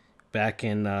contract back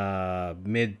in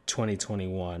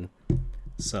mid-2021.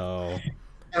 So,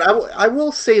 and I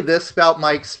will say this about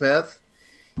Mike Smith.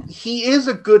 He is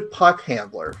a good puck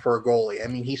handler for a goalie. I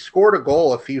mean, he scored a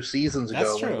goal a few seasons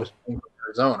ago when he was in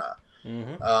Arizona.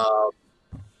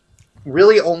 Mm-hmm.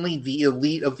 Really only the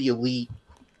elite of the elite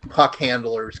puck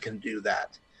handlers can do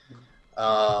that.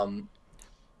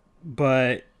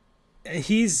 But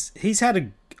he's had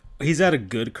a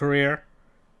good career.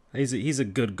 He's a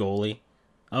good goalie.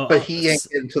 But he ain't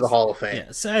into the Hall of Fame.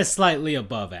 Yeah, so slightly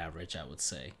above average, I would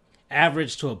say.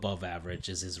 Average to above average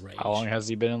is his range. How long has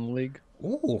he been in the league?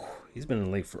 Ooh, he's been in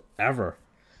the league forever.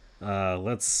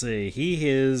 Let's see. He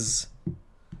is...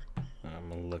 I'm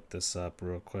going to look this up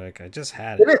real quick. I just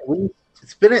had it.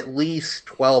 It's been at least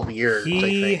 12 years,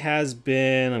 He has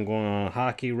been, I'm going on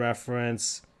Hockey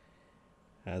Reference,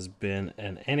 has been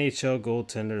an NHL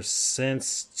goaltender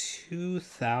since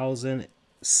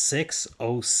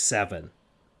 2006-07.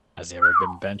 Has he ever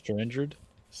been benched or injured?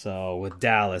 So with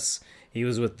Dallas, he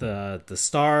was with the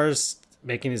Stars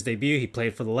making his debut. He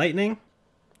played for the Lightning.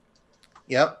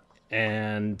 Yep.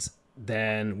 And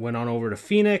then went on over to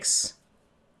Phoenix.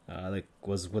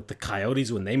 Was with the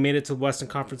Coyotes when they made it to the Western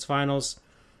Conference Finals.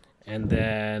 And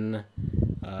then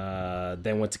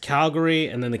went to Calgary.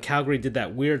 And then the Calgary did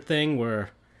that weird thing where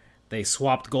they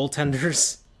swapped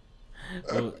goaltenders.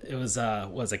 it was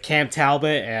a Cam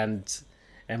Talbot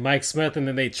and Mike Smith, and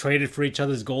then they traded for each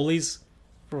other's goalies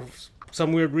for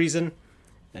some weird reason,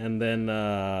 and then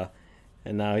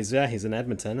and now he's in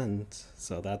Edmonton, and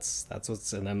so that's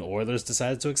what's, and then the Oilers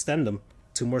decided to extend him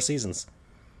 2 more seasons,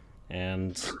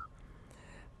 and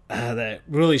that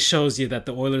really shows you that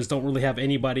the Oilers don't really have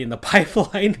anybody in the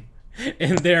pipeline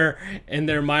in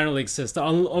their minor league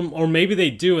system, or maybe they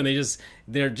do, and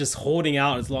they're just holding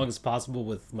out as long as possible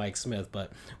with Mike Smith.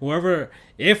 But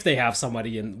if they have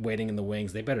somebody waiting in the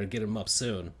wings, they better get him up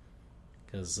soon,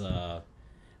 because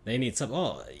they need some.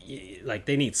 Oh, like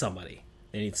they need somebody.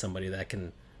 They need somebody that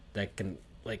can like.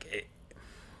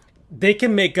 They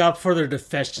can make up for their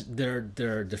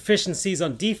deficiencies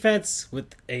on defense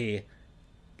with a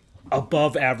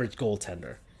above average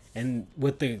goaltender, and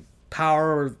with the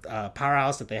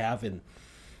powerhouse that they have in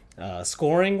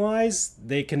scoring wise,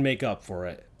 they can make up for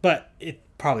it. But it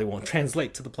probably won't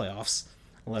translate to the playoffs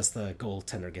unless the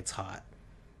goaltender gets hot.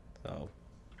 So,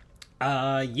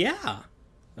 yeah.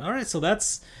 All right, so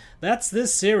that's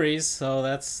this series. So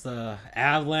that's the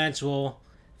Avalanche will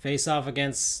face off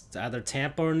against either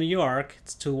Tampa or New York.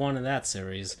 It's 2-1 in that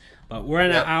series. But we're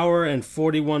in an hour and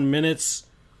 41 minutes.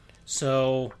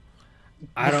 So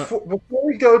before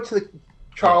we go to the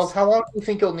Charles, how long do you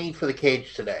think you'll need for the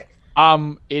cage today?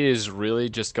 It is really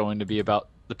just going to be about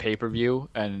the pay-per-view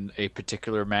and a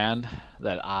particular man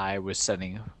that I was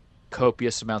sending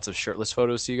copious amounts of shirtless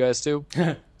photos to you guys to.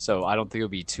 So I don't think it'll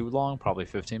be too long, probably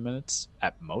 15 minutes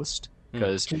at most,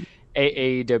 because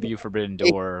AEW Forbidden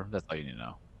Door, that's all you need to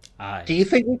know. Do you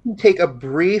think we can take a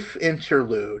brief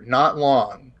interlude, not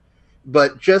long,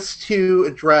 but just to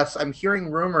address, I'm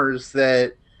hearing rumors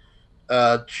that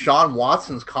Sean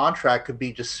Watson's contract could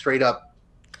be just straight up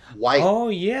white. Oh,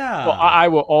 yeah. Well, I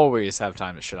will always have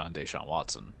time to shit on Deshaun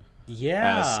Watson.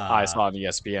 Yeah. As I saw on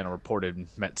ESPN reported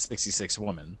met 66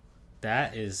 women.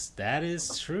 That is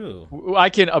true. I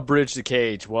can abridge the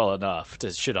cage well enough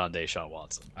to shit on Deshaun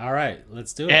Watson. All right,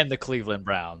 let's do it. And the Cleveland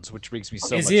Browns, which brings me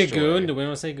so much joy. Is he a goon? Do we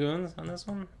want to say goons on this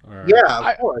one? Or...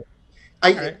 Yeah, of course.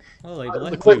 All right. We'll label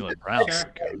it. The Cleveland Browns.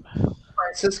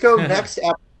 Francisco, next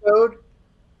episode,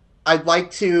 I'd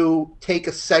like to take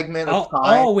a segment of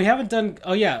time. Oh, we haven't done.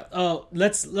 Oh yeah.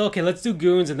 Let's do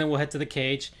goons, and then we'll head to the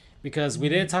cage, because we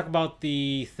didn't talk about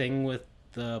the thing with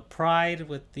the Pride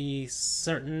with the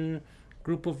certain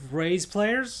group of Rays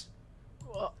players.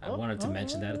 I wanted to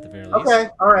mention that at the very least. Okay,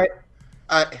 all right.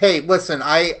 Hey, listen,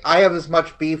 I have as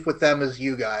much beef with them as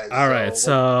you guys. All right,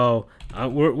 so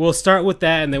we'll start with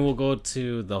that, and then we'll go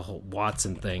to the whole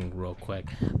Watson thing real quick.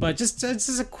 But just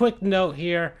a quick note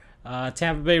here.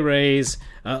 Tampa Bay Rays,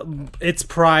 it's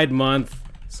Pride Month,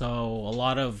 so a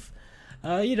lot of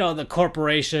the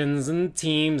corporations and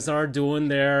teams are doing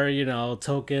their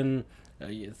token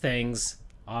things,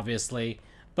 obviously,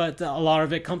 but a lot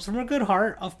of it comes from a good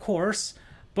heart, of course.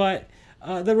 But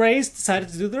the Rays decided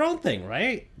to do their own thing,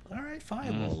 right? All right,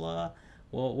 fine.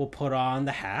 We'll put on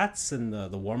the hats and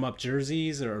the warm-up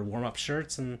jerseys or warm-up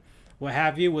shirts and what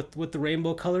have you with the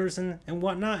rainbow colors and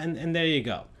whatnot, and there you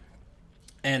go.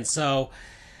 And so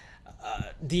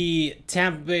the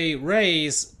Tampa Bay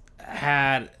Rays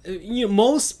had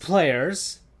most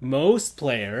players,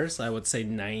 I would say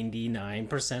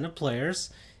 99% of players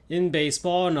in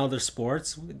baseball and other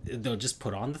sports, they'll just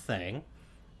put on the thing.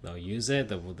 They'll use it.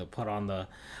 They'll put on the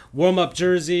warm-up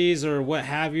jerseys or what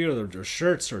have you, or their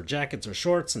shirts or jackets or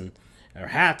shorts or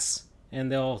hats,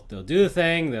 and they'll do the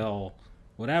thing. They'll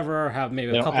whatever, have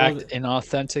maybe a couple act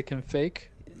inauthentic and fake.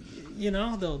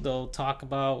 They'll talk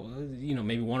about,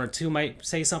 maybe one or two might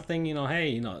say something,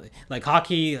 hey, like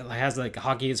hockey has like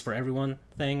hockey is for everyone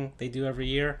thing they do every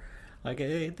year. Like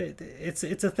it's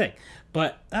a thing.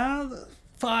 But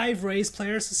 5 Rays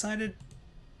players decided,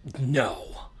 no,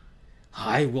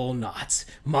 I will not.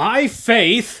 My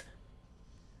faith,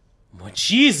 when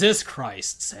Jesus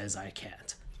Christ says I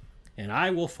can't, and I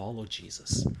will follow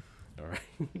Jesus. All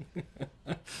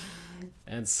right.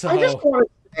 And so I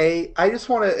just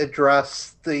want to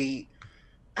address the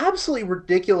absolutely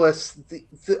ridiculous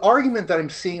the argument that I'm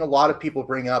seeing a lot of people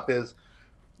bring up is,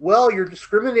 well, you're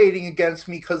discriminating against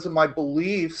me because of my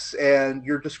beliefs, and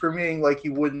you're discriminating like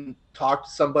you wouldn't talk to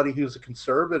somebody who's a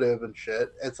conservative and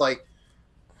shit. It's like,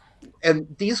 and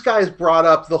these guys brought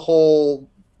up the whole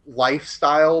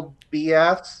lifestyle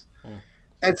BS.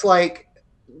 It's like,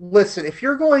 listen, if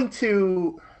you're going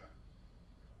to,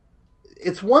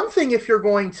 it's one thing if you're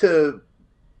going to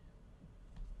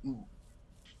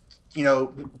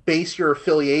base your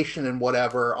affiliation and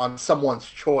whatever on someone's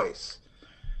choice.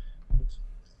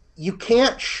 You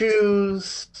can't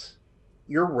choose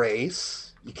your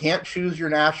race. You can't choose your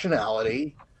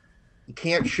nationality. You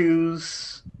can't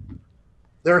choose.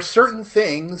 There are certain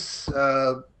things.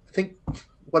 I think,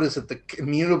 what is it? The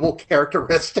immutable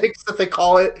characteristics that they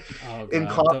call it in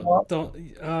God,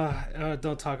 combat.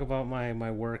 don't talk about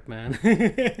my work, man.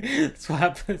 That's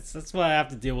what I have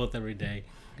to deal with every day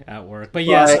at work. But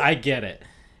yes, I get it.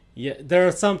 Yeah, there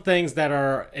are some things that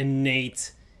are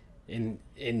innate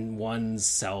in one's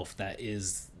self that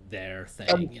is their thing.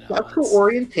 And sexual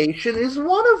orientation is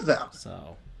one of them.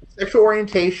 So sexual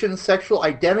orientation, sexual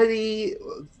identity,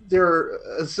 there are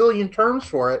a zillion terms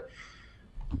for it.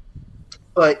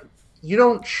 But you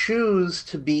don't choose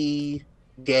to be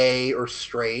gay or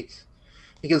straight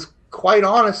because, quite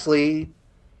honestly,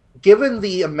 given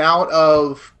the amount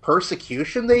of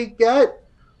persecution they get,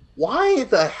 why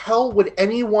the hell would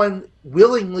anyone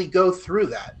willingly go through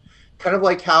that? Kind of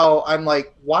like how I'm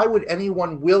like, why would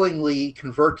anyone willingly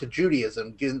convert to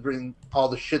Judaism given all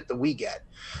the shit that we get?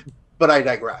 But I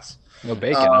digress. No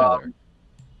bacon either.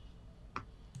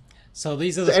 So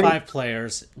these are the 5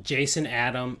 players: Jason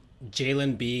Adam,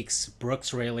 Jalen Beeks,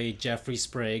 Brooks Raley, Jeffrey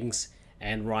Spriggs,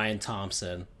 and Ryan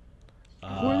Thompson.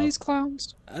 Who are these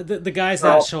clowns? The guys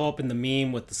that show up in the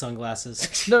meme with the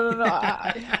sunglasses. No.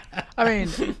 I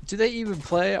mean, do they even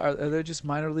play? Are they just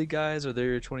minor league guys? Are they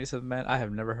your 27 man? I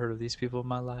have never heard of these people in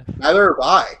my life. Neither have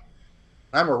I.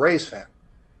 I'm a Rays fan.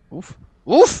 Oof.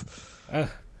 The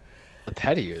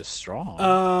petty is strong.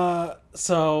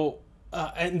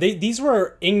 And these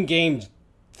were in-game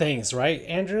things, right,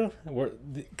 Andrew?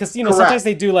 Because Correct. Sometimes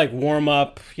they do like warm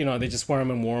up. They just wear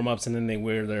them in warm ups and then they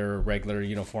wear their regular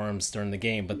uniforms during the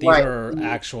game. But these are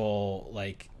actual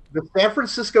like. The San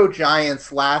Francisco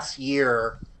Giants last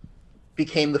year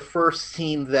became the first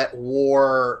team that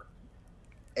wore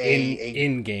a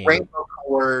in-game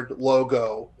rainbow-colored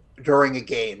logo during a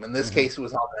game. In this case, it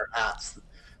was on their hats.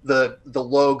 The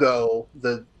logo,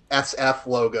 the SF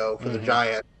logo for the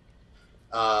Giants,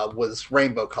 was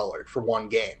rainbow-colored for one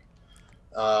game.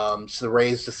 So the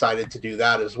Rays decided to do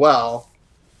that as well.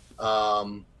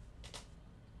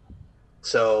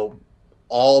 So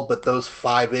all but those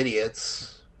 5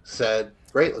 idiots said,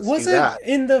 "Great, let's do that."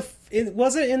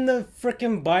 Was it in the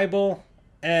frickin' Bible?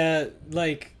 The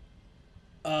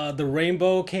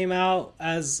rainbow came out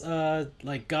as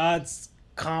like God's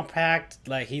compact,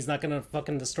 like he's not gonna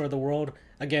fucking destroy the world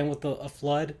again with a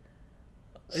flood.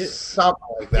 Something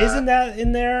like that. Isn't that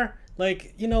in there?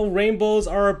 Like, rainbows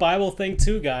are a Bible thing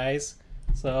too, guys.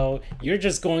 So you're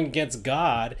just going against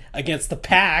God, against the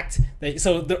pact.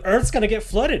 So the Earth's gonna get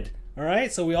flooded. All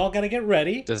right, so we all gotta get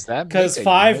ready. Does that because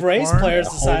 5 Rays players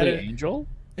decided? Angel?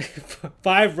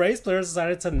 5 Rays players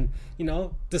decided to,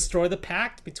 destroy the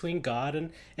pact between God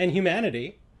and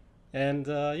humanity. And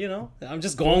I'm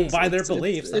just going by their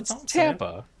beliefs. It's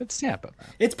Tampa. It's Tampa.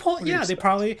 It's Polk. Yeah,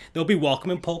 they'll be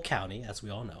welcome in Polk County, as we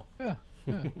all know. Yeah.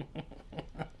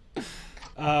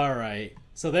 All right.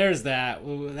 So there's that.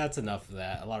 That's enough of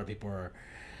that. A lot of people are.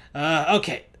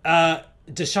 Okay.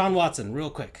 Deshaun Watson, real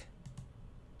quick.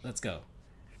 Let's go.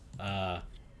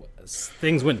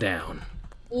 Things went down.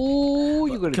 Oh,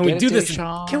 you gonna can we do this?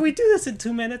 Deshaun? Can we do this in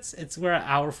 2 minutes? We're at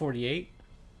hour 48.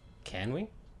 Can we?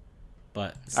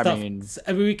 But stuff,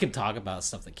 we can talk about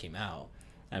stuff that came out.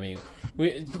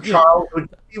 Charles,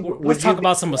 let's talk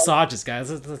about some massages,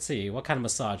 guys. Let's see. What kind of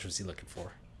massage was he looking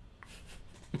for?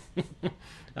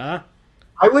 I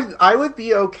would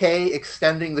be okay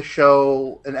extending the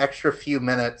show an extra few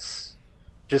minutes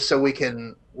just so we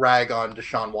can rag on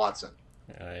Deshaun Watson.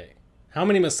 All right. How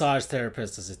many massage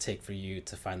therapists does it take for you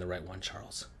to find the right one,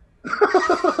 Charles? You're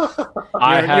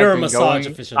a massage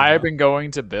aficionado. I have been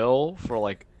going to Bill for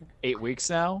like 8 weeks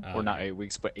now, or not 8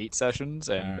 weeks, but 8 sessions,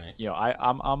 and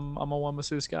I'm a one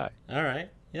masseuse guy. All right,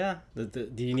 yeah. Do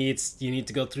you need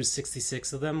to go through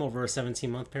 66 of them over a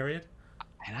 17-month period?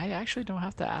 And I actually don't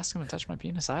have to ask him to touch my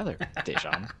penis either,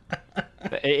 Deshaun.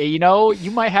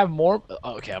 You might have more.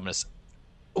 Okay, I'm gonna.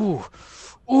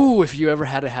 Ooh! If you ever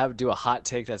had to do a hot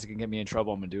take that's gonna get me in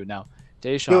trouble, I'm gonna do it now.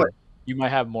 Deshaun, you might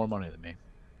have more money than me.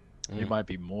 You might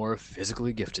be more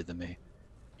physically gifted than me.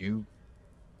 You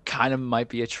kind of might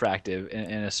be attractive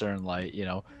in a certain light,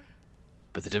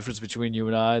 But the difference between you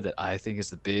and I that I think is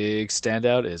the big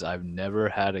standout is I've never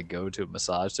had to go to a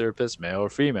massage therapist, male or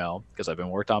female, because I've been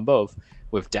worked on both,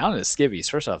 with down in the skivvies.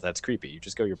 First off, that's creepy. You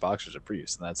just go your boxers or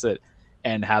briefs, and that's it.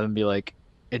 And have them be like,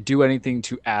 do anything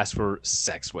to ask for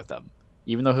sex with them.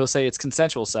 Even though he'll say it's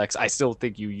consensual sex, I still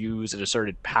think you use an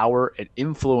asserted power and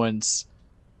influence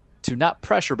to not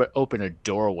pressure, but open a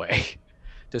doorway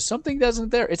to something that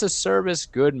isn't there. It's a service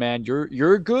good, man.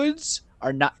 Your goods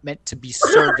are not meant to be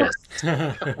serviced.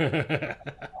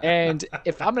 And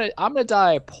if I'm gonna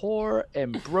die poor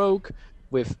and broke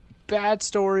with bad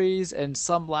stories and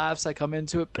some laughs that come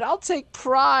into it, but I'll take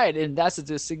pride, and that's the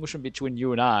distinction between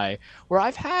you and I, where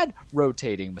I've had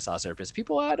rotating massage therapists.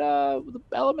 People had the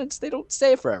elements, they don't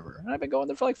stay forever, and I've been going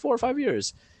there for like 4 or 5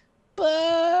 years. But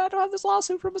I don't have this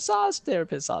lawsuit from massage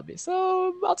therapists on me,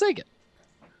 so I'll take it.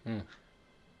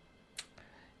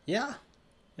 Yeah.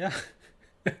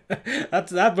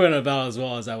 That burned about as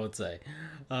well as I would say.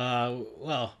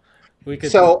 Well, we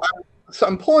could. So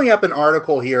I'm pulling up an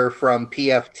article here from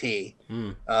PFT,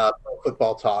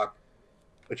 Football Talk,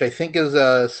 which I think is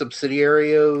a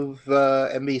subsidiary of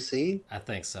NBC. I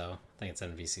think so. I think it's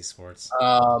NBC Sports.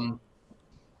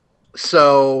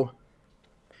 So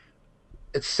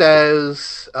it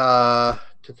says,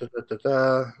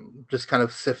 just kind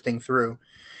of sifting through,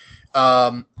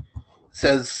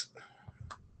 says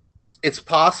it's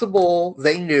possible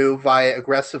they knew via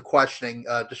aggressive questioning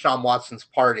Deshaun Watson's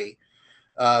party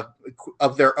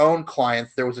of their own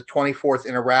clients there was a 24th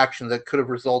interaction that could have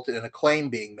resulted in a claim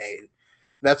being made.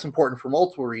 That's important for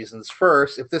multiple reasons.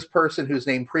 First, if this person whose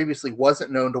name previously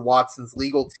wasn't known to Watson's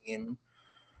legal team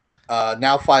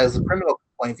now files a criminal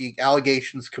complaint, the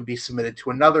allegations could be submitted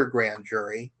to another grand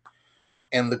jury.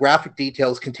 And the graphic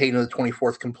details contained in the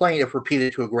 24th complaint, if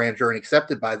repeated to a grand jury and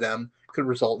accepted by them, could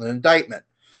result in an indictment.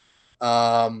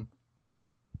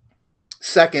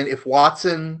 Second, if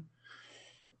Watson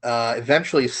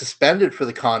eventually is suspended for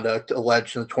the conduct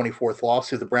alleged in the 24th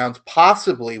lawsuit, the Browns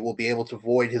possibly will be able to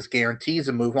void his guarantees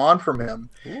and move on from him,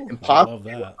 and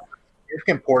possibly a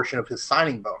significant portion of his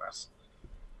signing bonus.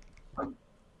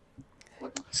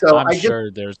 So I'm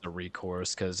sure there's a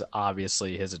recourse because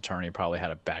obviously his attorney probably had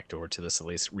a backdoor to this, at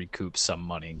least recoup some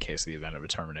money in case of the event of a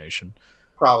termination.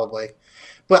 Probably.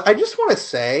 But I just want to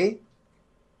say,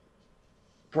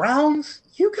 Browns,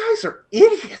 you guys are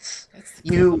idiots.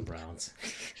 You Browns.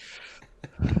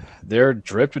 They're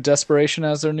dripped with desperation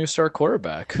as their new star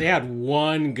quarterback. They had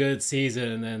one good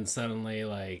season and then suddenly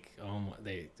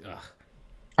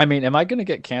I mean, am I going to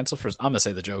get canceled for? I'm going to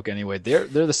say the joke anyway. They're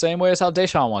the same way as how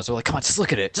Deshaun was. They're like, come on, just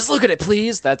look at it,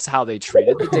 please. That's how they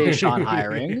treated the Deshaun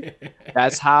hiring.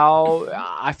 That's how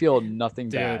I feel nothing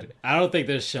bad. I don't think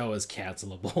this show is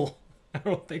cancelable. I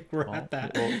don't think we're at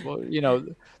that. Well, you know,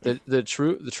 the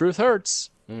truth hurts.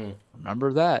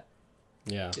 Remember that.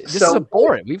 Yeah. This is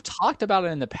abhorrent. We've talked about it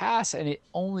in the past, and it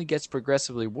only gets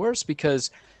progressively worse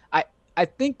because I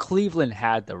think Cleveland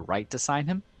had the right to sign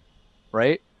him,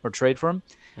 right, or trade for him.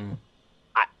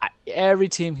 Every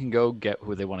team can go get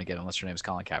who they want to get unless your name is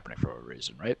Colin Kaepernick for a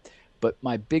reason, right? But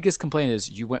my biggest complaint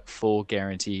is you went full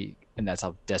guarantee, and that's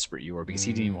how desperate you were because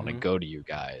he didn't even want to go to you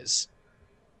guys.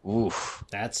 Oof.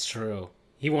 That's true.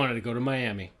 He wanted to go to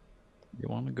Miami. You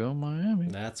want to go to Miami?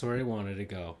 That's where he wanted to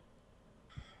go.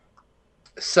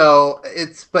 So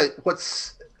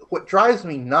what drives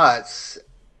me nuts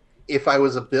if I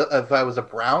was a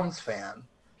Browns fan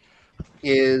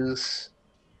is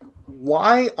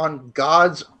why on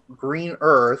God's green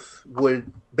earth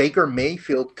would Baker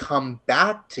Mayfield come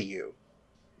back to you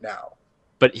now?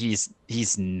 But he's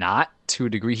not, to a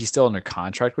degree. He's still under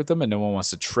contract with them, and no one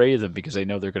wants to trade them because they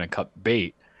know they're going to cut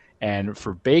bait. And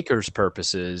for Baker's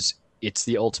purposes, it's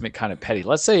the ultimate kind of petty.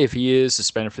 Let's say if he is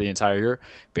suspended for the entire year,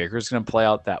 Baker's going to play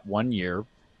out that 1 year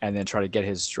and then try to get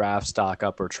his draft stock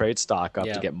up or trade stock up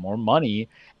to get more money.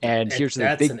 And here's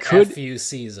the thing: they could FU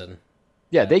season.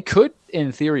 Yeah, they could,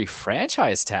 in theory,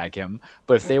 franchise tag him,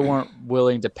 but if they weren't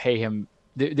willing to pay him,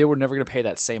 they were never going to pay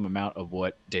that same amount of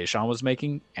what Deshaun was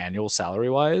making annual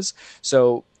salary-wise.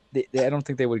 So I don't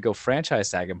think they would go franchise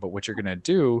tag him, but what you're going to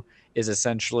do is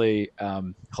essentially,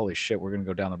 holy shit, we're going to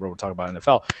go down the road, we'll talk about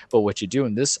NFL, but what you do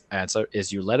in this answer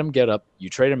is you let him get up, you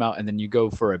trade him out, and then you go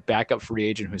for a backup free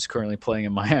agent who's currently playing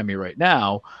in Miami right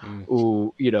now,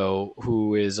 who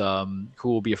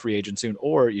will be a free agent soon,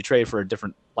 or you trade for a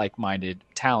different like-minded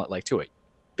talent like Tua.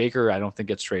 Baker, I don't think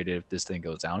gets traded if this thing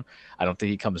goes down. I don't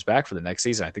think he comes back for the next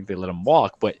season. I think they let him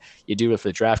walk, but you do it for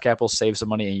the draft capital, save some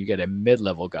money, and you get a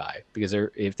mid-level guy because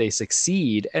if they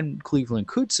succeed, and Cleveland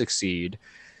could succeed,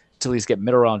 to at least get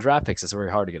middle-round draft picks, it's very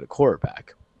hard to get a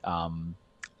quarterback.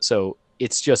 So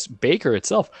it's just Baker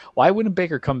itself. Why wouldn't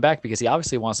Baker come back? Because he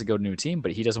obviously wants to go to a new team,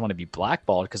 but he doesn't want to be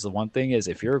blackballed because the one thing is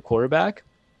if you're a quarterback,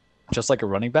 just like a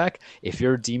running back, if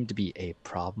you're deemed to be a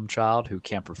problem child who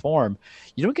can't perform,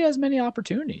 you don't get as many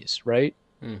opportunities, right?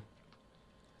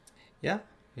 Yeah,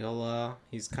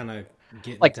 he's kind of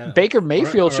getting like Baker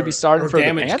Mayfield should be starting for the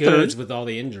Panthers goods with all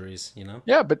the injuries, you know.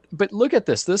 Yeah, but look at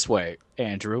this way,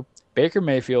 Andrew. Baker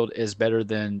Mayfield is better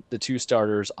than the two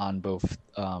starters on both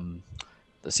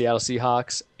the Seattle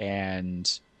Seahawks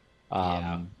and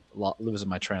losing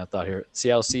my train of thought here.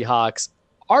 Seattle Seahawks,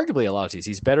 arguably a lot of teams.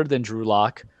 He's better than Drew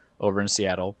Lock over in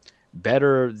Seattle.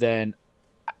 better than,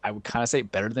 I would kind of say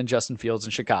better than Justin Fields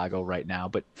in Chicago right now,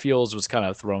 but Fields was kind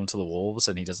of thrown to the wolves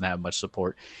and he doesn't have much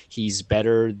support. He's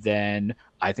better than,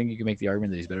 I think you can make the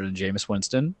argument that he's better than Jameis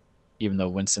Winston, even though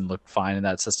Winston looked fine in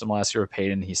that system last year with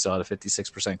Peyton. He still had a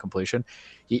 56% completion.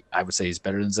 I would say he's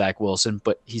better than Zach Wilson,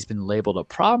 but he's been labeled a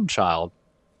problem child,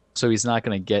 so he's not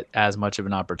going to get as much of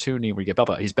an opportunity when you get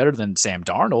Bubba. He's better than Sam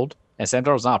Darnold, and Sam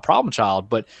Darnold's not a problem child,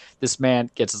 but this man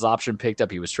gets his option picked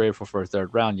up. He was traded for a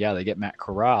third round. Yeah, they get Matt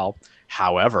Corral.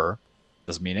 However,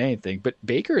 doesn't mean anything. But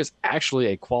Baker is actually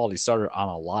a quality starter on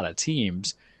a lot of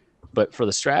teams. But for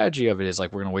the strategy of it is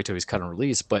like, we're going to wait till he's cut and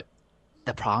release. But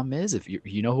the problem is, if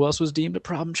you know who else was deemed a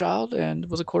problem child and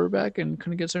was a quarterback and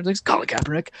couldn't get certain things? Colin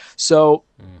Kaepernick. So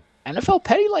NFL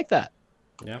petty like that.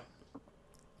 Yeah.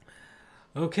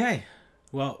 Okay.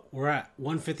 Well, we're at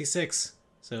 156.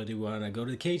 So do we want to go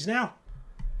to the cage now?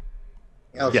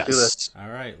 Yeah, let's do this. All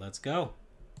right, let's go.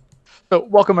 So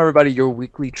welcome, everybody, your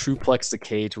weekly Truplex the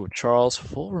Cage with Charles.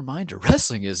 Full reminder,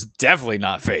 wrestling is definitely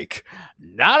not fake.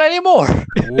 Not anymore.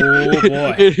 Oh,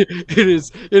 boy. It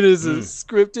is a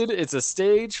scripted, it's a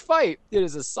stage fight. It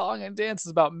is a song and dance.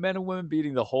 It's about men and women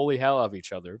beating the holy hell out of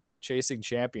each other, chasing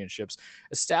championships,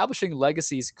 establishing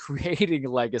legacies, creating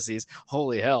legacies,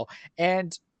 holy hell.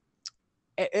 And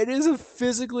it is a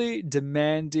physically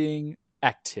demanding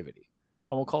activity.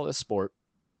 I won't call it a sport.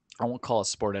 I won't call it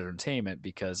sport entertainment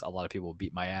because a lot of people will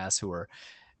beat my ass who are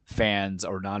fans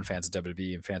or non-fans of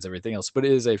WWE and fans of everything else, but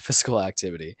it is a physical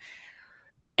activity.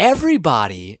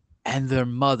 Everybody and their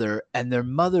mother and their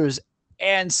mother's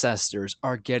ancestors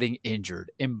are getting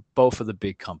injured in both of the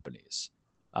big companies.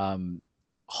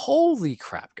 Holy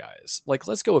crap, guys. Like,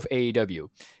 let's go with AEW.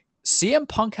 CM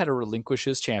Punk had to relinquish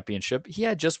his championship. He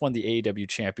had just won the AEW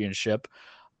championship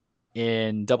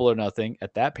in Double or Nothing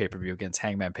at that pay-per-view against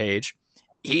Hangman Page.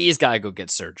 He's got to go get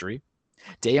surgery.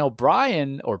 Daniel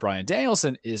Bryan or Bryan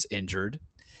Danielson is injured.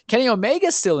 Kenny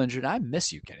Omega's still injured. I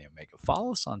miss you, Kenny Omega.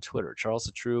 Follow us on Twitter. Charles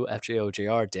the True,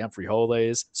 FJOJR, Dan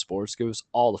Frijoles, Sports Goose,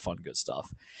 all the fun, good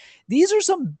stuff. These are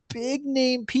some big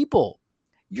name people.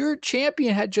 Your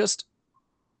champion had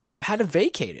to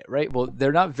vacate it, right? Well,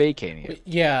 they're not vacating it.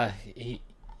 Yeah.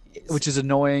 Which is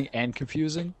annoying and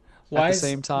confusing at the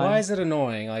same time. Why is it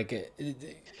annoying? Like,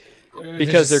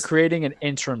 because they're creating an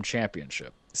interim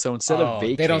championship. So instead of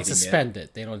vacating they don't suspend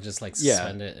it. They don't just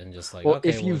suspend it and just well, okay.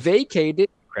 If you vacate it,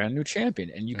 brand new champion,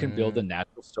 and you can build a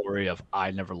natural story of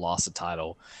I never lost a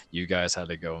title. You guys had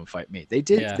to go and fight me. They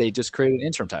did. Yeah. They just created an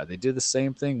interim title. They did the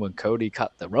same thing when Cody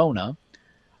cut the Rona,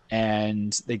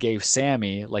 and they gave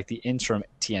Sammy like the interim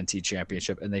TNT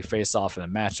championship, and they faced off in a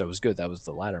match that was good. That was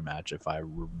the ladder match, if I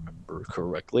remember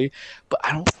correctly. But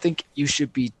I don't think you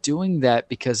should be doing that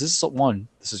because this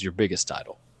is your biggest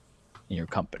title in your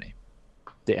company.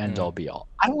 The end all be all.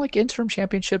 I don't like interim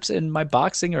championships in my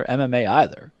boxing or MMA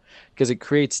either because it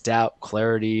creates doubt,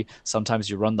 clarity. Sometimes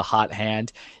you run the hot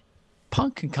hand.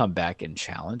 Punk can come back and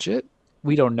challenge it.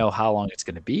 We don't know how long it's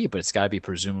going to be, but it's got to be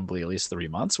presumably at least 3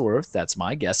 months worth. That's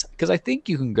my guess because I think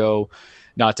you can go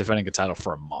not defending a title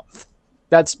for a month.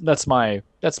 That's my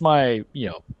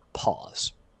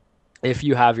pause. If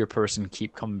you have your person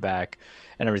keep coming back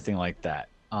and everything like that.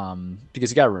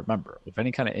 Because you got to remember, with any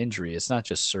kind of injury, it's not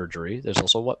just surgery. There's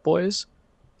also what, boys?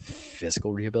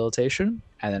 Physical rehabilitation.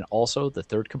 And then also the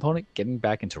third component, getting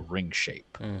back into ring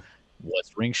shape.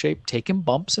 What's ring shape? Taking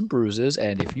bumps and bruises.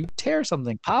 And if you tear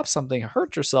something, pop something,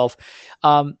 hurt yourself,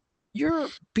 you're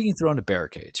being thrown to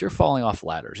barricades. You're falling off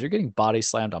ladders. You're getting body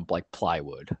slammed on like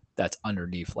plywood that's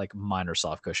underneath like minor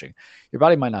soft cushioning. Your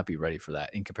body might not be ready for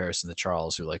that in comparison to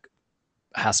Charles, who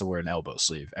has to wear an elbow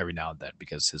sleeve every now and then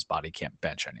because his body can't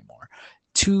bench anymore.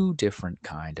 Two different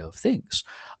kind of things.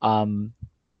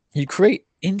 You create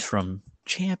interim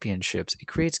championships. It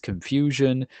creates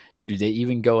confusion. Do they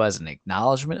even go as an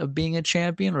acknowledgement of being a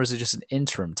champion, or is it just an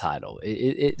interim title?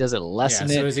 It does it lessen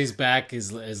it? As soon as he's back,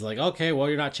 is like, okay, well,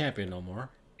 you're not champion no more.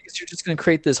 Because you're just going to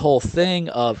create this whole thing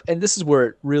of, and this is where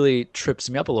it really trips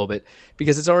me up a little bit,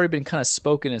 because it's already been kind of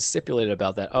spoken and stipulated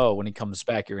about that. Oh, when he comes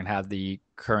back, you're going to have the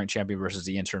current champion versus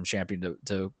the interim champion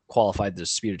to qualify the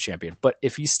disputed champion. But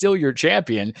if he's still your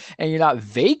champion and you're not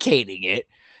vacating it,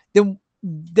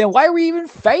 then why are we even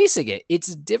facing it?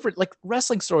 It's different. Like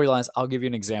wrestling storylines, I'll give you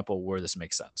an example where this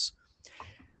makes sense.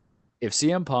 If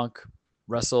CM Punk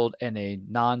wrestled in a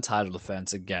non-title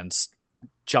defense against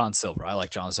John Silver. I like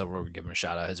John Silver. We give him a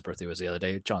shout out. His birthday was the other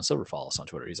day. John Silver, follow us on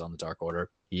Twitter. He's on the Dark Order.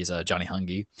 He's Johnny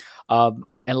Hungy. And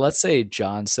let's say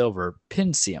John Silver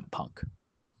pins CM Punk,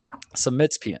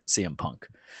 submits CM Punk.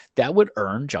 That would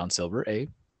earn John Silver a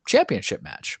championship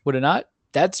match, would it not?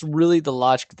 That's really the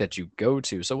logic that you go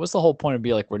to. So what's the whole point of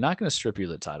being like, we're not going to strip you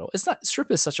the title? It's not, strip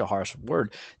is such a harsh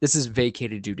word. This is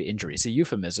vacated due to injury. It's a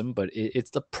euphemism, but it's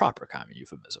the proper kind of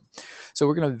euphemism. So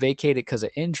we're going to vacate it because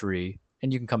of injury,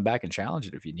 and you can come back and challenge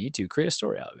it if you need to, create a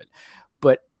story out of it.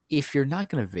 But if you're not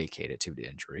going to vacate it due to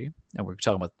injury, and we're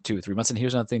talking about 2 or 3 months, and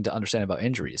here's another thing to understand about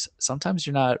injuries. Sometimes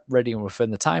you're not ready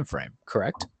within the time frame,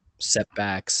 correct?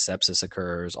 Setbacks, sepsis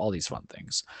occurs, all these fun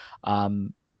things.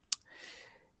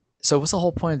 So what's the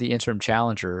whole point of the interim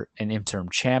challenger and interim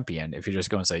champion if you're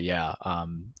just going to say, yeah,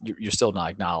 you're still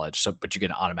not acknowledged, so but you get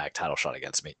an automatic title shot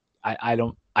against me? I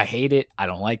hate it. I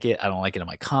don't like it. I don't like it in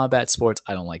my combat sports.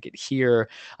 I don't like it here.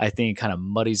 I think it kind of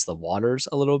muddies the waters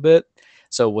a little bit.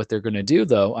 So what they're going to do,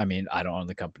 though, I mean, I don't own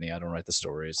the company. I don't write the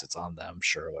stories. It's on them,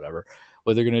 sure, whatever.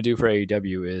 What they're going to do for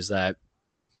AEW is that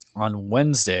on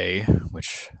Wednesday,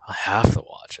 which I have to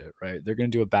watch it, right? They're going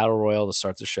to do a battle royal to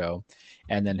start the show.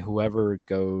 And then whoever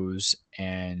goes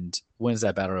and wins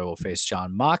that battle royal will face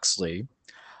Jon Moxley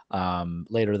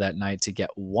later that night to get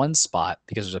one spot,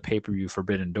 because there's a pay-per-view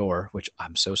Forbidden Door, which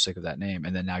I'm so sick of that name.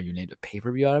 And then now you named a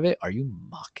pay-per-view out of it. Are you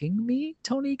mocking me,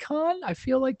 Tony Khan? I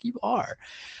feel like you are.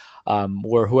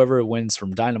 Where whoever wins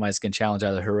from Dynamite is going to challenge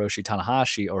either Hiroshi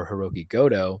Tanahashi or Hiroki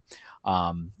Goto,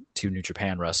 2 New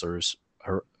Japan wrestlers.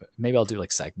 Maybe I'll do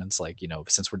like segments, like,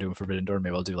 since we're doing Forbidden Door,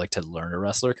 maybe I'll do like to learn a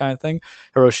wrestler kind of thing.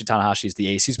 Hiroshi Tanahashi is the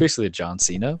ace. He's basically the John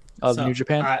Cena of New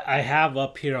Japan. I have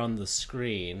up here on the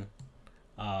screen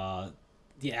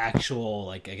the actual,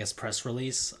 like, I guess, press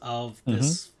release of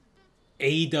this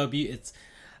AEW.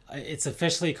 It's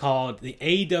officially called the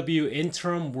AEW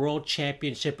Interim World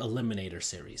Championship Eliminator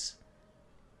Series.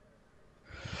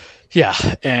 Yeah,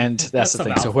 and that's the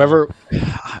thing. So whoever,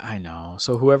 I know.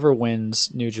 So whoever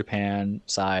wins New Japan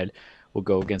side will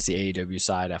go against the AEW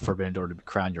side at Forbidden Door to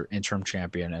crown your interim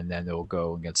champion, and then they'll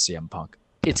go against CM Punk.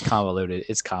 It's convoluted.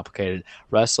 It's complicated.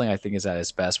 Wrestling, I think, is at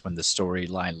its best when the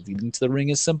storyline leading to the ring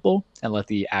is simple and let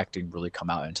the acting really come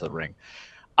out into the ring.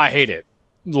 I hate it.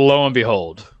 Lo and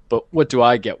behold. But what do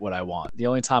I get? What I want. The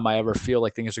only time I ever feel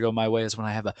like things are going my way is when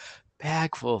I have a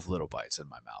bag full of little bites in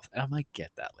my mouth, and I might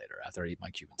get that later after I eat my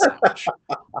Cuban sandwich.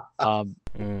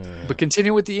 But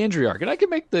continue with the injury arc, and I can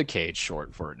make the cage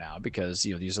short for it now because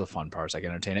these are the fun parts. I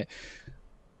can entertain it.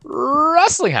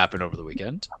 Wrestling happened over the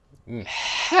weekend.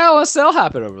 Hell in a Cell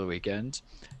happened over the weekend.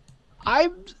 I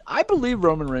believe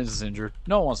Roman Reigns is injured.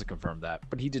 No one wants to confirm that,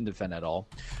 but he didn't defend at all.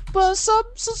 But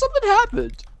something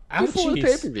happened before the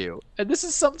pay-per-view, and this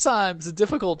is sometimes the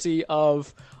difficulty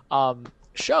of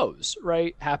shows,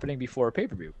 right, happening before a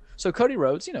pay-per-view. So Cody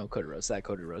Rhodes, Cody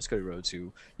Rhodes,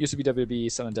 who used to be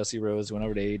WWE, son of Dusty Rhodes, went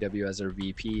over to AEW as their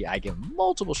VP. I give him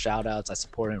multiple shout-outs. I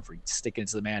support him for sticking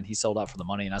to the man. He sold out for the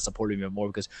money, and I support him even more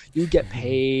because you get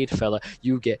paid, fella.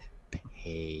 You get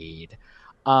paid.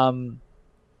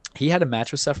 He had a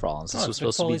match with Seth Rollins. This was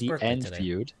supposed to be the end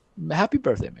feud. Happy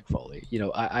birthday, Mick Foley.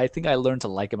 I think I learned to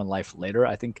like him in life later.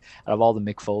 I think out of all the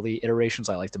Mick Foley iterations,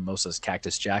 I liked him most as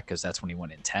Cactus Jack because that's when he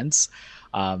went intense.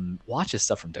 Watch his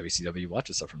stuff from WCW, watch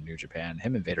his stuff from New Japan.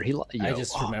 Him and Vader. I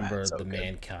just remember the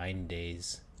Mankind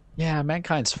days. Yeah,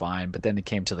 Mankind's fine, but then it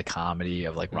came to the comedy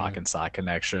of like Rock and Sock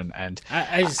Connection, and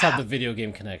I just have the video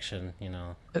game connection,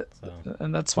 so.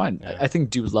 And that's fine. Yeah. I think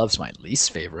Dude Love's my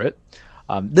least favorite.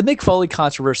 The Mick Foley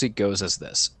controversy goes as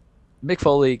this. Mick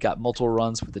Foley got multiple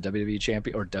runs with the WWE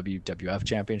champion or WWF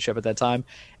championship at that time,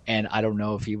 and I don't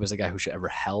know if he was a guy who should ever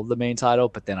held the main title,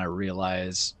 but then I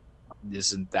realized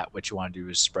isn't that what you want to do,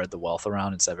 is spread the wealth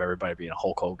around instead of everybody being a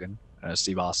Hulk Hogan,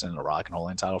 Steve Austin, and The Rock and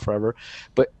holding the title forever.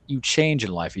 But you change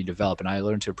in life, you develop, and I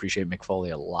learned to appreciate Mick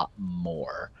Foley a lot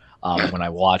more when I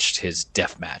watched his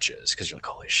death matches, because you're like,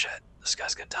 holy shit, this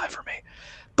guy's going to die for me.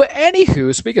 But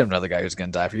anywho, speaking of another guy who's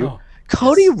going to die for you,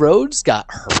 Cody Rhodes got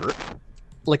hurt.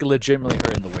 Like legitimately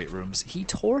hurt in the weight rooms. He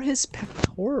tore his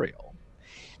pectoral.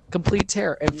 Complete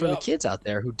tear. And for the kids out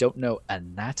there who don't know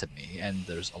anatomy, and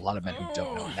there's a lot of men who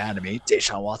don't know anatomy,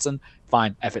 Deshaun Watson,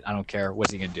 fine, F it, I don't care.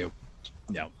 What's he going to do?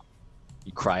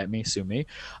 You cry at me, sue me.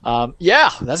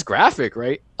 Yeah, that's graphic,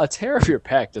 right? A tear of your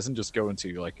pec doesn't just go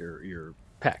into like your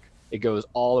pec. It goes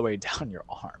all the way down your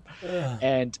arm.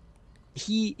 And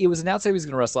it was announced that he was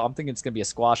going to wrestle. I'm thinking it's going to be a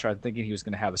squasher. I'm thinking he was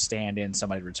going to have a stand-in,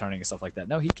 somebody returning and stuff like that.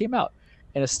 No, he came out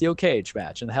in a steel cage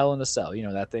match in the Hell in a Cell.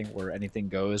 That thing where anything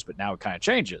goes, but now it kind of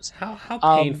changes. How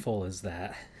painful is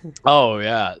that? Oh,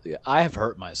 yeah. I have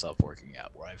hurt myself working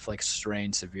out where I've like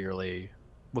strained severely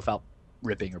without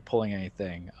ripping or pulling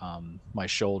anything. My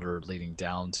shoulder leading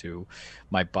down to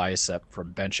my bicep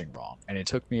from benching wrong. And it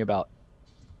took me about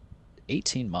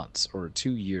 18 months or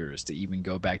 2 years to even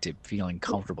go back to feeling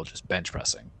comfortable just bench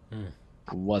pressing.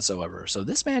 whatsoever. So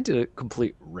this man did a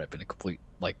complete rip and a complete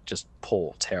just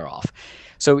pull tear off.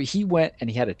 So he went and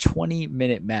he had a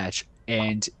 20-minute match,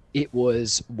 and it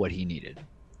was what he needed.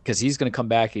 Because he's going to come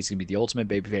back. He's going to be the ultimate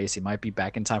babyface. He might be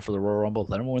back in time for the Royal Rumble.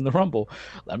 Let him win the Rumble.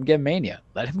 Let him get Mania.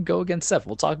 Let him go against Seth.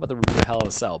 We'll talk about the review of Hell in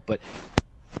a Cell. But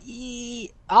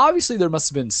obviously there must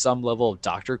have been some level of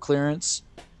doctor clearance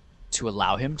to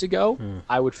allow him to go,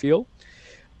 I would feel.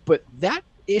 But that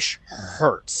ish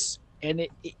hurts. And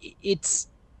it's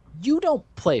you don't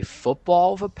play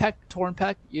football with a torn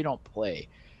pec. You don't play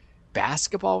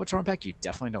basketball with a torn pec. You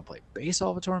definitely don't play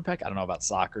baseball with a torn pec. I don't know about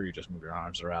soccer. You just move your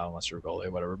arms around unless you're a goalie,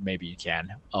 whatever. Maybe you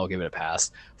can. I'll give it a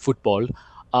pass. Football.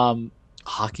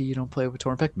 Hockey, you don't play with a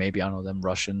torn pec. Maybe, I don't know, them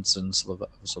Russians and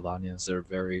Slovenians,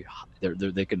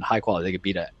 they can high quality.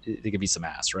 They can beat some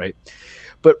ass, right?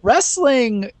 But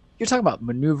wrestling, you're talking about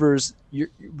maneuvers.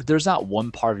 There's not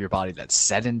one part of your body that's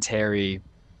sedentary.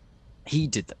 He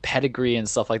did the pedigree and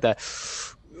stuff like that.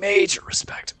 Major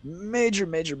respect. Major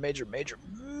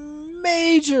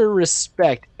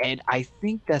respect. And I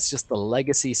think that's just the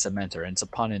legacy cementer. And it's a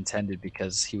pun intended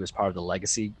because he was part of the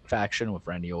legacy faction with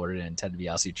Randy Orton and Ted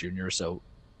DiBiase Jr. So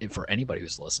for anybody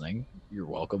who's listening, you're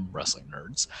welcome, wrestling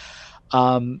nerds.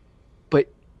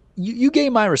 But you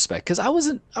gained my respect because I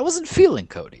wasn't feeling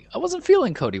Cody. I wasn't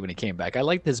feeling Cody when he came back. I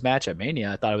liked his match at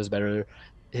Mania. I thought it was better.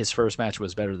 His first match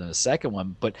was better than the second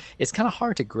one, but it's kind of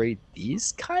hard to grade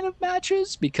these kind of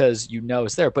matches because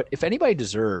it's there. But if anybody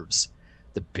deserves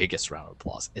the biggest round of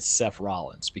applause, it's Seth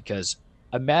Rollins, because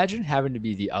imagine having to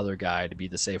be the other guy to be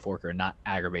the safe worker and not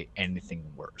aggravate anything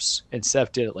worse. And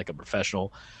Seth did it like a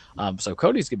professional. So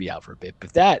Cody's gonna be out for a bit,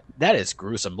 but that is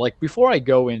gruesome. Like, before I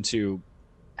go into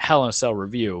Hell in a Cell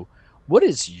review, what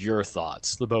is your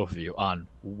thoughts, the both of you, on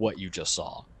what you just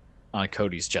saw on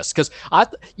Cody's chest? Because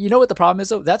you know what the problem is,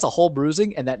 though? That's a whole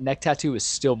bruising, and that neck tattoo is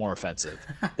still more offensive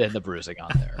than the bruising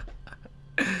on there.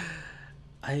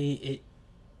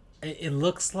 It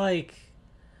looks like,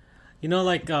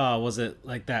 was it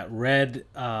like that red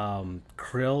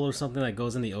krill or something that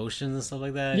goes in the ocean and stuff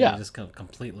like that? Yeah. It just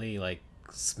completely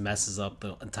messes up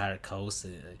the entire coast.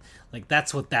 Like,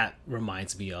 that's what that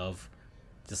reminds me of.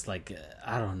 Just like,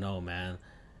 I don't know, man.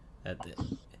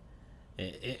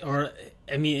 It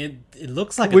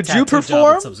looks like Would a tattoo you perform?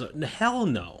 job of some sort. Hell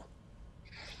no.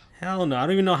 I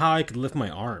don't even know how I could lift my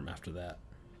arm after that.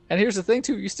 And here's the thing,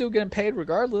 too. You're still getting paid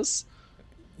regardless.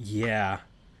 Yeah.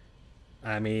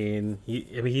 He's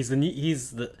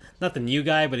not the new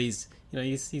guy, but he's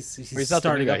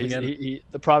starting up again. He's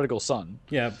the prodigal son.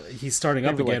 Yeah, but he's starting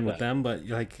up again with them. But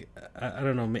I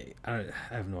don't know. I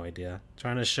have no idea.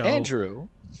 Trying to show Andrew.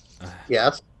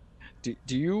 Yes. Do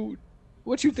you?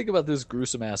 What do you think about this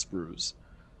gruesome ass bruise?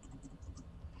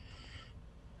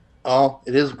 Oh,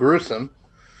 it is gruesome.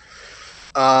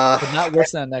 But not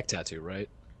worse than a neck tattoo, right?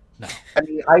 No. I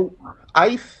mean,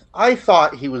 I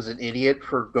thought he was an idiot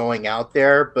for going out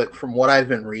there, but from what I've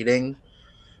been reading,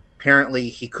 apparently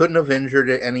he couldn't have injured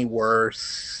it any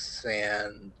worse,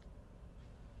 and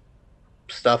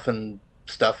stuff.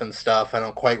 I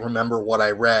don't quite remember what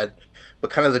I read, but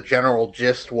kind of the general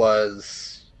gist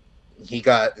was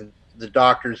the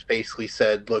doctors basically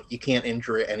said, look, you can't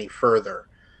injure it any further.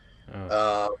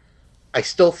 I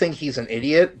still think he's an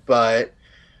idiot, but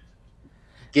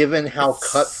given how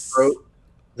cutthroat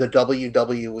the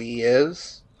WWE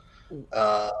is,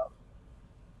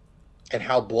 and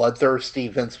how bloodthirsty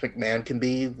Vince McMahon can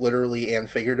be, literally and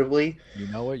figuratively. You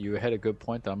know what? You had a good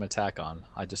point that I'm going to tack on.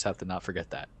 I just have to not forget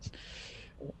that.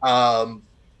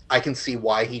 I can see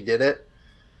why he did it.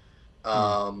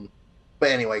 But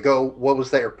anyway, what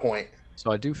was your point?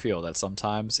 So I do feel that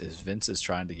sometimes if Vince is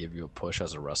trying to give you a push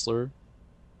as a wrestler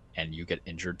and you get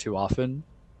injured too often,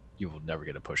 you will never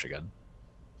get a push again.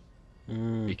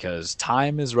 Because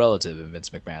time is relative in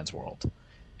Vince McMahon's world.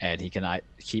 And he can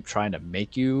keep trying to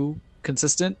make you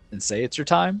consistent and say it's your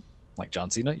time, like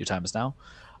John Cena, your time is now,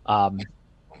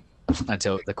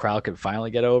 until the crowd can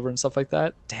finally get over and stuff like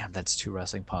that. Damn, that's 2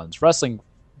 wrestling puns. Wrestling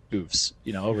goofs,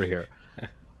 over here.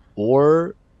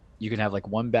 Or you can have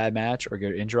one bad match or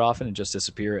get injured often and just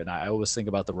disappear. And I always think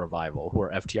about the Revival, who are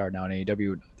FTR now in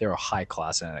AEW. They're a high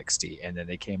class in NXT, and then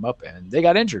they came up and they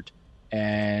got injured,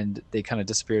 and they kind of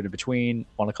disappeared in between.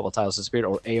 Won a couple of titles, disappeared.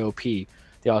 Or AOP,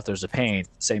 the Authors of Pain,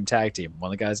 same tag team.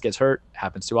 One of the guys gets hurt,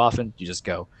 happens too often, you just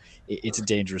go. It's a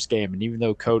dangerous game. And even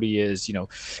though Cody is,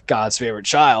 God's favorite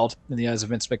child in the eyes of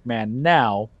Vince McMahon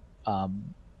now,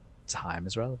 time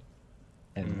is relevant.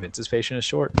 And Vince's patience is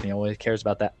short. And he only cares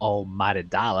about that almighty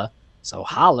dollar. So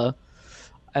holla.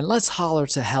 And let's holler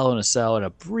to Hell in a Cell in a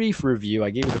brief review. I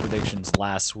gave you the predictions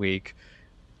last week.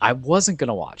 I wasn't going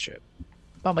to watch it.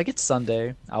 I'm like, it's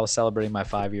Sunday. I was celebrating my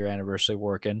 5-year anniversary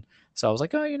working. So I was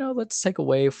like, oh, let's take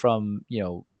away from,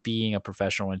 being a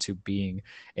professional into being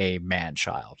a man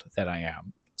child that I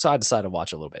am. So I decided to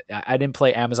watch a little bit. I didn't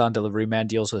play Amazon Delivery Man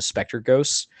deals with Spectre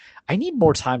Ghosts. I need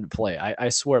more time to play. I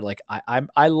swear, like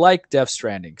I like Death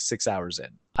Stranding 6 hours in.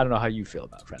 I don't know how you feel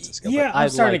about it, Francisco. Yeah, but I'm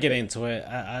starting to get into it.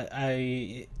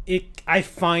 I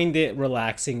find it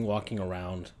relaxing walking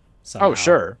around. Somehow. Oh,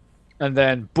 sure. And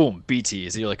then boom,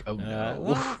 BTs. You're like, oh no.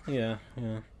 Well, yeah.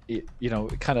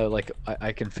 Kind of like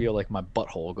I can feel like my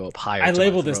butthole go up higher. I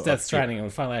labeled this Death Stranding, and we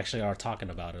finally actually are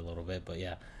talking about it a little bit, but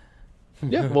yeah.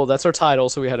 Yeah, well, that's our title,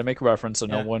 so we had to make a reference, so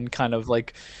no one kind of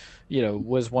like,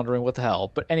 was wondering what the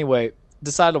hell. But anyway,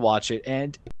 decided to watch it,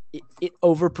 and it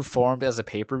overperformed as a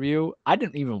pay-per-view. I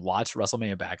didn't even watch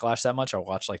WrestleMania Backlash that much. I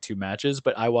watched like 2 matches,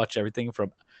 but I watched everything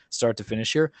from start to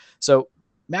finish here. So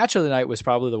match of the night was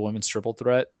probably the women's triple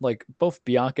threat. Like both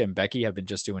Bianca and Becky have been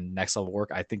just doing next level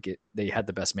work. I think they had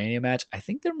the best Mania match. I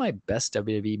think they're my best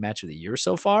WWE match of the year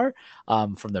so far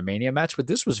from their Mania match, but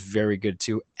this was very good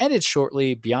too. Ended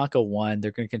shortly. Bianca won.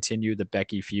 They're going to continue the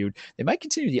Becky feud. They might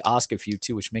continue the Asuka feud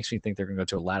too, which makes me think they're going to go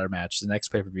to a ladder match. The next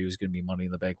pay-per-view is going to be Money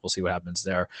in the Bank. We'll see what happens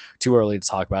there. Too early to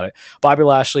talk about it. Bobby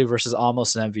Lashley versus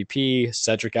almost an MVP.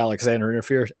 Cedric Alexander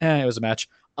interfered. It was a match.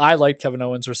 I like Kevin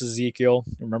Owens versus Ezekiel.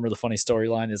 Remember the funny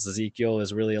storyline is Ezekiel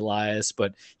is really Elias,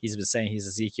 but he's been saying he's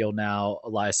Ezekiel now,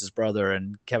 Elias's brother,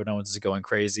 and Kevin Owens is going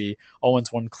crazy.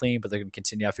 Owens won clean, but they're going to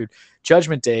continue that feud.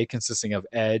 Judgment Day, consisting of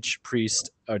Edge,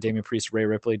 Damian Priest, Rhea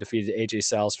Ripley, defeated AJ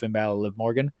Styles, Finn Balor, Liv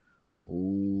Morgan.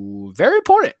 Ooh, very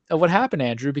important of what happened,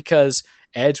 Andrew, because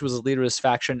Edge was the leader of his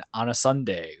faction on a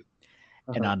Sunday.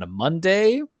 And on a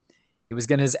Monday, he was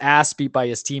getting his ass beat by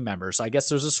his team members. So I guess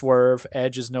there's a swerve.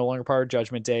 Edge is no longer part of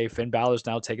Judgment Day. Finn Balor's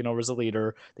now taken over as a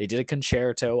leader. They did a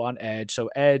concerto on Edge. So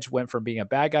Edge went from being a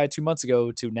bad guy 2 months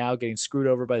ago to now getting screwed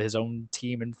over by his own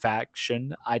team and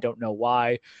faction. I don't know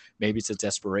why. Maybe it's a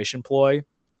desperation ploy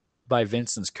by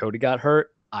Vince since Cody got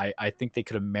hurt. I think they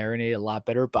could have marinated a lot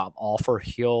better, but I'm all for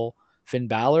heel Finn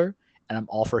Balor. And I'm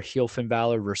all for heel Finn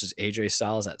Balor versus AJ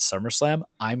Styles at SummerSlam.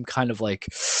 I'm kind of like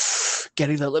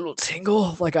getting that little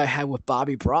tingle like I had with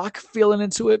Bobby Brock, feeling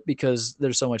into it because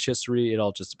there's so much history. It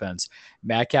all just depends.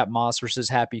 Madcap Moss versus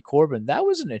Happy Corbin. That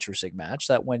was an interesting match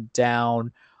that went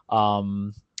down,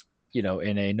 in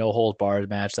a no hold barred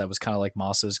match. That was kind of like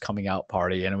Moss's coming out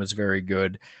party, and it was very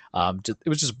good. It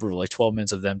was just brutal, like 12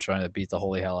 minutes of them trying to beat the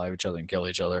holy hell out of each other and kill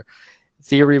each other.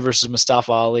 Theory versus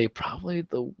Mustafa Ali, probably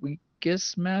the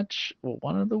weakest match,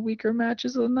 one of the weaker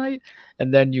matches of the night.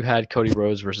 And then you had Cody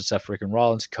Rhodes versus Seth freaking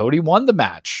Rollins. Cody won the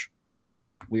match.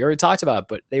 We already talked about it,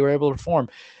 but they were able to perform.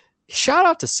 Shout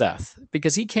out to Seth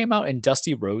because he came out in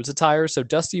Dusty Rhodes attire. So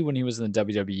Dusty, when he was in the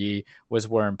WWE, was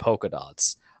wearing polka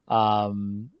dots.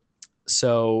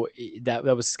 So that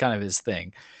was kind of his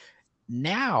thing.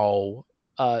 Now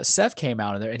Seth came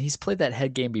out in there, and he's played that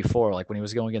head game before, like when he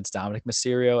was going against Dominic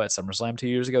Mysterio at SummerSlam 2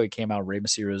 years ago. He came out Rey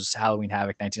Mysterio's Halloween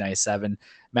Havoc 1997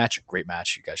 match. Great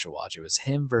match. You guys should watch. It was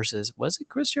him versus, was it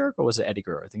Chris Jericho or was it Eddie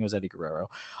Guerrero? I think it was Eddie Guerrero.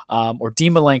 Or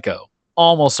Dean Malenko.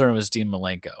 Almost certain it was Dean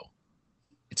Malenko.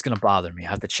 It's going to bother me. I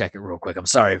have to check it real quick. I'm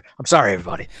sorry,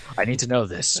 everybody. I need to know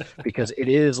this because it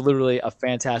is literally a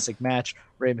fantastic match.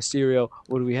 Rey Mysterio.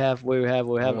 What do we have?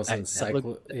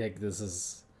 This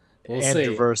is... We'll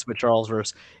Andrew verse with Charles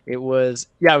verse. It was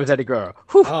Eddie Guerrero.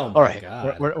 Whew. Oh all right,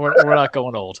 God. We're not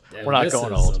going old. Damn, we're not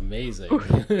going old. Amazing.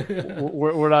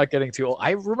 we're not getting too old.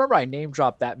 I remember I name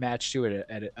dropped that match too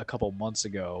at a couple months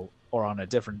ago, or on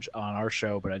our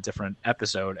show, but a different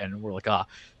episode, and we're like,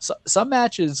 some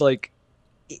matches like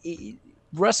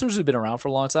wrestlers who've been around for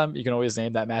a long time. You can always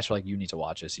name that match like you need to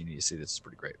watch this. You need to see this. It's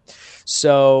pretty great.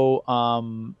 So,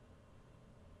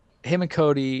 him and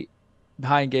Cody.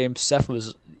 Behind game, Seth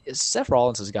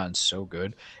Rollins has gotten so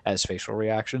good at his facial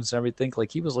reactions and everything.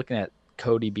 Like he was looking at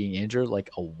Cody being injured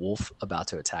like a wolf about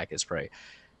to attack his prey.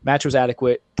 Match was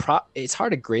adequate. It's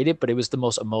hard to grade it, but it was the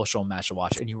most emotional match to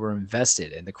watch, and you were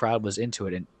invested, and the crowd was into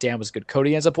it. And damn, was good.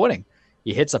 Cody ends up winning.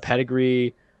 He hits a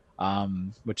pedigree,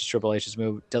 which is Triple H's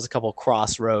move. Does a couple of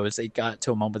crossroads. They got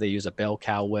to a moment they use a bell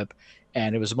cow whip.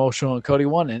 And it was emotional, and Cody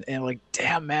won. And like,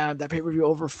 damn, man, that pay-per-view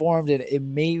overformed, and it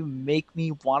may make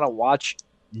me want to watch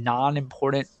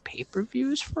non-important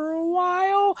pay-per-views for a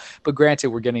while. But granted,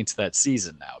 we're getting to that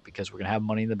season now because we're going to have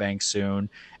Money in the Bank soon,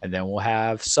 and then we'll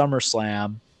have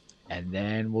SummerSlam, and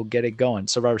then we'll get it going.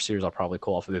 Survivor Series, I'll probably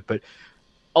call off of it. But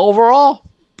overall,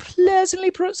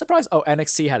 pleasantly surprised. Oh,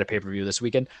 NXT had a pay-per-view this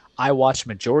weekend. I watched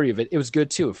majority of it. It was good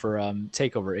too for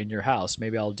Takeover in your house.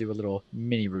 Maybe I'll do a little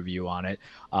mini review on it.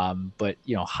 But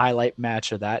highlight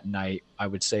match of that night, I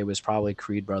would say, was probably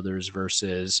Creed Brothers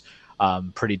versus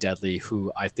Pretty Deadly,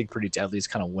 who I think Pretty Deadly is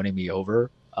kind of winning me over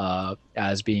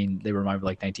as being, they remind me of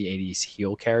like 1980s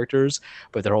heel characters,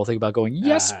 but their whole thing about going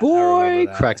yes boy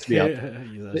cracks me up.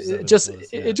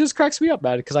 It just cracks me up,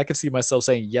 man, because I can see myself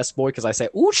saying yes boy because I say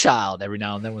ooh child every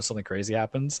now and then when something crazy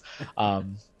happens.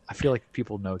 I feel like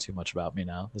people know too much about me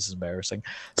now. This is embarrassing.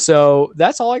 So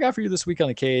that's all I got for you this week on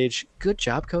the cage. Good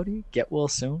job, Cody. Get well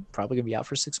soon. Probably gonna be out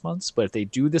for 6 months, but if they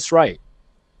do this right,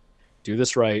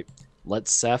 let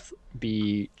Seth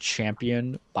be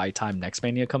champion by time next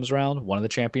Mania comes around. One of the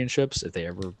championships, if they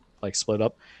ever like split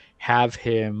up, have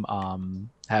him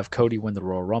have Cody win the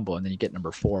Royal Rumble, and then you get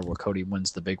number 4 where Cody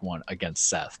wins the big one against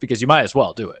Seth, because you might as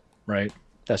well do it, right?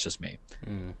 That's just me.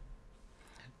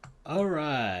 All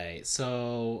right,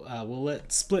 so we'll let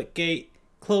Splitgate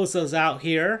close us out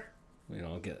here.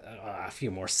 Get a few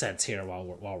more cents here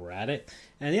while we're at it.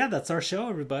 And yeah, that's our show,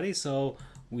 everybody. So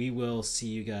we will see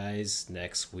you guys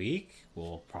next week.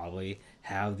 We'll probably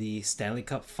have the Stanley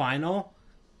Cup final,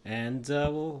 and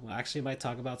we'll actually might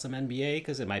talk about some NBA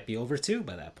because it might be over too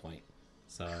by that point.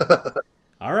 So,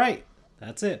 all right,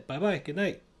 that's it. Bye-bye. Good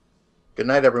night. Good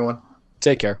night, everyone.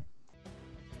 Take care.